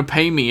definitely going to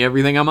pay me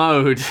everything I'm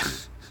owed.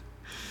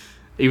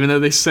 Even though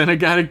they sent a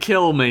guy to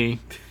kill me.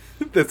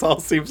 This all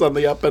seems on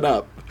the up and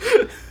up.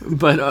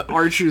 But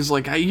Archer's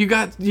like,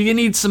 you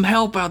need some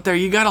help out there.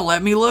 You got to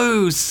let me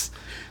loose.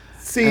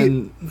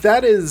 See,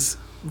 that is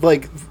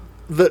the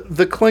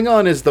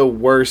Klingon is the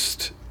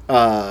worst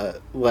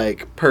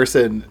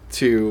person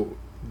to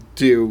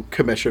do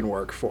commission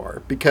work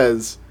for,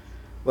 because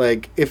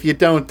if you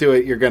don't do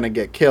it, you're gonna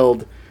get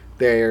killed.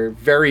 They're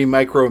very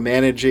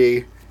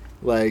micromanagey.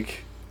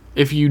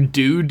 If you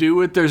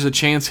do it, there's a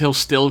chance he'll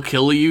still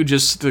kill you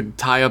just to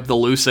tie up the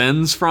loose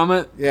ends from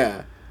it.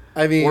 Yeah,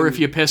 I mean, or if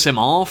you piss him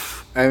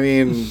off. I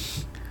mean,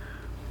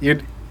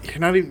 you're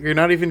not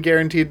even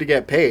guaranteed to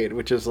get paid,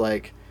 which is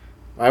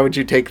why would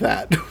you take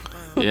that?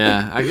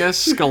 Yeah, I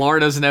guess Scalar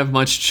doesn't have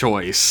much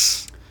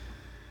choice.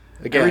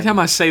 Again, every time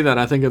I say that,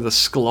 I think of the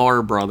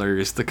Sklar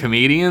brothers, the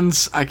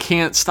comedians. I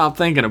can't stop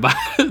thinking about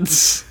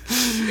it.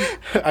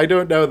 I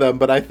don't know them,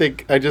 but I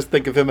just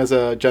think of him as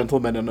a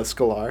gentleman and a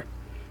Scalar.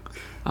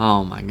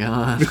 Oh my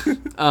god.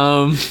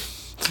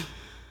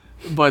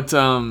 But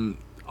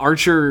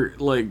Archer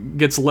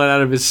gets let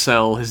out of his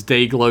cell, his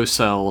Dayglow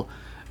cell,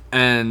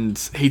 and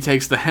he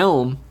takes the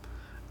helm,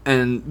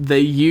 and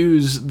they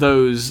use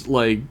those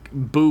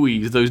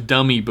buoys, those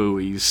dummy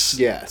buoys.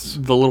 Yes.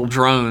 The little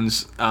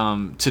drones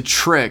to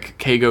trick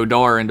Kago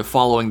Dar into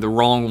following the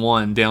wrong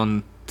one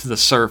down to the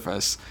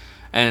surface.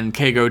 And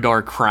Kago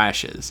Dar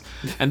crashes.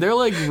 And they're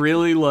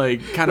really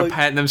kind of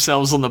patting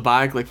themselves on the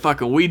back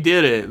fucking we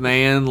did it,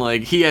 man.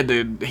 He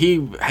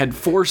had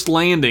forced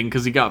landing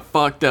because he got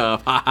fucked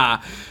up.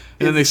 And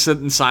then they sit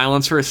in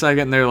silence for a second,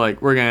 and they're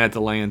like, we're going to have to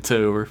land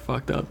too. We're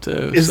fucked up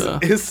too.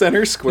 Is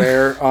center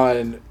square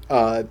on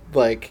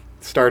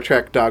Star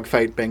Trek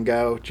Dogfight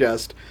Bingo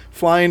just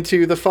flying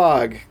to the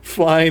fog,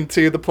 flying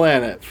to the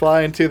planet,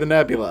 flying to the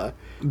nebula?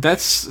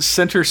 That's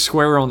center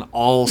square on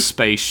all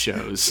space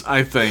shows,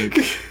 I think.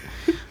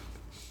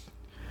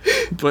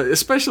 But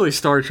especially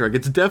Star Trek,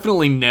 it's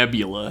definitely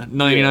nebula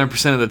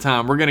 99% of the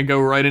time. We're going to go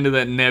right into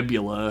that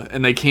nebula,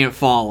 and they can't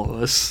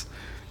follow us.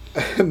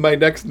 My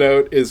next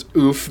note is,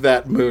 oof,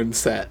 that moon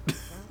set.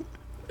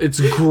 It's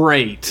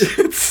great.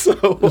 It's so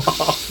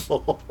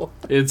awful.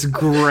 It's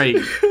great.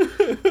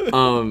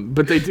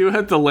 But they do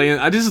have to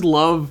land. I just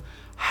love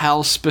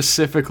how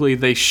specifically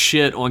they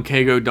shit on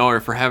Kago Dar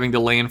for having to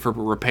land for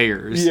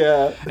repairs.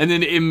 Yeah. And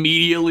then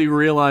immediately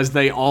realize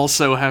they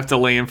also have to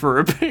land for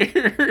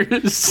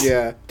repairs.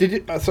 Yeah. Did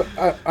you?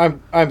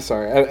 I'm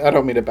sorry. I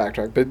don't mean to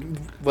backtrack,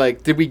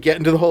 but did we get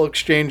into the whole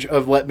exchange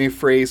of let me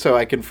free so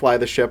I can fly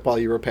the ship while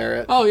you repair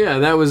it? Oh yeah,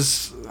 that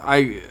was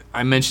I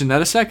mentioned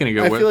that a second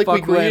ago. I feel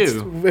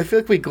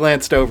like we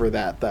glanced over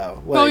that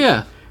though. Oh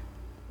yeah.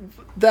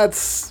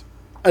 That's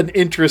an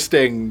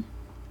interesting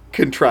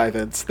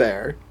contrivance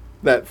there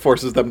that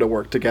forces them to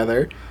work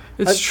together.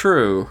 It's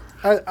true.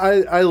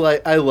 I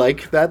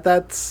like that.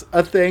 That's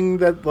a thing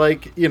that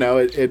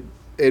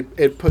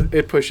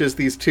it pushes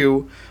these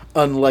two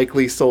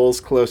unlikely souls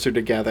closer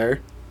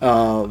together.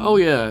 Oh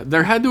yeah,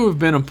 there had to have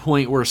been a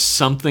point where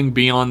something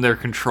beyond their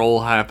control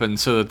happened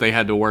so that they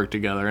had to work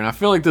together, and I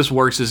feel like this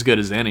works as good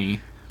as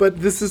any. But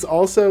this is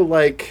also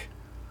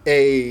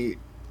a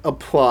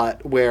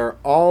plot where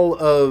all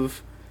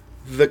of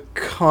the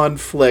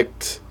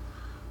conflict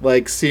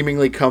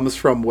seemingly comes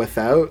from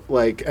without,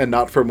 and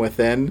not from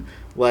within.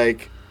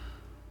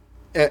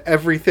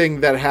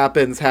 Everything that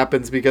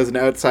happens because an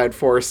outside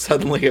force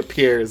suddenly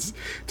appears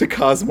to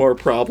cause more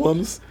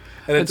problems.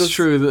 And it's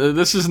true.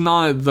 This is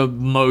not the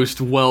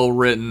most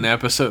well-written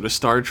episode of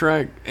Star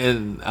Trek,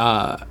 and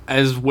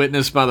as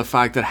witnessed by the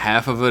fact that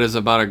half of it is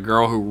about a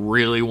girl who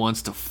really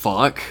wants to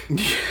fuck.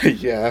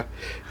 Yeah.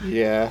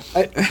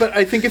 But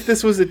I think if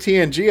this was a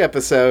TNG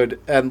episode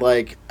and,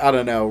 like, I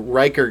don't know,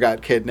 Riker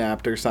got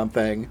kidnapped or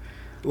something,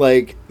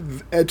 like,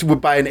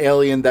 by an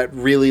alien that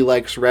really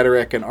likes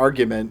rhetoric and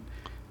argument,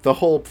 the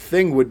whole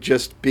thing would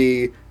just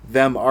be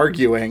them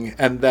arguing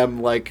and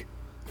them, like,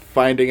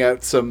 finding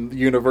out some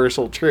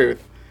universal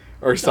truth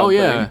or something.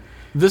 Oh, yeah.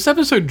 This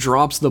episode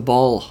drops the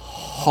ball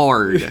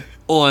hard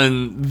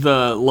on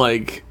the,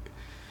 like,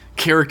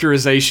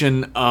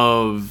 characterization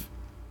of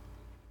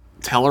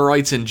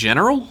Tellarites in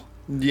general.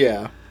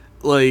 Yeah.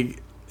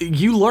 Like,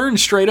 you learn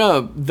straight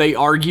up, they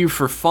argue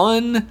for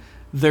fun.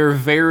 They're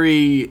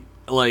very,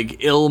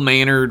 like,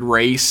 ill-mannered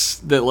race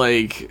that,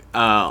 like,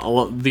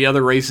 the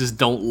other races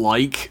don't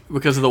like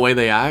because of the way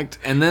they act.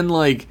 And then,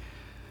 like,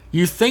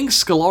 you think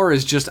Sklar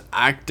is just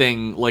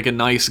acting like a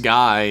nice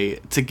guy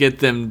to get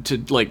them to,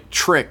 like,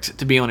 tricked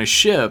to be on his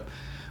ship.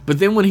 But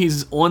then when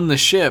he's on the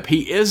ship,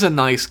 he is a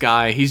nice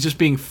guy. He's just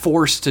being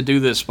forced to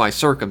do this by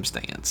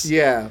circumstance.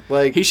 Yeah,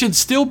 like... He should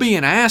still be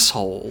an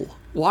asshole.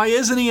 Why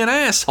isn't he an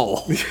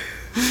asshole?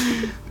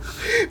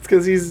 It's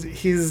because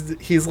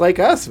he's like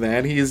us,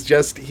 man. He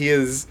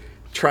is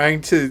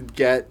trying to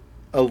get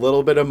a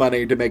little bit of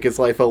money to make his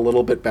life a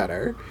little bit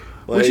better.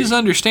 Like, which is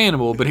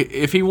understandable, but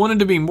if he wanted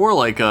to be more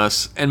like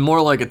us and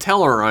more like a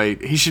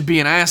Tellarite, he should be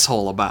an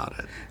asshole about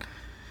it.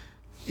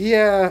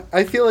 Yeah,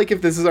 I feel like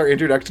if this is our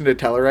introduction to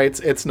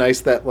Tellarites, it's nice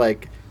that,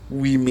 like,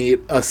 we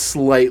meet a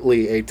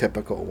slightly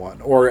atypical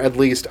one, or at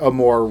least a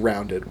more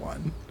rounded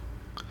one.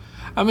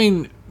 I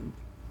mean,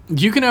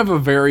 you can have a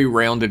very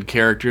rounded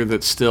character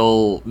that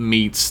still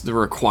meets the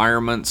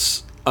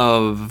requirements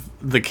of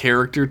the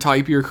character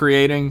type you're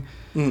creating.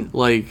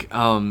 Like,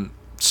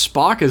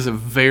 Spock is a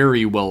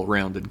very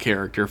well-rounded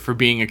character for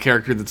being a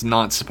character that's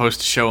not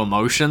supposed to show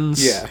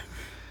emotions. Yeah.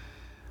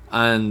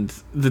 And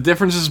the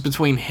differences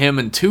between him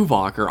and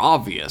Tuvok are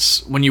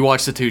obvious when you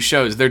watch the two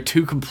shows. They're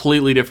two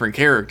completely different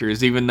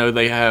characters, even though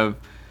they're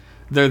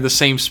the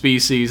same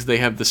species, they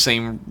have the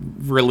same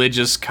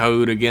religious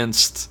code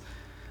against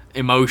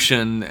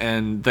emotion,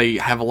 and they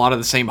have a lot of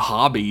the same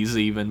hobbies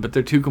even, but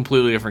they're two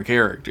completely different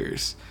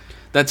characters.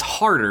 That's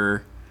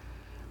harder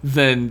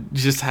than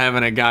just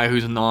having a guy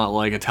who's not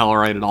like a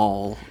Tellarite at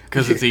all,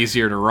 because it's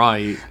easier to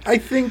write. I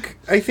think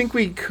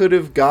we could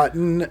have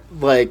gotten,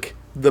 like,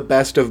 the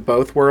best of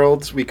both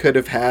worlds. We could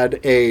have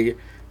had a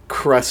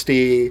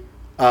crusty,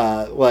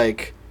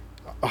 like,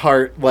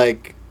 heart,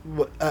 like,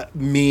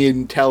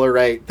 mean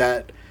Tellarite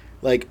that,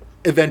 like,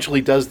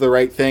 eventually does the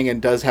right thing and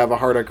does have a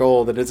heart of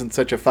gold that isn't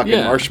such a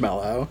fucking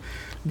marshmallow.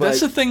 But that's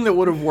the thing that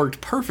would have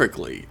worked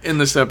perfectly in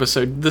this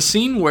episode. The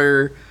scene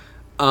where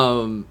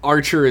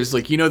Archer is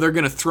like, they're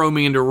going to throw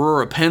me into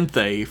Rura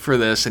Penthe for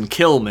this and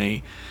kill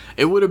me.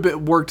 It would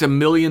have worked a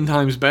million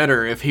times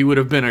better if he would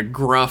have been a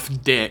gruff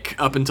dick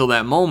up until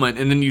that moment,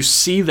 and then you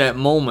see that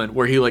moment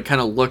where he, like,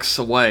 kind of looks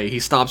away. He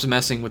stops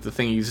messing with the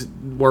thing he's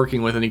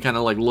working with, and he kind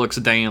of, like, looks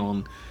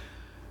down.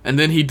 And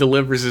then he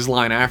delivers his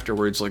line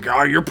afterwards, like,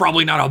 "Oh, you're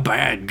probably not a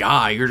bad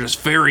guy. You're just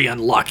very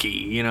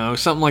unlucky,"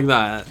 something like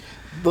that.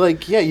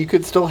 Like, yeah, you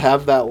could still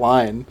have that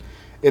line.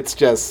 It's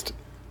just,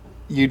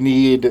 you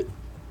need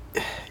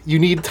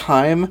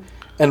time,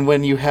 and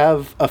when you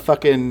have a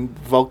fucking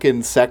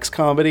Vulcan sex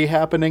comedy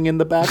happening in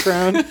the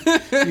background,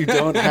 you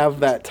don't have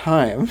that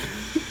time.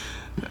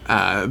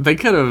 They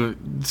could have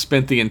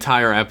spent the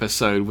entire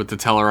episode with the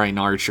Tellarite and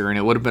Archer, and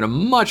it would have been a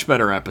much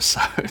better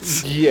episode.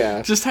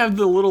 Yeah. Just have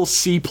the little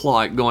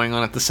C-plot going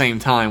on at the same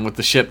time with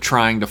the ship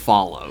trying to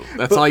follow.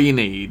 That's all you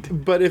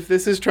need. But if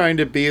this is trying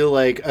to be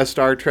like a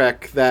Star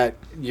Trek that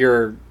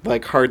you're,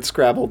 like, hard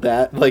scrabbled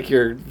at, like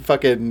you're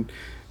fucking,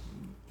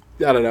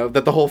 I don't know,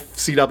 that the whole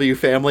CW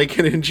family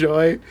can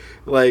enjoy,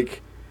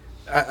 like,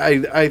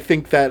 I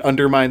think that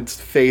undermines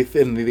faith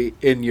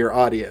in your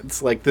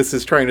audience. Like, this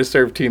is trying to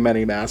serve too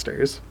many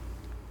masters.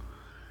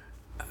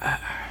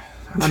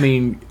 I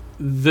mean,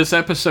 this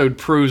episode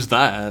proves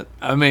that.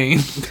 I mean,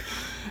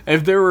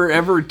 if there were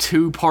ever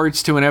two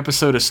parts to an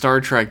episode of Star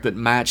Trek that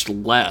matched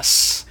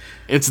less,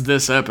 it's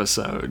this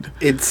episode.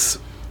 It's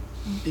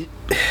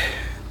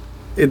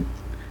a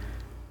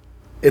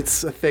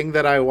thing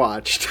that I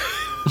watched.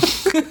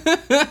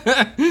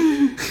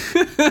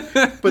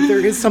 But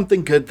there is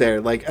something good there.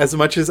 Like, as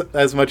much as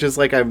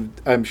like I'm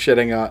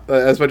shitting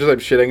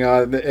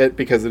on it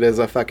because it is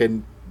a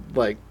fucking,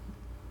 like,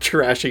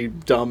 trashy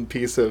dumb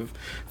piece of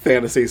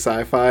fantasy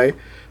sci-fi.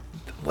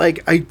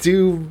 Like,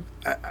 you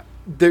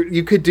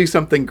could do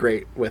something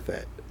great with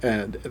it,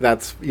 and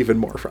that's even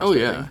more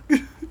frustrating. Oh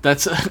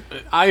yeah.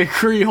 I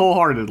agree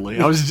wholeheartedly.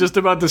 I was just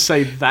about to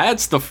say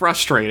that's the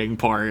frustrating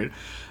part.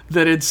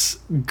 That it's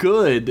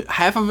good.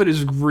 Half of it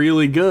is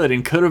really good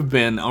and could have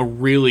been a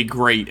really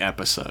great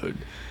episode.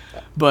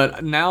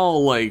 But now,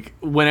 like,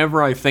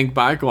 whenever I think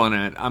back on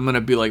it, I'm going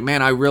to be like,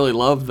 man, I really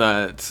love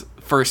that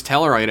first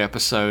Tellarite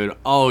episode.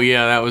 Oh,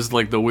 yeah, that was,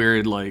 like, the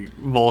weird, like,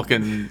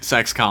 Vulcan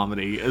sex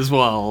comedy as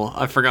well.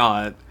 I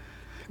forgot.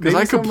 Because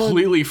I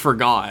completely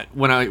forgot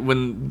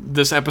when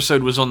this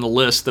episode was on the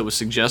list that was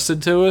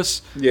suggested to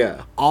us.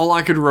 Yeah. All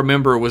I could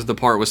remember was the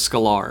part with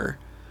Scalar.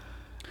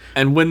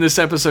 And when this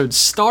episode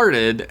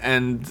started,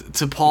 and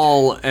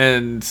T'Pol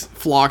and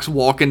Phlox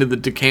walk into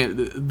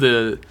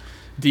the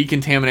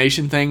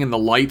decontamination thing, and the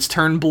lights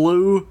turn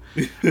blue,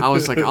 I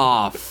was like,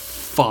 "Ah,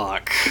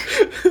 fuck."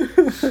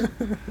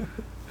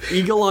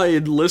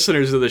 Eagle-eyed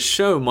listeners of the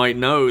show might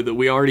know that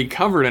we already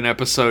covered an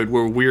episode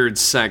where weird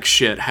sex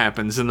shit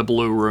happens in the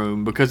blue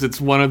room, because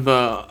it's one of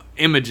the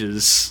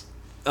images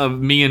of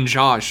me and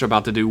Josh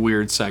about to do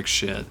weird sex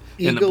shit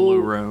in the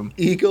blue room.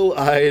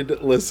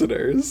 Eagle-eyed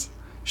listeners.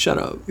 Shut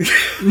up.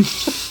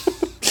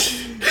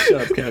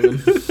 Shut up,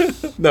 Kevin.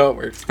 No, it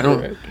works.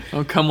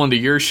 I'll come onto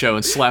your show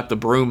and slap the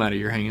broom out of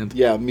your hand.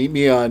 Yeah, meet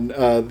me on the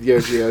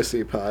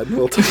OGOC pod.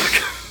 We'll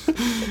talk.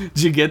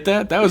 Did you get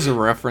that? That was a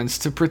reference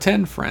to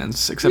Pretend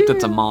Friends, except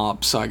it's a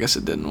mop, so I guess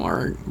it didn't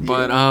work.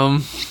 But,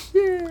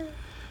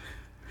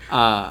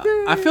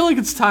 I feel like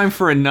it's time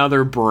for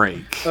another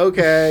break.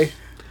 Okay.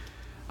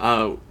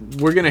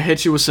 We're going to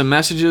hit you with some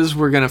messages.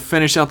 We're going to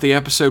finish out the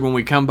episode when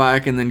we come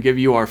back and then give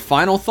you our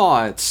final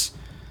thoughts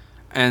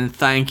and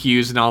thank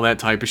yous and all that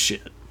type of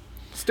shit.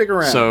 Stick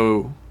around.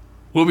 So,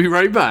 we'll be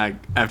right back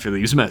after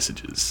these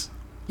messages.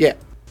 Yeah.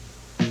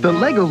 The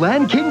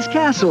Legoland King's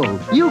Castle.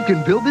 You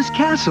can build this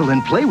castle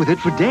and play with it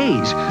for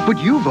days,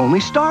 but you've only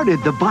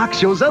started. The box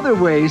shows other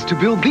ways to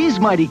build these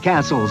mighty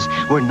castles,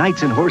 where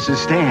knights and horses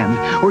stand,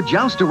 or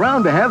joust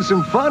around to have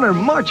some fun or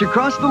march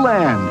across the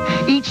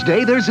land. Each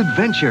day there's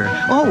adventure,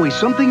 always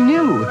something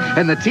new,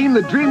 and the team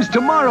that dreams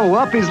tomorrow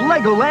up is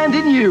Legoland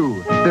in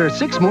you. There are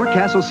 6 more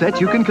castle sets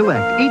you can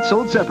collect, each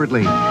sold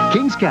separately.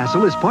 King's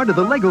Castle is part of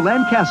the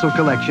Legoland Castle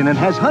Collection and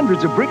has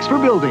hundreds of bricks for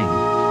building.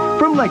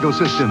 From Lego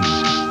Systems.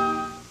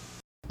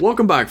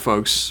 Welcome back,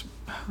 folks.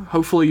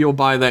 Hopefully you'll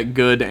buy that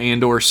good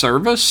and/or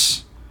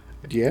service.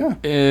 Yeah.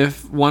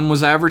 If one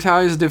was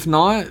advertised, if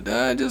not,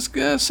 just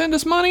send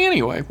us money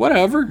anyway.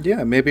 Whatever.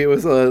 Yeah, maybe it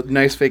was a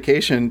nice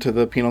vacation to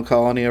the penal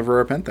colony of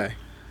Rurapente.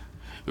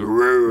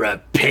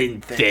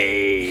 Rurapente.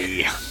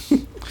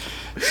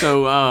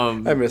 So,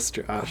 I miss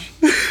Josh.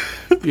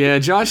 Yeah,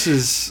 Josh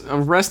is...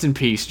 rest in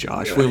peace,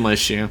 Josh. We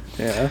miss you.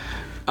 Yeah.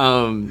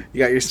 You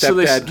got your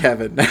stepdad,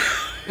 Kevin.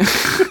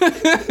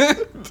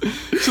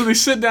 So they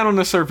sit down on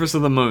the surface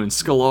of the moon.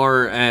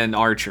 Scalar and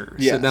Archer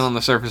sit down on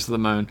the surface of the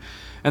moon,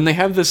 and they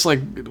have this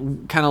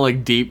kind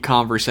of deep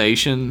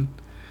conversation,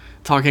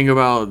 talking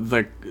about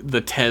the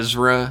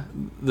Tezra,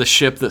 the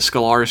ship that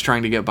Scalar is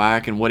trying to get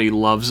back, and what he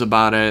loves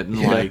about it,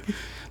 and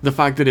the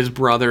fact that his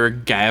brother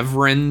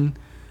Gavrin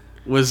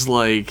was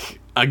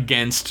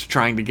against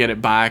trying to get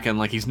it back,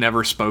 and he's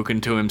never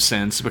spoken to him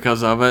since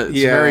because of it.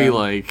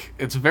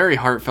 It's very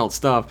heartfelt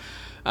stuff.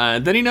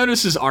 Then he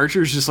notices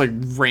Archer's just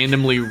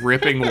randomly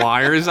ripping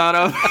wires out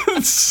of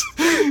it.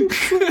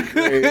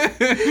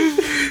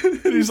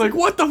 And he's like,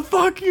 "What the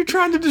fuck? You're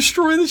trying to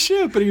destroy the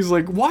ship." And he's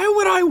like, "Why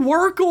would I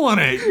work on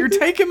it? You're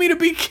taking me to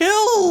be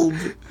killed."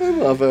 I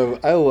love him.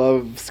 I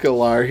love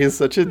Scalar. He's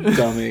such a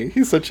dummy.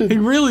 He's such a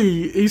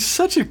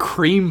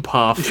cream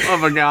puff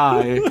of a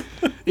guy.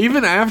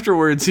 Even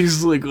afterwards,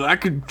 he's like, "I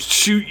could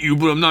shoot you,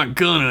 but I'm not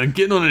gonna.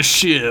 Get on a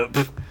ship."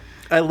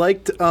 I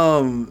liked,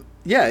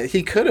 yeah,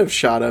 he could have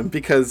shot him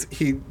because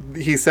he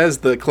says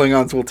the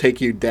Klingons will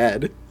take you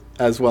dead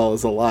as well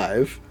as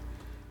alive.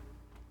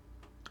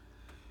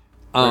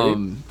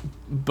 Right?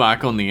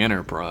 Back on the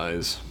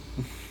Enterprise,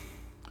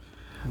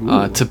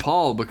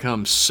 T'Pol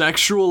becomes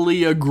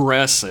sexually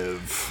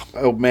aggressive.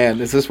 Oh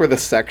man, is this where the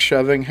sex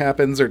shoving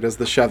happens, or does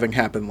the shoving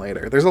happen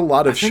later? There's a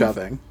lot of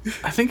shoving.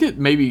 I think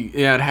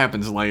it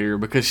happens later,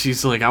 because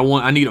she's like,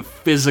 I need a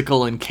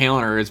physical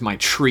encounter as my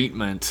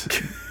treatment.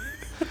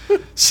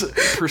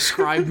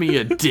 Prescribe me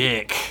a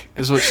dick,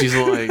 is what she's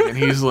like. And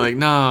he's like,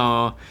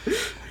 no.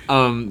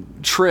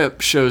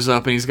 Trip shows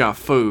up and he's got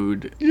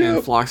food. Yep.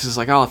 And Phlox is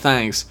like, oh,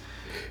 thanks.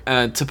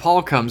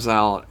 T'Pol comes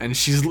out and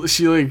she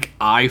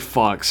eye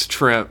fucks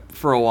Trip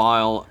for a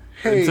while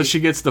until she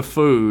gets the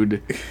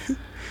food.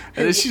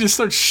 And then she just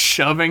starts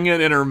shoving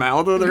it in her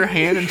mouth with her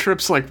hand, and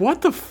Trip's like,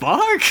 what the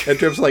fuck? And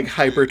Trip's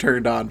hyper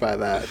turned on by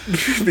that.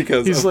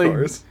 Because he's of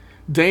course.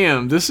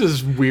 Damn, this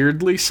is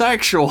weirdly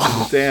sexual.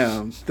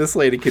 Damn, this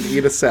lady can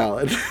eat a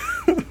salad.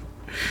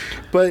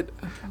 But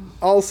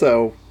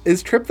also,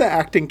 is Trip the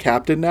acting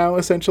captain now,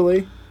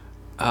 essentially?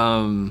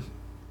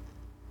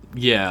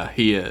 Yeah,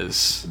 he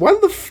is. Why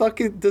the fuck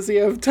does he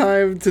have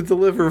time to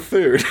deliver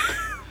food?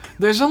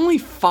 There's only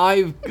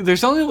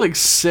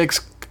 6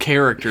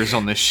 characters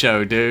on this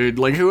show, dude.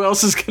 Who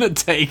else is gonna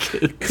take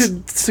it?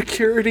 Could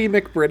security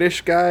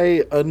McBritish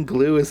guy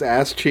unglue his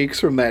ass cheeks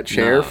from that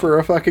chair for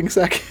a fucking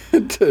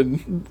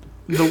second?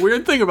 The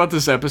weird thing about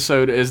this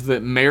episode is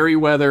that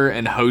Merryweather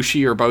and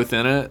Hoshi are both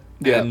in it,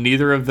 and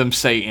neither of them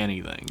say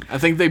anything. I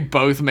think they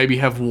both maybe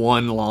have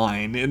one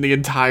line in the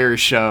entire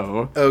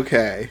show.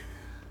 Okay.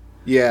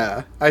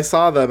 Yeah. I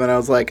saw them and I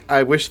was like,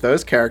 I wish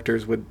those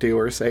characters would do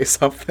or say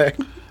something.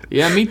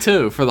 Yeah, me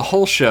too. For the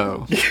whole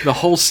show. The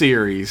whole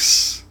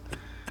series.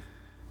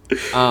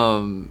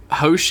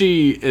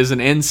 Hoshi is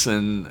an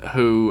ensign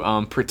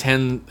who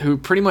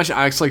pretty much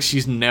acts like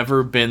she's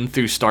never been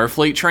through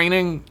Starfleet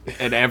training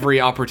at every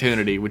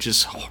opportunity, which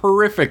is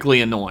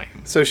horrifically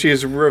annoying. So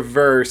she's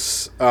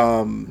reverse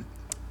Will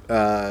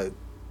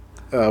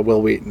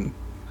Wheaton.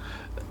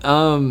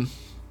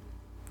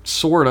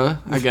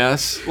 Sorta, I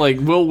guess. Like,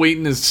 Will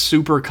Wheaton is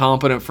super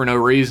competent for no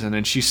reason,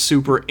 and she's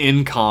super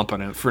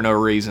incompetent for no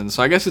reason.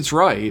 So I guess it's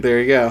right. There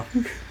you go.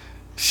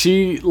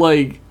 She,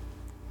 like,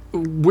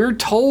 we're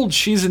told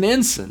she's an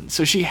ensign,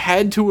 so she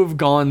had to have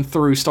gone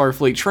through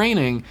Starfleet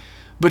training,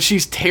 but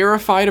she's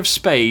terrified of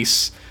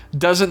space,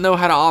 doesn't know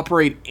how to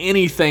operate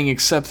anything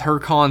except her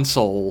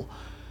console,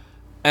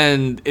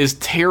 and is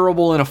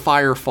terrible in a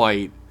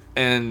firefight.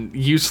 And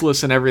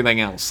useless in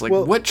everything else. Like,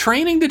 what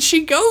training did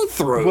she go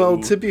through?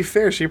 Well, to be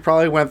fair, she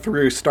probably went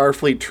through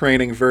Starfleet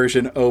training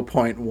version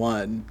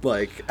 0.1,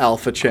 like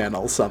Alpha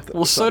Channel something.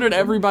 Well, so did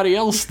everybody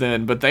else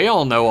then, but they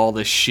all know all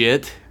this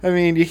shit. I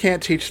mean, you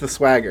can't teach the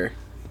swagger.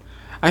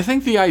 I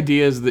think the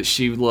idea is that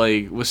she,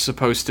 like, was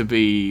supposed to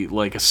be,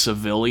 like, a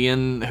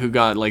civilian who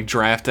got, like,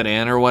 drafted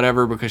in or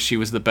whatever because she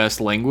was the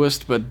best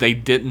linguist, but they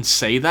didn't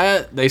say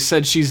that. They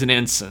said she's an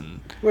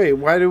ensign. Wait,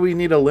 why do we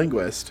need a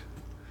linguist?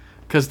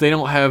 Because they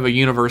don't have a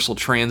universal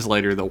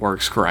translator that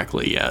works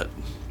correctly yet.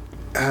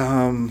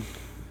 Do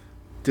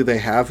they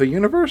have a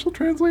universal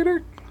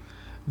translator?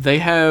 They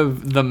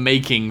have the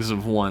makings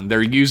of one.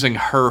 They're using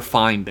her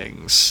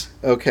findings.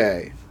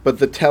 Okay, but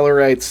the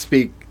Tellarites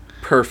speak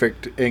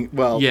perfect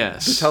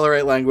yes. The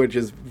Tellarite language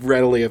is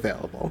readily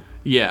available.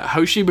 Yeah,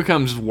 Hoshi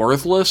becomes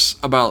worthless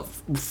about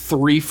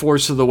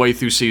 3/4 of the way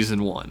through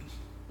season 1.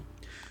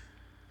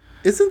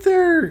 Isn't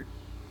there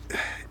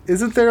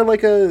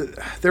like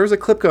there was a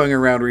clip going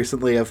around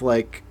recently of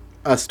like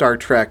a Star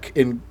Trek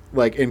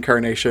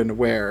incarnation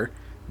where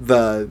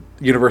the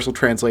universal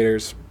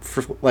translators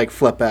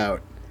flip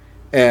out,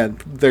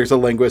 and there's a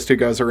linguist who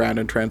goes around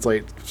and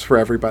translates for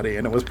everybody,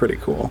 and it was pretty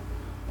cool.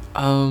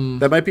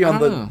 That might be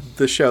on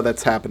the show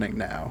that's happening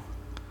now.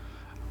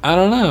 I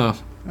don't know.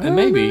 And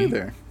maybe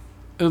either.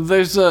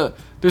 There's a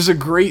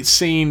great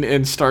scene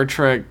in Star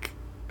Trek.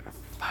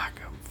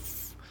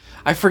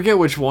 I forget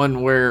which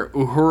one where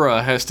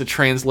Uhura has to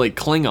translate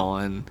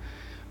Klingon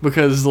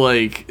because,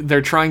 like,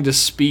 they're trying to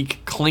speak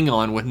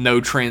Klingon with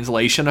no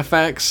translation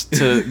effects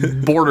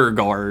to border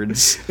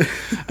guards.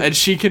 And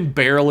she can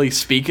barely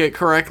speak it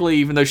correctly,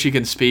 even though she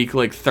can speak,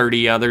 like,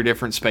 30 other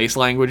different space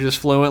languages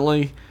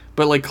fluently.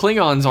 But, like,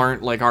 Klingons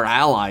aren't, like, our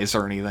allies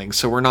or anything,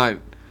 so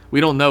we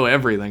don't know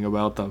everything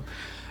about them.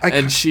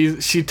 And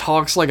she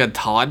talks like a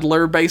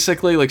toddler,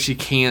 basically. Like, she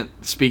can't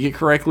speak it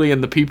correctly,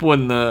 and the people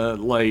in the,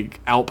 like,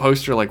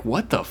 outpost are like,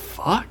 what the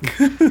fuck?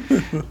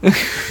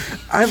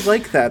 I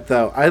like that,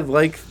 though. I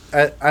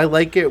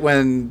like it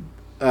when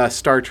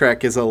Star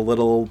Trek is a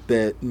little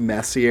bit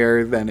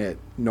messier than it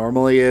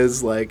normally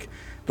is. Like,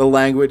 the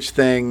language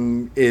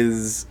thing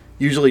is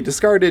usually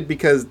discarded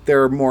because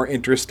there are more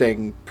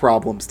interesting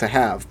problems to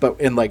have. But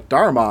in, like,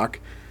 Darmok,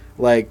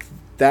 like,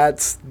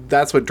 that's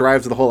what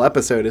drives the whole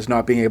episode, is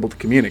not being able to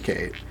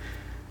communicate.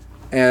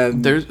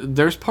 And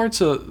there's parts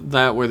of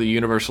that where the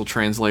universal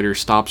translator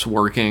stops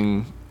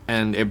working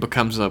and it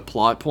becomes a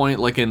plot point,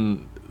 like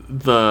in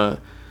the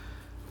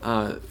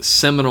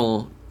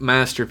seminal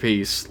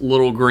masterpiece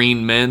Little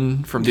Green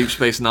Men from Deep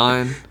Space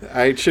Nine.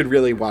 I should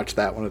really watch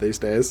that one of these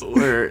days.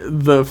 Where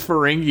the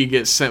Ferengi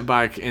get sent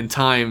back in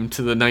time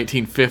to the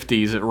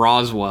 1950s at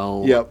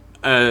Roswell. Yep.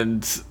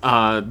 And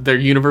their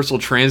universal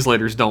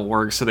translators don't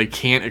work, so they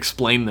can't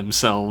explain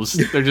themselves.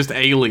 They're just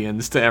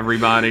aliens to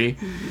everybody.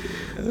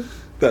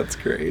 That's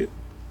great.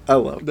 I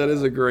love that.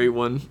 Is a great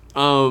one.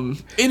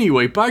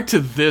 Anyway, back to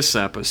this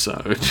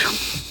episode.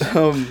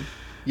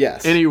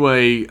 Yes.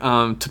 Anyway,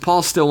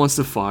 T'Pol still wants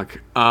to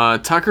fuck.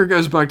 Tucker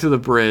goes back to the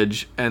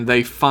bridge, and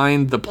they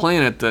find the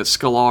planet that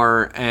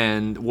Scalar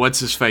and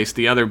what's-his-face,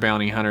 the other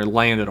bounty hunter,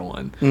 landed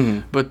on.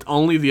 Mm-hmm. But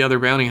only the other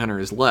bounty hunter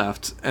is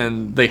left,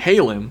 and they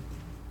hail him.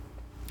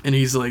 And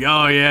he's like,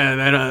 oh yeah,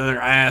 that other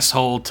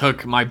asshole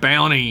took my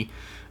bounty.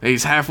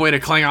 He's halfway to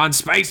Klingon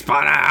space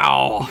by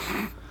now.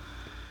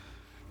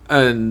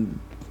 And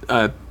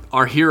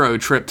our hero,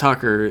 Trip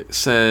Tucker,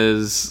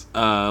 says,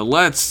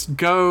 let's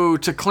go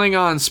to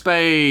Klingon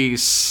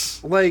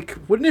space. Like,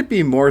 wouldn't it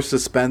be more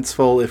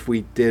suspenseful if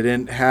we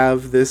didn't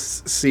have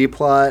this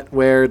C-plot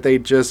where they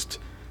just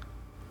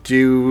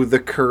do the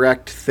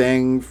correct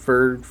thing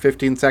for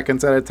 15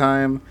 seconds at a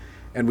time?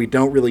 And we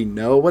don't really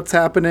know what's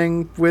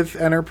happening with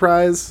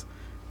Enterprise,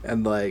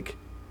 and like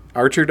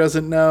Archer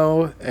doesn't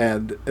know,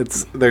 and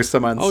there's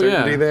some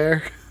uncertainty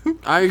there.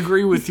 I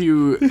agree with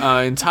you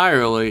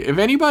entirely. If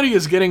anybody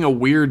is getting a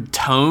weird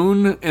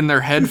tone in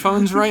their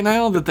headphones right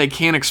now that they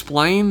can't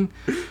explain,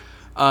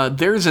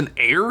 there's an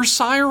air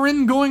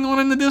siren going on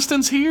in the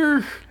distance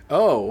here.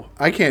 Oh,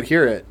 I can't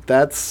hear it.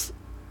 That's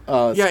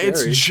yeah, scary.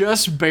 It's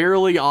just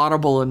barely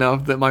audible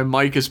enough that my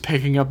mic is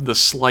picking up the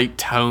slight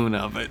tone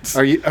of it.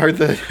 Are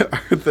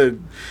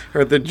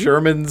the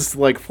Germans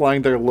like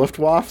flying their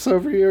Luftwaffes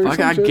over you? Or like,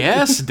 I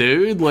guess,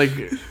 dude. Like,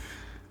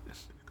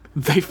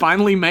 They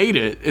finally made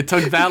it. It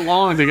took that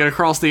long to get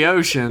across the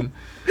ocean.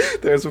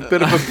 There's a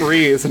bit of a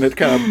breeze, and it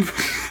kind of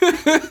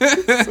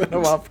sent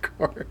him off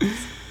course.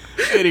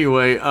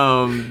 Anyway,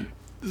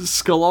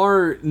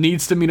 Skalar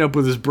needs to meet up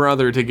with his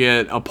brother to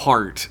get a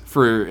part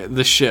for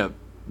the ship.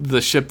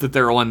 The ship that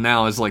they're on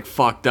now is like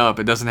fucked up.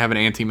 It doesn't have an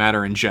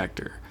antimatter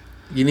injector.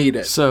 You need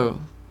it.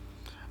 So,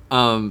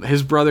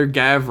 his brother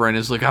Gavrin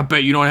is like, I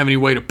bet you don't have any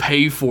way to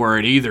pay for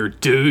it either,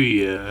 do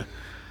you?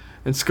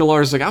 And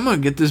Skalar's like, I'm gonna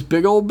get this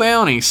big old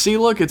bounty. See,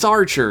 look, it's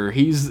Archer.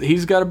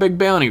 He's got a big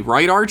bounty,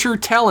 right, Archer?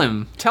 Tell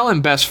him,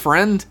 best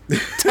friend.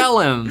 Tell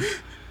him.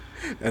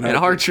 And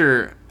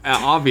Archer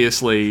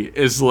obviously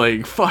is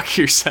like, fuck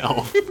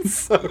yourself. It's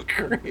so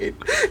great.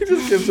 He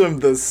just gives him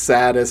the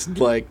saddest,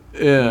 like,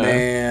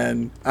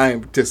 man,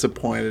 I'm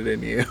disappointed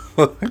in you.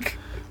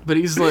 But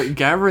he's like,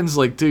 Gavrin's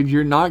like, dude,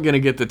 you're not gonna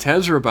get the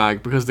Tezra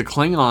back because the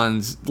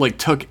Klingons like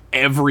took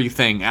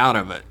everything out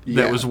of it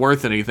that was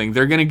worth anything.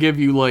 They're gonna give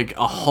you like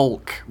a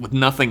Hulk with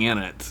nothing in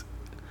it.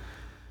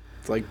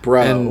 It's like,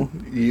 bro,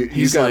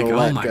 he's like, go.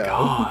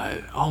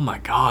 oh my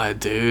god,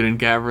 dude. And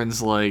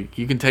Gavrin's like,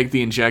 you can take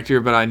the injector,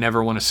 but I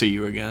never want to see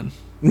you again.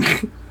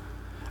 And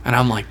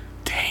I'm like,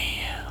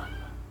 damn,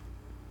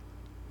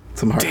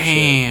 some harsh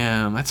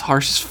shit. That's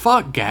harsh as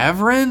fuck,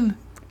 Gavrin.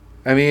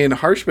 I mean,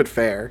 harsh but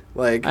fair.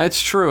 Like,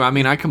 that's true. I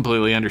mean, I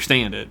completely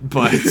understand it,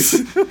 but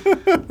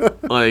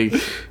like,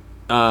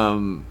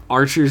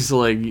 Archer's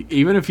like,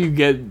 even if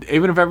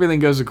everything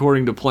goes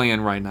according to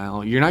plan right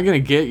now, you're not gonna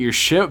get your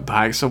ship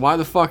back. So why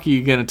the fuck are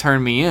you gonna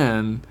turn me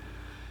in?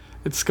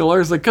 It's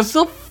Skalar's like, 'cause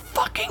they'll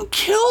fucking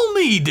kill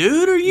me,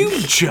 dude. Are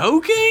you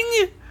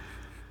joking?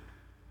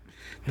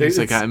 And he's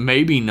like,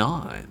 maybe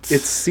not.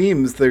 It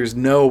seems there's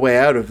no way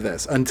out of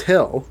this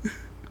until.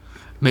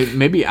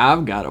 Maybe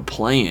I've got a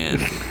plan.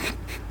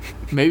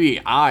 Maybe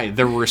I,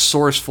 the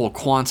resourceful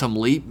quantum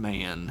leap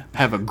man,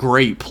 have a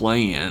great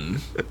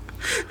plan.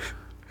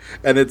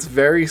 And it's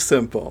very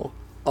simple.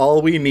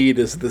 All we need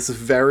is this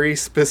very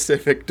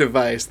specific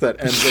device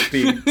that ends up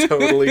being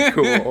totally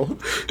cool.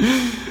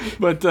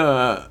 But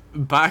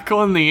back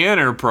on the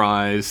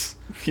Enterprise.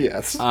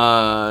 Yes.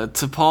 T'Pol,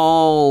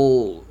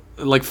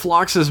 like,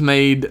 Phlox has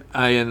made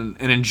an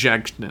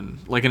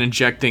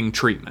injecting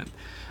treatment.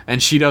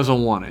 And she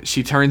doesn't want it.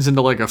 She turns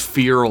into like a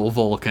feral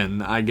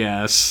Vulcan, I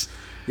guess.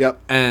 Yep.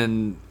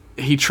 And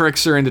he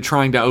tricks her into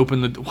trying to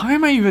open the... Why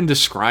am I even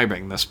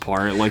describing this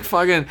part? Like,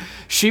 fucking...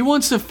 She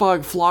wants to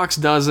fuck... Phlox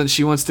doesn't.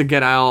 She wants to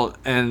get out,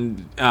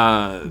 and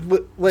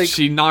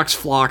she knocks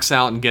Phlox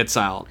out and gets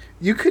out.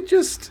 You could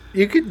just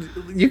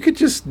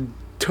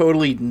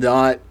totally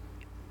not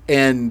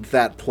end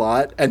that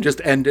plot and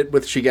just end it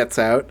with she gets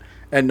out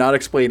and not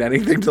explain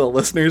anything to the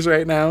listeners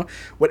right now.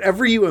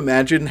 Whatever you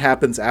imagine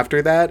happens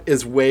after that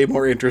is way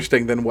more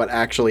interesting than what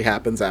actually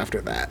happens after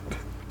that.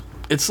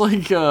 It's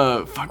like,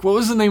 what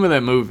was the name of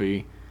that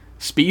movie?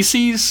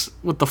 Species?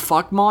 With the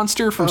fuck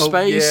monster from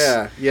space?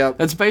 Yeah, yep.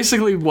 That's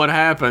basically what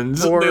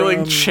happens. Or, they,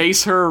 like,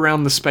 chase her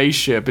around the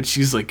spaceship, and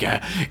she's like,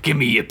 give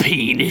me your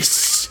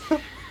penis.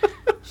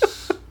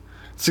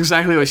 It's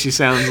exactly what she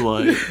sounds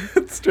like.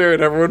 It's true,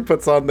 and everyone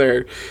puts on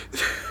their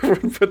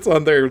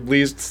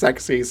least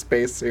sexy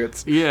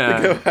spacesuits to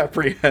go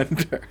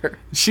apprehend her.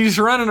 She's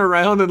running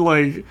around and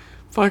like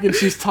fucking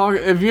she's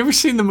talking. Have you ever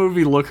seen the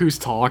movie Look Who's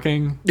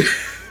Talking?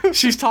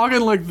 She's talking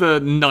like the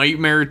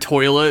nightmare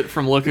toilet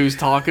from Look Who's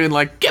Talking,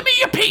 like, give me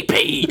your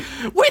pee-pee!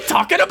 We're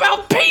talking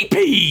about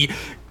pee-pee!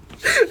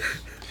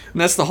 And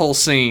that's the whole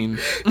scene.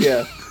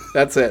 Yeah.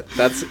 That's it.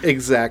 That's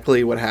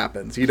exactly what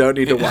happens. You don't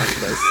need to watch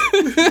this.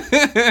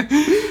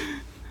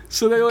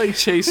 So they, like,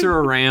 chase her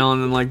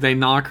around and, like, they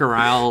knock her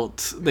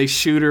out. They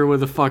shoot her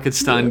with a fucking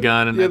stun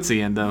gun, and that's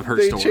the end of her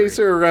story. They chase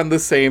her around the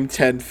same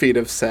 10 feet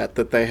of set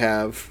that they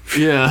have.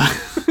 Yeah.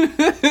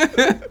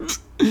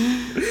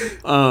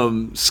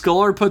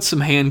 Skalar puts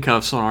some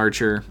handcuffs on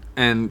Archer,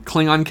 and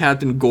Klingon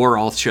Captain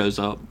Goroth shows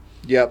up.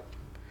 Yep.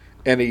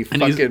 And he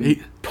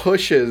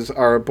pushes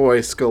our boy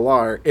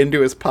Skalar into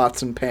his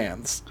pots and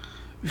pans.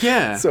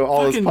 Yeah. So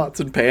all his pots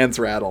and pans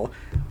rattle.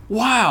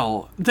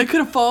 Wow. They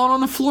could have fallen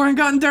on the floor and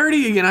gotten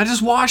dirty again. I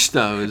just washed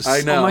those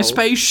on my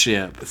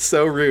spaceship. It's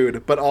so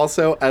rude. But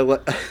also, I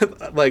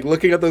like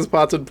looking at those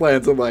pots and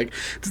pans, I'm like,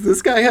 does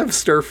this guy have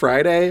stir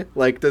Friday?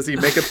 Like, does he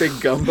make a big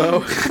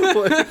gumbo?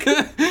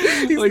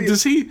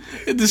 Does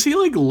he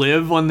like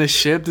live on this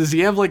ship? Does he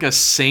have like a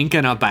sink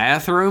and a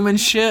bathroom and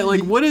shit?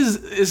 Like, what is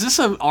this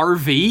an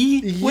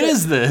RV? Yeah. What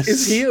is this?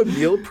 Is he a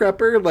meal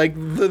prepper? Like,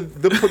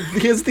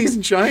 he has these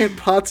giant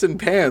pots and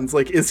pans.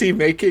 Like, is he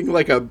making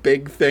like a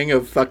big thing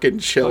of fucking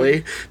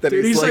chili? That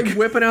dude, he's like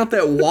whipping out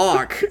that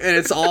wok, and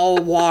it's all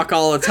wok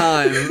all the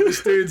time.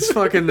 This dude's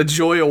fucking the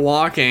joy of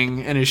walking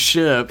in his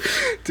ship.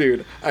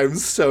 Dude, I'm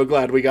so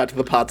glad we got to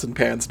the pots and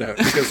pans note,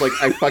 because like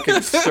I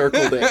fucking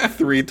circled it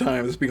 3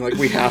 times, being like,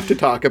 we have to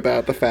talk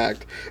about the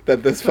fact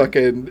that this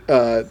fucking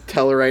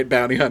Tellarite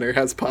bounty hunter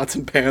has pots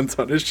and pans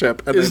on his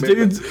ship. And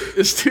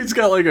this dude's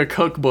got like a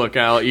cookbook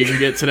out you can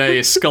get today.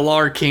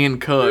 Skalar Can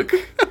Cook.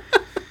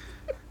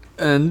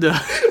 And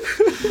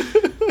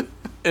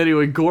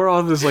Anyway,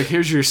 Goroth is like,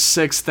 here's your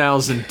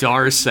 6,000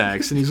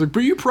 Darsacs. And he's like,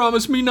 but you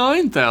promised me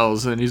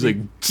 9,000. He's like,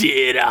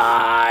 did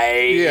I?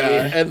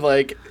 Yeah, and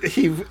like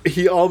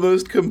he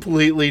almost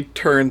completely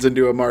turns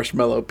into a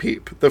marshmallow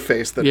peep, the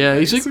face that he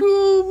he's makes. like,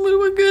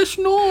 well, I guess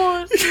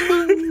not.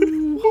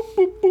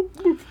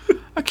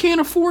 I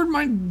can't afford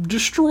my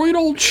destroyed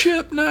old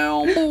ship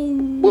now.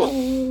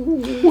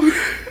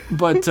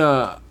 But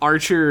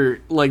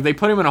Archer, like, they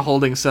put him in a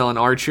holding cell, and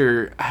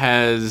Archer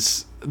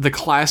has the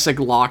classic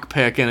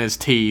lockpick in his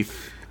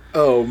teeth.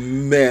 Oh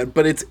man,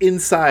 but it's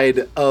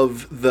inside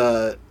of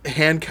the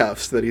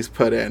handcuffs that he's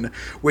put in,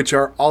 which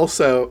are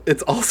also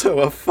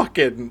a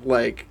fucking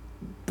like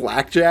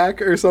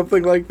blackjack or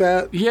something like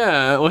that.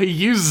 Yeah, well, he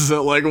uses it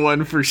like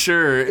one for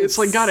sure. It's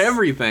like got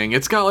everything.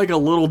 It's got like a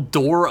little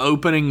door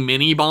opening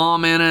mini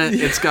bomb in it.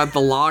 Yeah. It's got the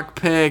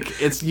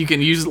lockpick. You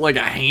can use it like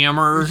a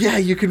hammer. Yeah,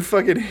 you can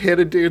fucking hit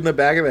a dude in the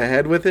back of the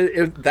head with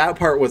it. That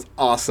part was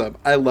awesome.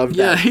 I loved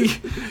that. Yeah,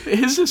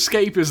 his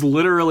escape is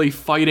literally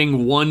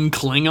fighting one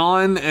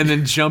Klingon and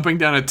then jumping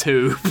down a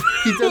tube.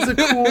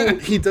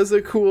 He does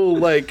a cool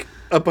like,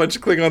 a bunch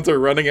of Klingons are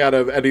running at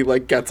him, and he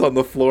like gets on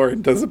the floor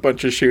and does a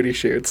bunch of shooty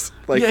shoots.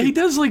 Like, yeah, he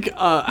does like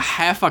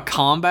half a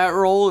combat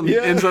roll and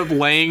ends up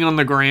laying on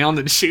the ground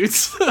and shoots.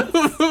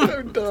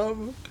 So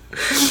dumb.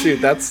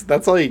 Dude,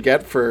 that's all you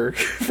get for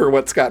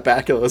what Scott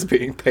Bakula is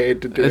being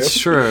paid to do. It's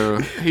true.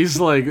 He's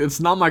like, it's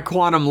not my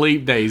quantum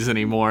leap days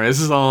anymore. This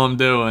is all I'm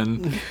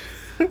doing.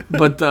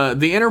 But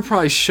the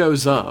Enterprise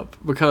shows up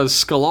because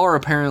Skalar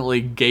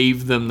apparently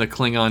gave them the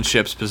Klingon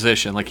ship's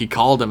position. Like, he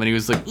called them and he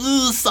was like,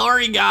 "Ooh,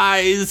 sorry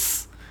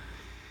guys.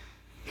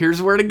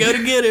 Here's where to go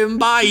to get him.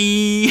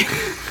 Bye."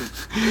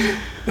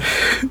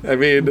 I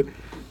mean,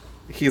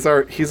 he's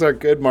our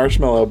good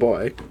marshmallow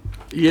boy.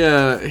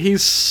 Yeah,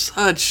 he's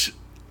such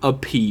a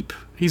peep.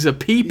 He's a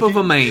peep of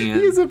a man.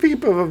 He's a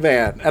peep of a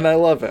man, and I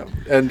love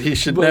him. And he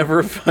should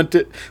never hunt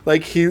it.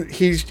 Like,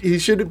 he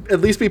should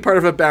at least be part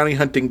of a bounty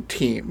hunting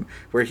team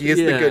where he is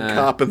the good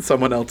cop and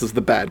someone else is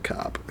the bad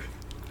cop.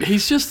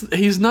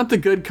 He's not the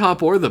good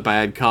cop or the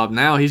bad cop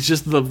now. He's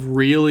just the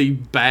really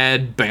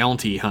bad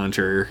bounty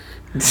hunter.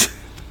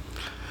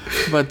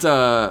 But,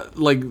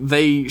 like,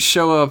 they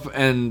show up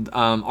and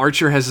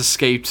Archer has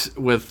escaped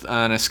with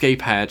an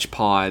escape hatch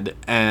pod,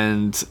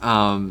 and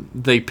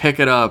they pick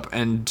it up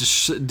and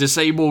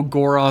disable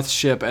Goroth's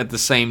ship at the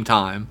same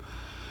time.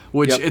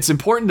 Which, it's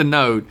important to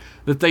note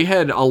that they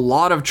had a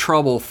lot of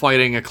trouble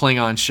fighting a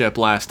Klingon ship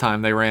last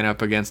time they ran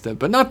up against it,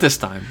 but not this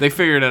time. They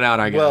figured it out,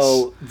 I guess.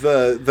 Well,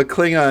 the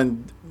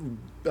Klingon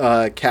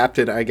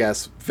captain, I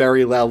guess,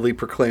 very loudly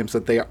proclaims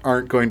that they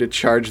aren't going to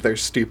charge their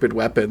stupid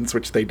weapons,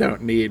 which they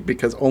don't need,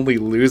 because only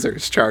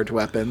losers charge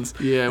weapons.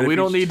 Yeah, and we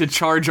don't need to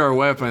charge our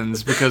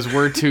weapons because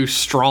we're too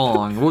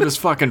strong. We'll just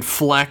fucking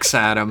flex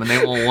at them and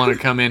they won't want to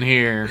come in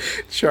here.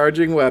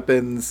 Charging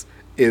weapons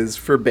is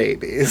for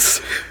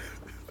babies.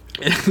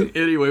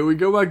 Anyway, we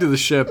go back to the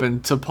ship,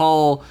 and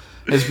T'Pol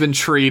has been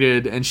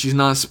treated, and she's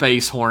not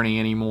space horny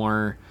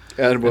anymore.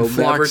 And we'll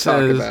never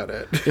talk about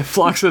it.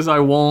 Phlox says, I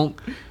won't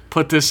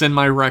put this in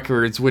my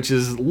records, which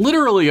is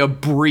literally a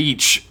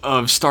breach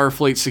of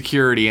Starfleet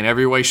security in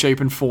every way,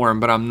 shape, and form,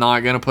 but I'm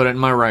not going to put it in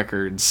my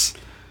records.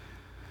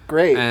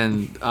 Great.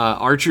 And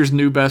Archer's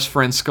new best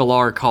friend,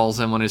 Skalar, calls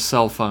him on his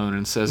cell phone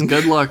and says,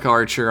 "Good luck,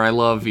 Archer. I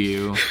love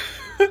you."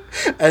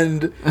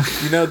 And,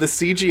 you know, the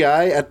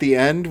CGI at the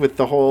end with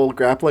the whole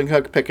grappling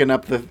hook picking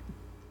up the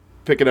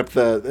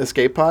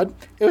escape pod,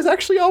 it was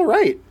actually all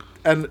right.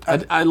 And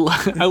I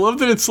love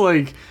that it's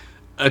like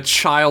a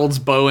child's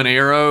bow and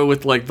arrow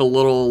with like the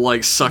little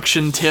like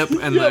suction tip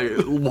and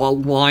the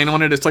line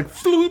on it. It's like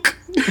flunk,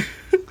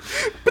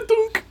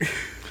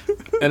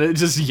 and it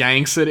just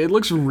yanks it. It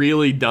looks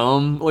really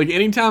dumb. Like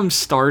anytime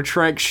Star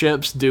Trek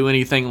ships do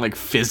anything like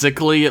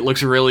physically, it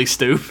looks really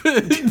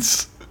stupid.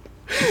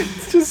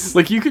 It's just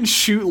like you can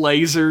shoot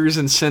lasers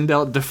and send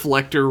out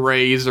deflector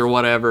rays or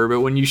whatever, but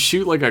when you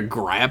shoot like a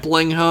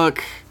grappling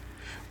hook,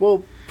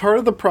 well, part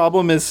of the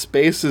problem is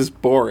space is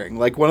boring.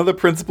 Like, one of the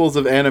principles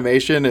of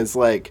animation is,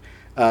 like,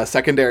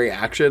 secondary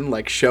action,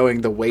 like showing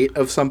the weight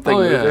of something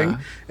moving.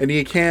 And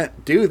you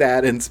can't do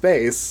that in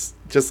space,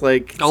 just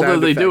like although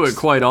they do it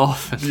quite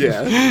often.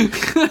 Yeah.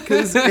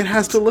 Because it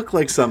has to look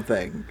like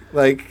something,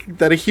 like,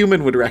 that a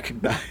human would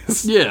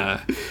recognize.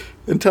 Yeah.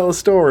 And tell a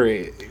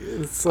story.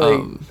 It's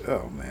like,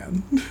 oh,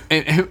 man.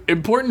 And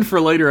important for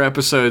later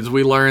episodes,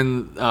 we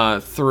learn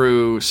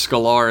through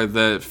Skalar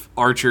that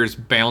Archer's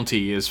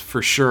bounty is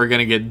for sure going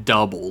to get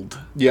doubled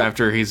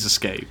after he's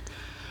escaped.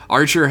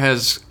 Archer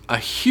has a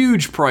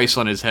huge price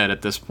on his head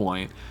at this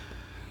point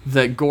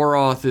that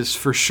Goroth is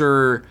for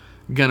sure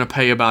going to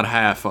pay about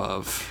half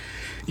of.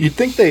 You'd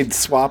think they'd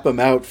swap him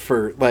out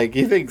for, like,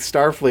 you think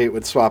Starfleet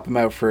would swap him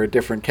out for a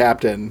different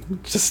captain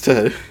just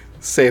to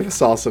save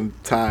us all some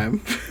time.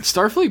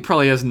 Starfleet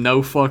probably has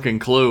no fucking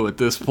clue at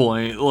this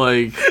point.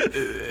 Like,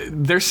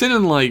 they're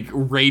sending, like,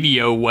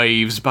 radio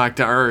waves back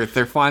to Earth.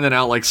 They're finding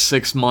out, like,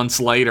 6 months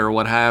later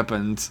what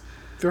happened.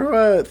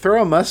 Throw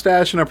a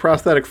mustache and a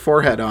prosthetic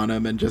forehead on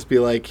him and just be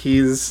like,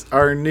 he's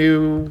our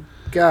new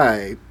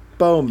guy.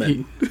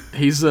 Bowman.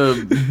 He's a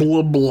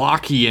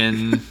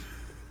Bloblochian.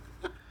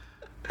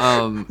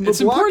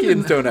 It's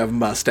important. Don't have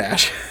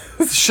mustache.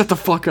 Shut the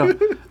fuck up.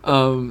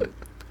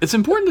 It's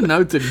important to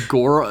note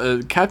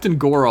that Captain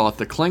Goroth,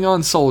 the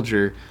Klingon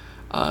soldier,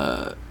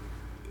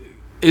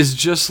 is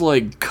just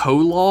like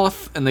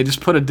Koloth, and they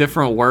just put a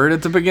different word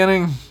at the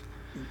beginning.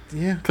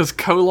 Yeah. Because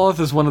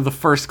Koloth is one of the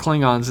first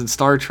Klingons in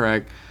Star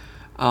Trek.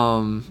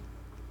 I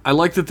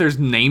like that there's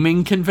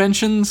naming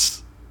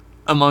conventions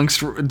amongst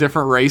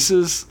different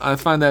races. I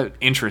find that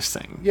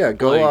interesting. Yeah,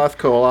 Goloth,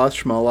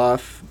 Koloth,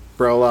 Shmoloth,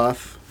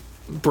 Broloth.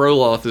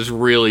 Broloth is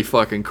really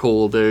fucking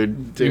cool,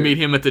 dude. You meet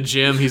him at the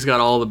gym, he's got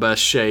all the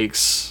best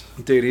shakes.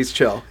 Dude, he's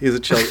chill. He's a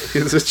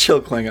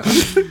chill Klingon.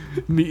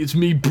 It's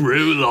me,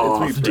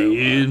 Broloth,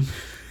 dude.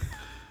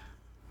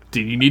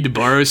 Dude, you need to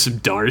borrow some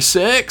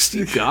Darsex?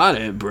 You got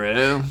it,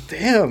 bro.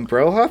 Damn,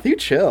 Broloth, you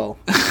chill.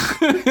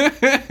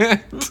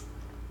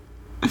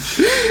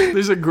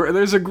 There's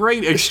a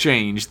great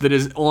exchange that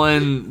is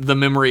on the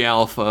Memory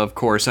Alpha, of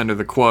course, under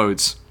the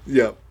quotes.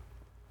 Yep.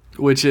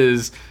 Which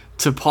is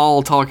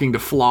T'Pol talking to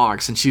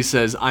Phlox, and she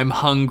says, "I'm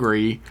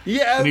hungry."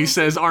 Yeah. And he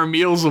says, "Our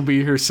meals will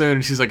be here soon."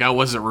 And she's like, "I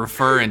wasn't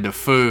referring to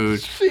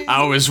food.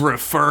 I was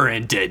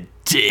referring to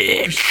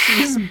dick."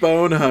 She's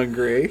bone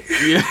hungry.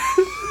 Yeah.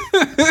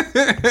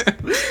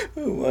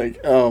 Like,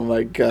 oh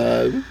my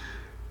god.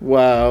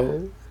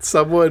 Wow.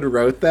 Someone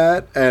wrote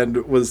that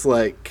and was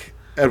like,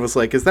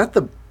 is that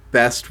the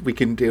best we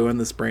can do in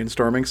this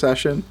brainstorming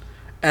session?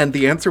 And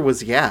the answer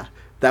was, yeah.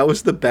 That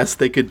was the best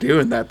they could do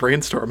in that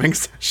brainstorming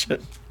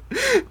session.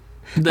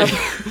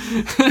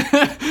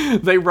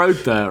 They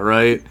wrote that,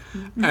 right?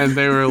 And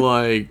they were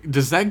like,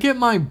 does that get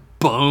my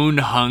bone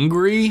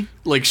hungry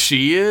like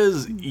she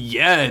is?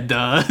 Yeah, it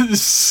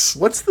does.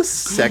 What's the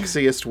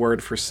sexiest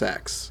word for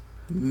sex?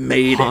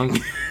 Mating.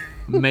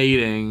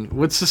 Mating.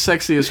 What's the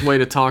sexiest way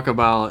to talk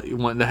about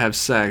wanting to have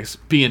sex?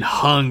 Being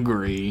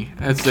hungry.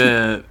 That's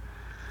it.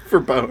 For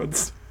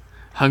bones.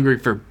 Hungry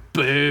for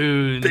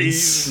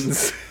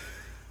bones.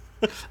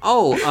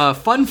 Oh,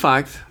 fun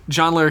fact.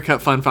 John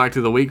Larroquette fun fact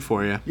of the week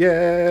for you.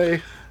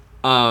 Yay.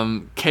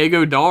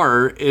 Kago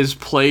Dar is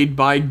played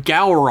by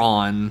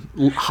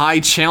Gowron, High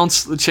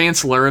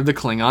Chancellor of the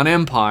Klingon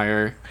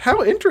Empire.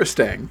 How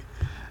interesting.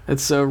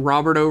 It's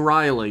Robert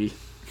O'Reilly.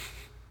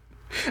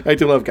 I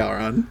do love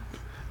Gowron.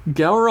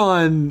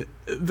 Gowron,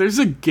 there's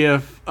a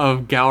gif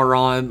of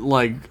Gowron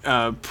like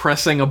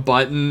pressing a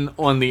button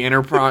on the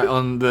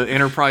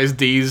Enterprise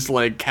D's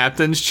like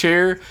captain's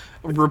chair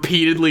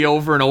repeatedly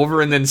over and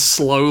over, and then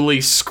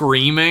slowly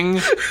screaming.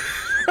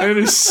 And it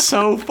is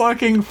so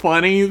fucking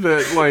funny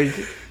that like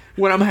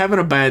when I'm having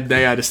a bad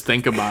day, I just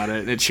think about it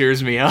and it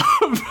cheers me up.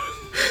 All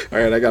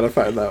right, I gotta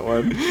find that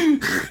one.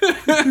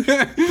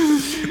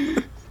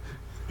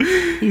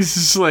 He's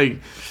just like,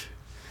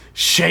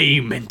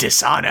 shame and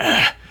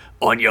dishonor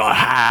on your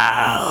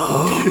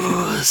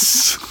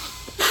house.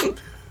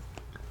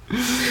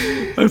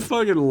 I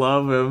fucking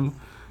love him.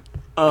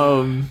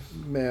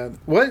 Man,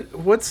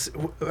 what's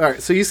all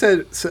right? So you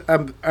said,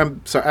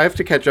 I'm sorry, I have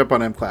to catch up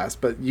on M-Class,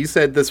 but you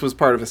said this was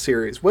part of a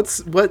series. What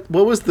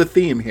was the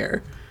theme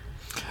here?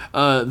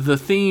 The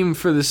theme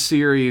for the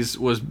series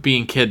was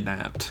being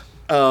kidnapped.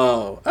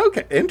 Oh,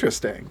 okay,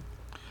 interesting.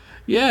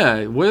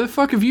 Yeah, where the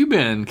fuck have you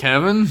been,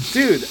 Kevin?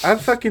 Dude,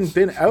 I've fucking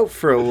been out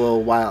for a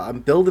little while. I'm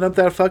building up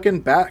that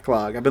fucking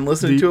backlog. I've been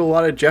listening to a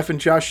lot of Jeff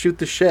and Josh shoot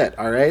the shit,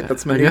 all right?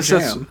 That's my new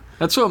jam.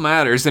 That's what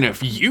matters. And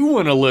if you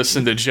want to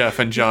listen to Jeff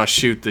and Josh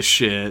shoot the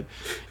shit,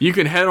 you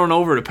can head on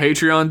over to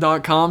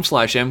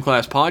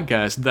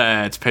patreon.com/mclasspodcast.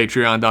 That's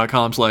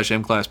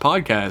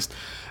patreon.com/mclasspodcast.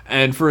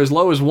 And for as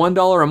low as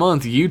 $1 a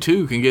month, you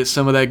too can get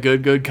some of that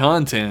good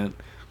content.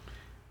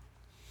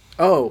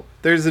 Oh,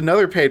 there's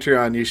another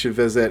Patreon you should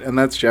visit, and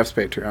that's Jeff's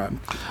Patreon.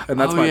 And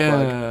that's my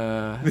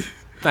plug.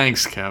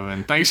 Thanks,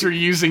 Kevin. Thanks for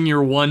using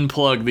your one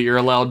plug that you're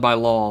allowed by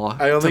law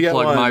to plug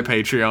one. my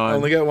Patreon. I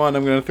only get one.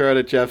 I'm going to throw it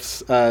at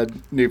Jeff's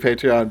new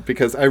Patreon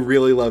because I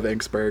really love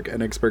Inksburg,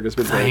 and Inksburg has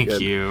been very good.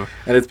 Thank you.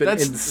 And it's been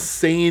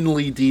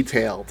insanely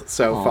detailed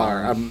so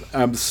far.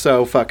 I'm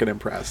so fucking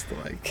impressed.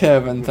 Like,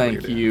 Kevin,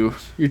 thank you.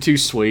 You're too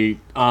sweet.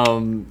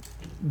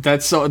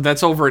 That's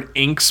over at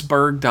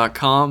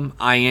inksburg.com,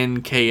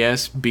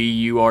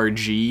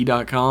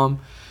 INKSBURG.com.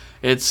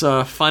 It's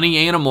a funny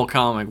animal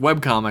comic,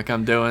 webcomic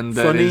I'm doing.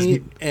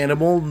 Funny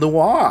animal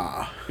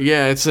noir.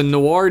 Yeah, it's a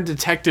noir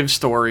detective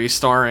story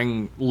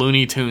starring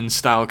Looney Tunes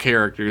style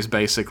characters,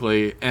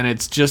 basically. And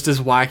it's just as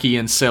wacky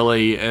and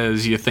silly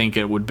as you think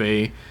it would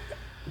be.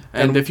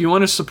 And if you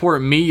want to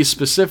support me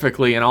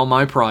specifically in all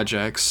my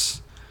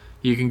projects,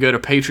 you can go to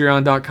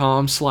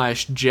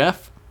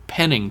patreon.com/Jeff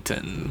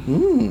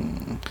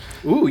Pennington.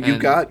 Ooh, you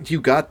got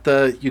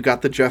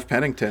the Jeff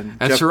Pennington.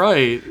 That's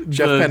right.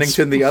 Jeff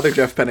Pennington, the other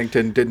Jeff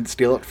Pennington, didn't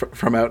steal it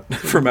from out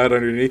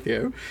underneath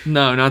you.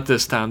 No, not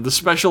this time. The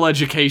special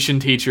education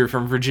teacher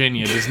from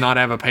Virginia does not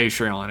have a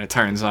Patreon, it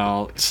turns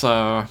out.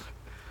 So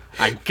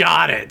I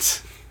got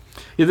it.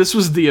 Yeah, this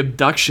was the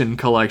Abduction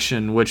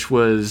Collection, which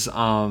was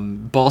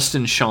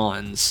Boston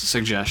Sean's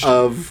suggestion.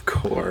 Of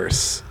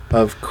course.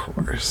 Of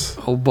course.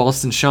 Old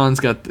Boston Sean's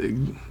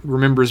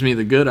remembers me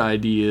the good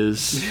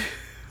ideas.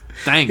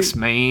 Thanks,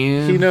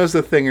 man. He knows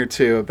a thing or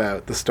two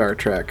about the Star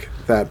Trek,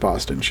 that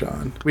Boston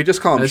Sean. We just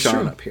call him That's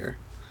Sean true. up here.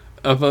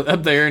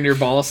 Up there in your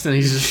Boston,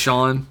 he's just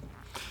Sean.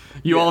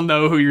 You all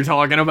know who you're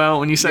talking about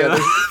when you say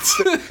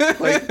that.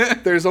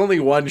 Like, there's only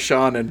one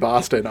Sean in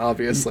Boston,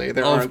 obviously.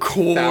 There aren't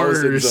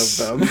thousands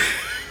of them.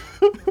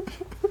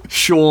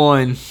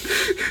 Sean.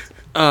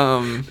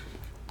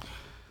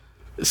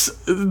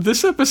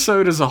 This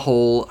episode as a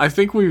whole, I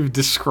think we've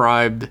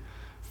described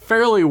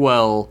fairly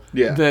well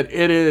that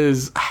it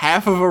is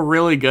half of a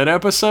really good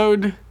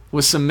episode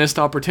with some missed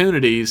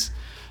opportunities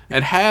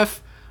and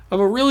half of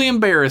a really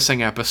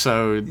embarrassing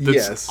episode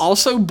that's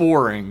also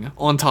boring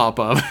on top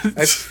of it.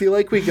 I feel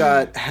like we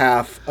got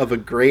half of a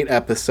great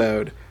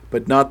episode,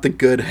 but not the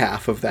good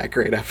half of that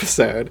great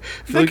episode.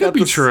 That could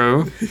be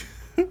true.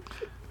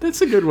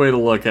 That's a good way to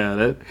look at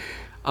it.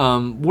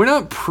 We're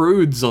not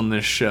prudes on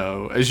this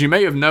show. As you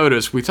may have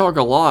noticed, we talk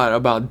a lot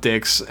about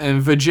dicks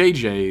and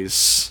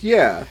vajayjays.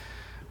 Yeah.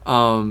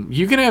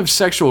 You can have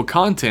sexual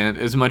content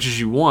as much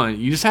as you want.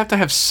 You just have to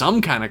have some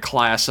kind of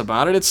class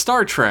about it. It's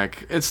Star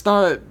Trek. It's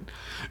not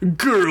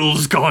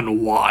Girls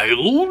Gone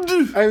Wild.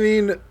 I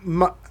mean,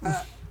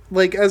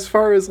 like, as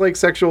far as, like,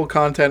 sexual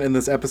content in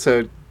this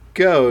episode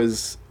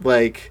goes,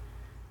 like,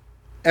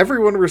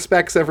 everyone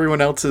respects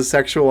everyone else's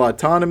sexual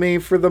autonomy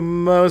for the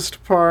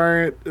most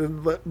part.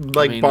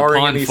 Like,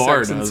 barring any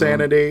sex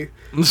insanity.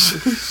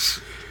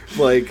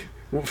 Like,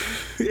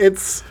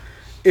 it's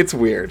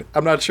weird.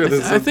 I'm not sure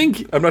this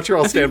I'm not sure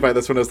I'll stand by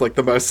this one as, like,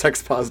 the most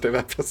sex positive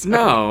episode.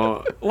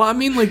 No. Well, I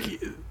mean,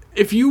 like,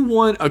 if you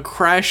want a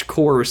crash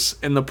course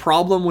in the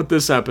problem with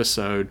this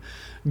episode,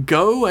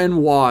 go and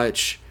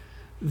watch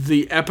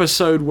the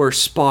episode where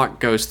Spock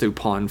goes through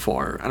Pon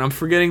farr. And I'm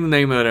forgetting the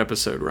name of that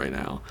episode right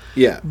now.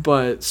 Yeah.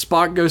 But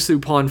Spock goes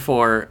through Pon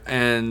farr,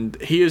 and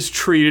he is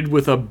treated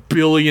with 1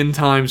 billion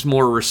times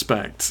more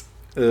respect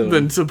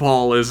than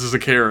T'Pol is as a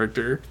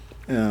character.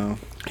 Oh.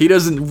 He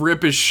doesn't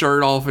rip his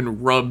shirt off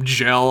and rub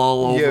gel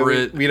all over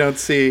it. We don't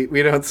see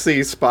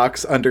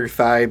Spock's under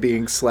thigh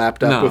being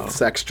slapped up with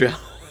sex gel.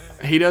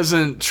 He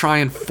doesn't try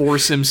and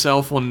force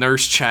himself on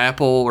Nurse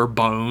Chapel or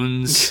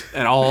Bones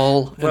at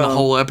all in the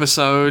whole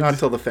episode. Not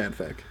until the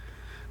fanfic.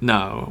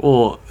 No.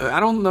 Well, I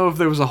don't know if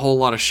there was a whole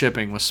lot of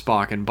shipping with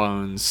Spock and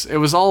Bones. It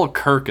was all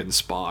Kirk and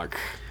Spock.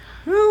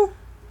 Well,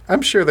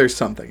 I'm sure there's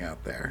something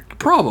out there.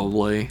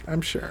 Probably.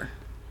 I'm sure.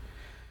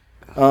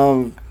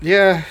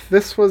 Yeah,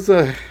 this was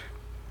an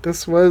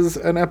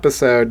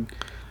episode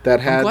that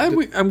had...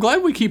 I'm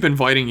glad we keep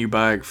inviting you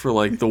back for,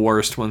 like, the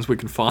worst ones we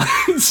can find.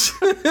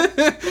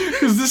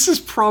 Because this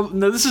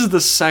is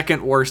the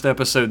second worst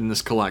episode in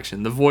this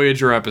collection. The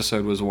Voyager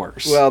episode was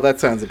worse. Well, that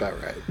sounds about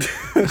right.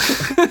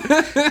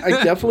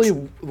 I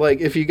definitely,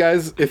 like, if you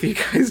guys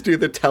do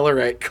the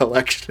Tellarite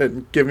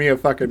collection, give me a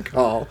fucking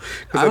call.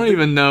 I don't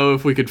even know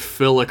if we could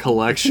fill a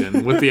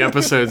collection with the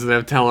episodes that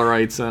have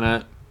Tellarites in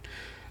it.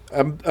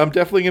 I'm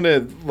definitely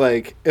gonna,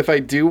 like, if I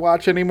do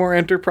watch any more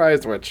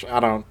Enterprise, which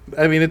I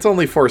mean, it's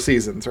only 4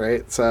 seasons,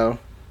 right? So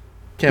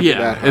can't be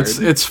that hard.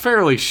 It's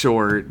fairly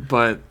short,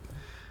 but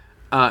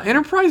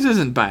Enterprise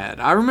isn't bad.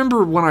 I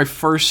remember when I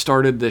first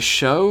started this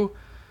show,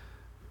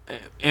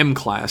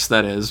 M-Class,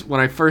 that is.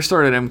 When I first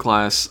started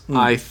M-Class,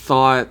 I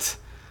thought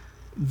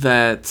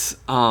that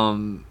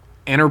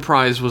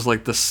Enterprise was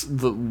like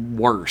the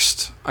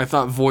worst. I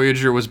thought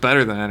Voyager was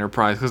better than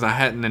Enterprise because I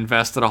hadn't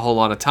invested a whole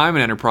lot of time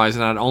in Enterprise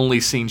and I'd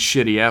only seen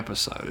shitty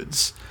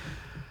episodes.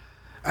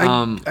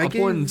 Upon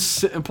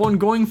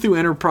going through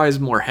Enterprise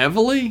more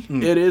heavily,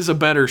 it is a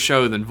better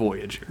show than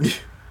Voyager.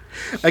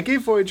 I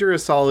gave Voyager a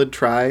solid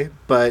try,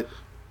 but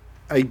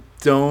I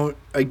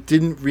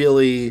didn't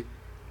really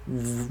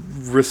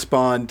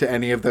respond to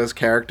any of those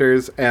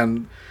characters,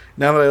 and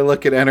now that I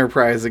look at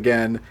Enterprise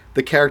again,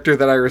 the character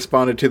that I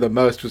responded to the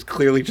most was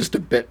clearly just a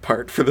bit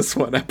part for this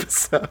one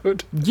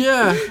episode.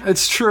 Yeah,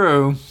 it's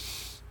true.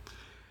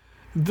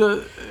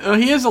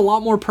 He has a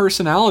lot more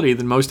personality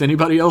than most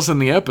anybody else in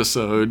the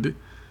episode,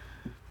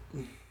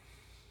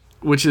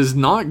 which is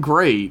not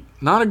great.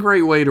 Not a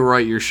great way to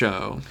write your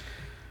show.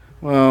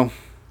 Well,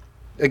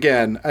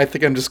 again, I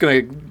think I'm just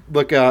gonna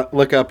look up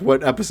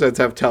what episodes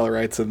have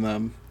Tellarites in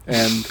them,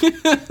 and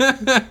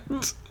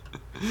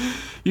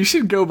you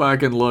should go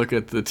back and look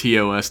at the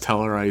TOS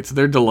Tellarites.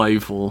 They're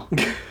delightful.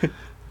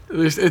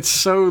 It's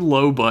so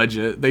low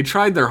budget. They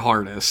tried their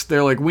hardest.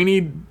 They're like, we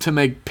need to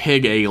make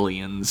pig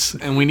aliens,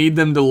 and we need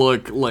them to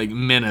look, like,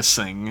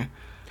 menacing.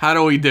 How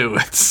do we do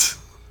it?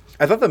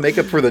 I thought the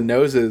makeup for the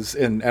noses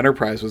in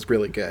Enterprise was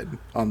really good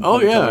on the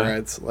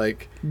Tellarites.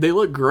 Like, they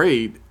look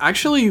great.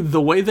 Actually, the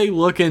way they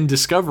look in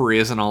Discovery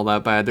isn't all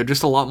that bad. They're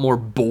just a lot more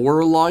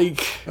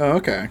boar-like. Oh,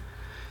 okay.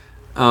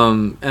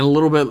 And a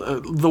little bit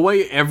the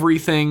way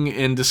everything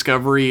in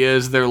Discovery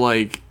is, they're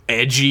like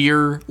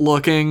edgier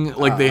looking,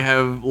 like they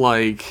have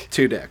like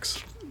 2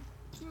 dicks.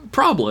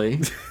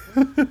 Probably.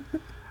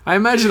 I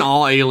imagine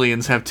all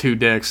aliens have 2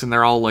 dicks, and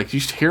they're all like,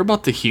 "You hear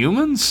about the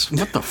humans?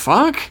 What the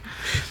fuck?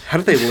 How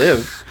do they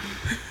live?"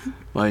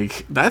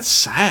 Like, that's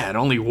sad.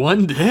 Only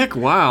one dick?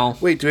 Wow.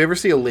 Wait, do we ever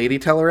see a lady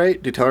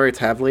Tellarite? Do Tellarites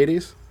have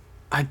ladies?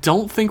 I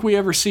don't think we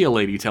ever see a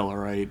lady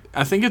Tellarite.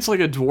 I think it's like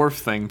a dwarf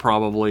thing,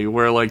 probably,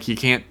 where, like,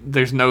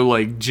 there's no,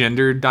 like,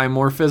 gender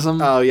dimorphism.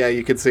 Oh, yeah,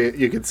 you could see it.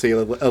 You could see a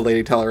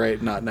lady Tellarite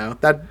and not know.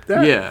 That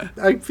Yeah.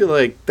 I feel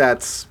like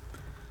that's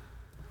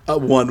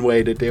one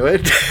way to do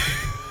it.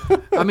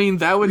 I mean,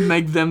 that would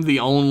make them the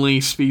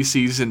only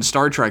species in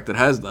Star Trek that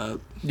has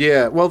that.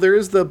 Yeah, well,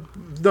 there's the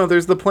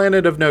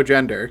planet of no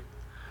gender.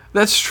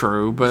 That's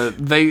true, but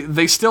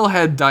they still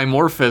had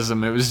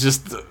dimorphism. It was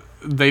just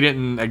they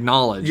didn't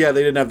acknowledge. Yeah,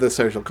 they didn't have the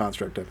social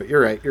construct of it.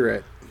 You're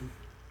right.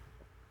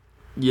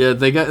 Yeah,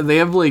 they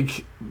have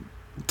like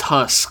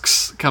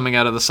tusks coming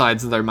out of the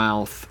sides of their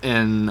mouth,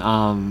 and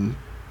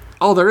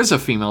there is a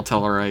female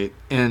Tellarite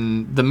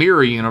in the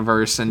Mirror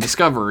universe in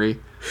Discovery.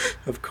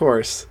 Of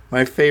course,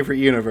 my favorite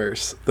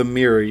universe, the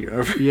Mirror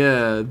universe.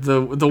 Yeah,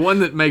 the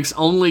one that makes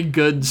only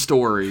good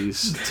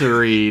stories to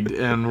read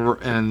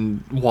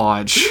and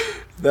watch.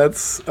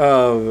 That's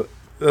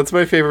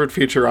my favorite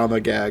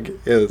Futurama gag.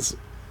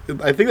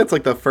 I think that's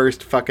like the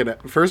first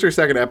or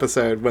second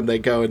episode when they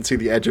go and see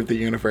the edge of the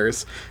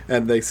universe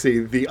and they see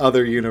the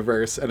other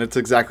universe, and it's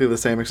exactly the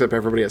same except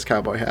everybody has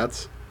cowboy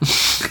hats.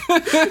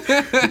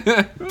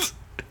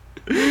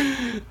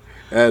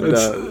 And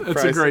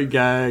it's a great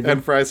gag.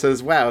 And Fry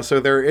says, "Wow, so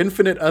there are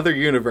infinite other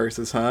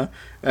universes, huh?"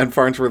 And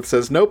Farnsworth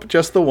says, "Nope,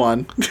 just the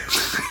one."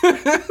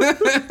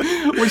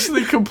 Which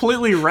they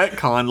completely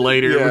retcon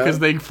later because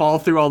they fall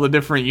through all the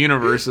different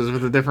universes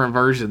with the different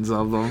versions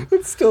of them.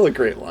 It's still a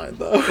great line,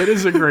 though. It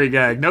is a great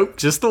gag. Nope,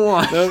 just the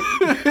one. Nope.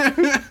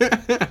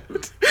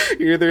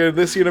 You're either in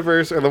this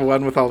universe or the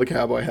one with all the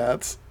cowboy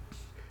hats.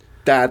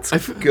 That's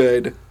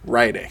good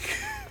writing.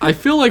 I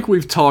feel like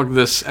we've talked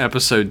this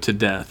episode to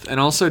death,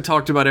 and also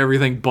talked about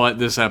everything but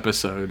this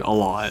episode a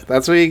lot.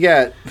 That's what you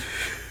get.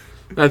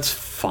 That's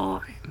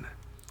fine.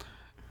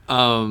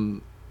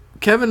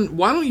 Kevin,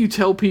 why don't you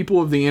tell people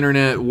of the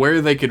internet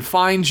where they could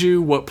find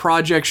you, what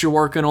projects you're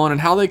working on, and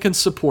how they can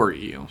support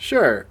you?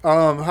 Sure.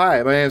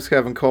 Hi, my name is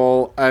Kevin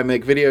Cole. I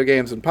make video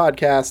games and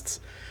podcasts.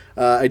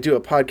 I do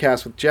a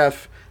podcast with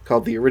Jeff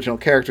called the Original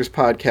Characters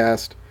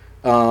Podcast,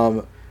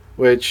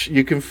 which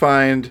you can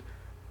find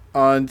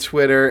on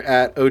Twitter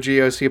at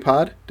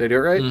OGOCPod. Did I do it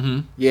right? Mm-hmm.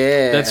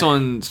 Yeah. That's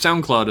on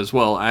SoundCloud as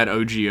well, at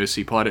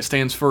OGOCPod. It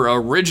stands for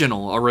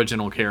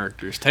Original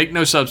Characters. Take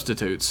no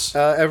substitutes.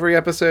 Every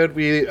episode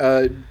we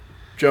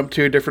jump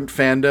to a different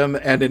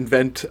fandom and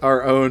invent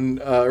our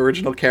own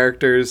original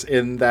characters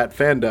in that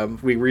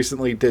fandom. We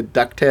recently did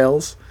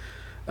DuckTales,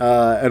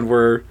 and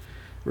we're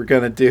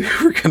gonna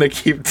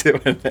keep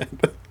doing it.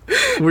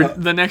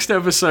 The next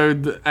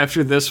episode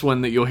after this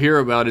one that you'll hear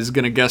about is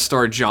going to guest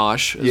star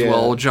Josh as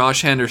well.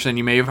 Josh Henderson,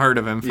 you may have heard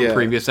of him from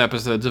previous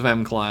episodes of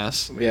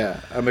M-Class.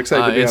 Yeah, I'm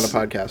excited to be on a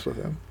podcast with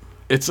him.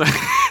 It's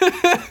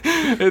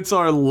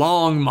our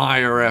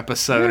Longmire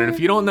episode, and if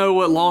you don't know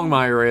what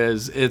Longmire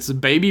is, it's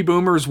Baby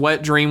Boomer's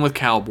wet dream with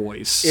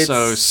cowboys.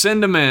 So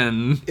send them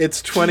in.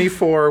 It's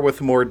 24 with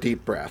more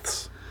deep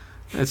breaths.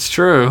 It's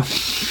true.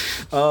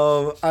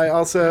 I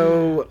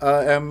also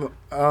am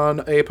on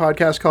a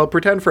podcast called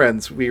Pretend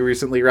Friends. We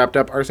recently wrapped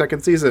up our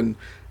second season,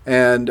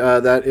 and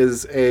that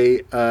is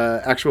a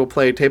actual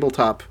play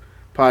tabletop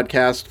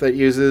podcast that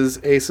uses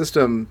a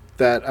system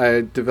that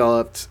I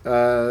developed,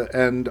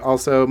 and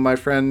also my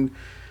friend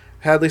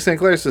Hadley St.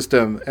 Clair's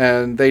system,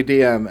 and they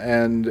DM,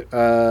 and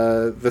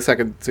the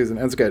second season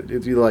ends good.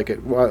 If you like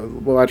it,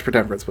 watch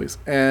Pretend Friends, please.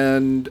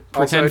 And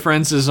Pretend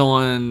Friends is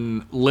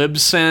on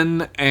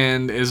Libsyn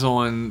and is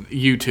on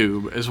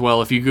YouTube as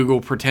well. If you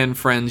Google Pretend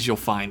Friends, you'll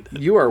find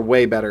it. You are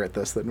way better at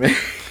this than me.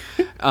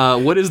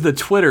 What is the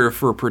Twitter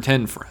for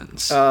Pretend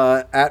Friends?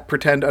 At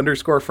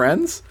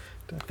pretend_friends.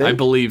 I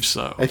believe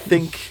so. I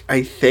think.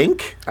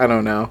 I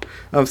don't know.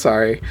 I'm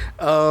sorry.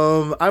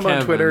 I'm Kevin.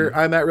 on Twitter.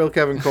 I'm at Real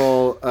Kevin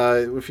Cole.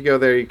 If you go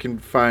there, you can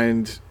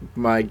find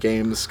my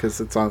games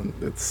because it's on.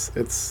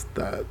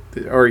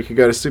 Or you can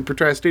go to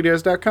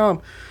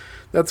supertrystudios.com.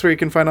 That's where you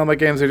can find all my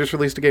games. I just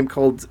released a game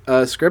called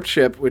Script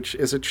Ship, which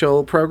is a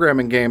chill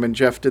programming game, and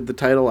Jeff did the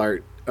title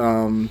art.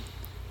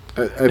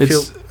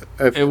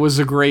 It was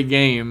a great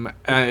game.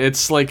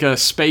 It's like a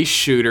space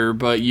shooter,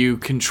 but you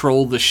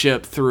control the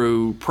ship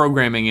through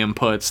programming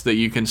inputs that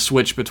you can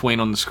switch between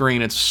on the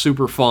screen. It's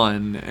super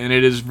fun, and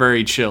it is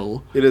very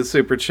chill. It is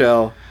super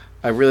chill.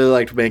 I really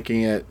liked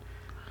making it,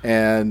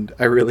 and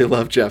I really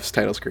love Jeff's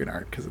title screen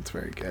art because it's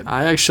very good.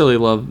 I actually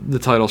love the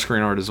title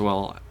screen art as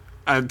well.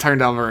 It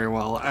turned out very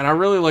well, and I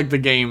really like the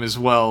game as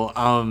well.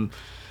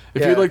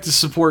 If you'd like to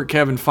support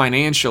Kevin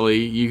financially,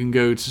 you can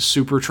go to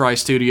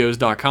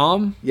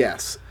supertrystudios.com.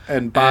 Yes.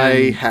 And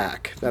buy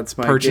Hack. That's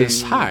my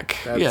purchase game. Hack.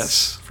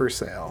 That's for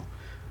sale.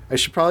 I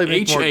should probably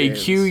make more games.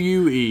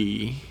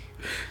 HAQUE.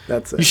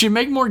 That's it. You should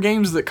make more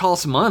games that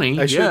cost money.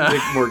 I should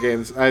make more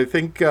games. I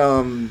think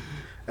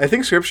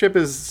Script Ship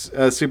is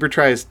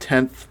Supertry's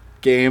 10th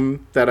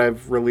game that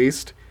I've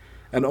released,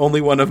 and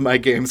only one of my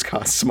games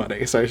costs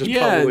money. So I should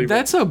probably. Yeah,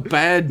 that's a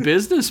bad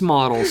business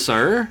model,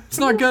 sir. It's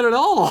not good at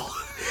all.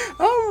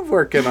 I'm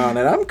working on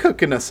it. I'm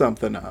cooking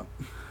something up.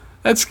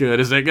 That's good.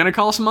 Is that going to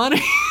cost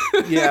money?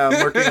 Yeah,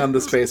 I'm working on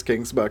the Space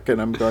Kings book,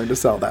 and I'm going to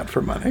sell that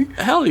for money.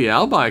 Hell yeah,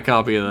 I'll buy a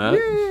copy of that.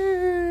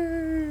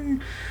 Yay!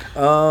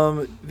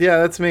 Yeah,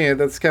 that's me.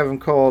 That's Kevin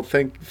Cole.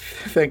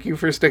 Thank you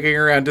for sticking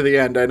around to the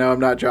end. I know I'm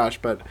not Josh,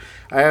 but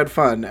I had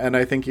fun, and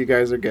I think you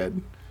guys are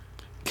good.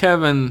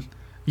 Kevin,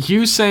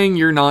 you saying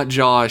you're not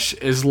Josh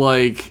is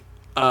like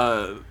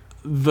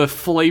the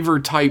flavor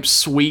type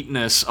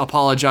sweetness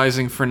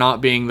apologizing for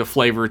not being the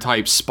flavor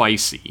type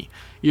spicy.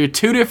 You're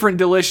two different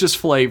delicious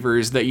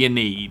flavors that you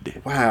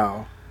need.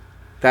 Wow.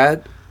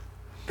 That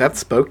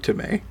spoke to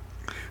me.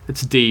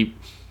 It's deep.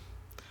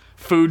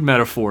 Food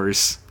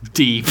metaphors.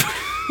 Deep.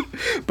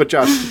 But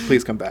Josh,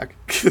 please come back.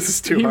 This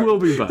is too hard. He will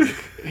be back.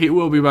 He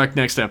will be back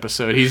next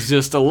episode. He's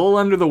just a little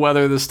under the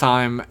weather this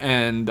time,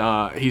 and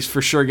he's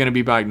for sure going to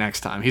be back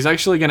next time. He's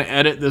actually going to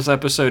edit this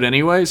episode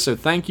anyway, so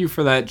thank you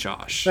for that,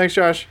 Josh. Thanks,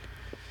 Josh.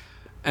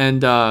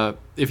 And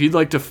if you'd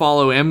like to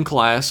follow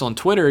M-Class on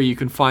Twitter, you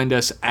can find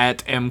us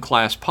at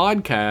M-Class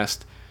Podcast.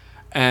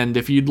 And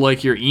if you'd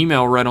like your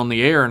email read on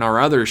the air in our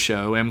other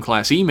show,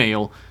 M-Class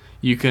Email,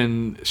 you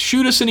can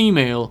shoot us an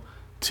email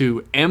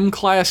to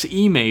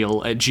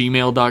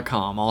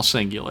mclassemail@gmail.com, all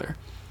singular.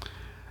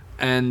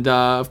 And,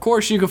 of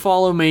course, you can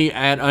follow me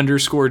at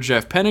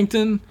 _Jeff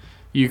Pennington.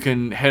 You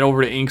can head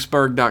over to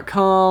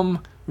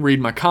inksburg.com, read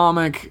my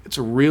comic. It's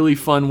a really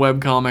fun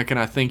webcomic, and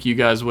I think you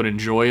guys would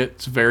enjoy it.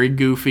 It's very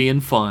goofy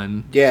and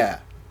fun.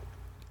 Yeah.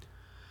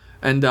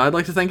 And I'd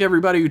like to thank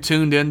everybody who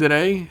tuned in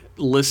today,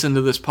 listened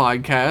to this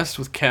podcast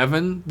with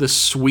Kevin, the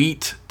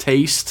sweet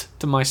taste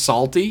to my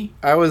salty.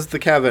 I was the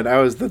Kevin. I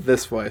was the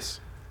this voice.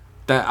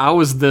 That I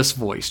was this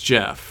voice,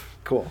 Jeff.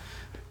 Cool.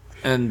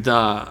 And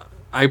I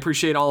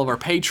appreciate all of our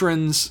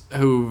patrons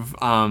who've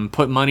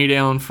put money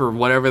down for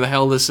whatever the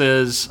hell this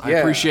is. I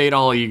appreciate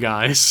all of you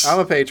guys. I'm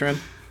a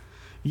patron.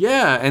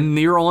 Yeah, and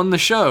you're on the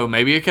show.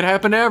 Maybe it could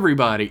happen to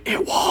everybody.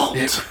 It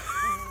won't.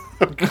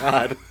 Oh,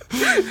 God.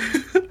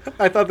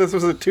 I thought this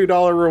was a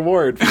 $2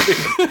 reward.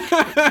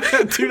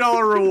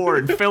 $2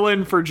 reward. Fill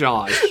in for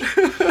Josh.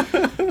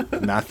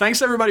 Now,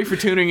 thanks everybody for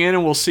tuning in,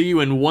 and we'll see you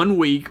in 1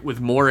 week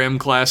with more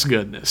M-Class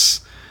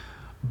goodness.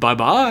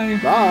 Bye-bye.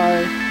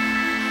 Bye.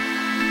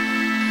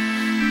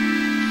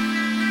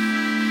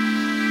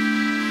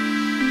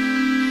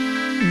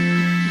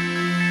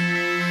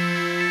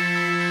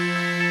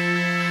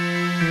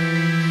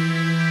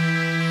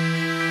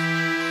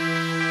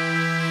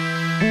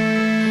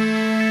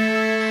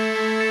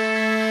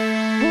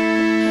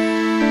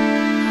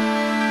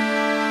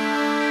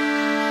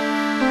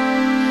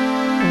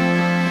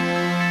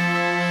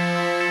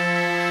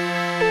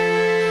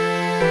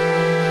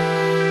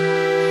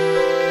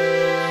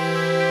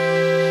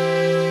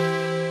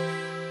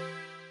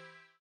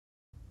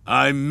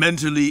 I'm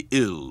mentally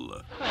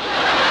ill.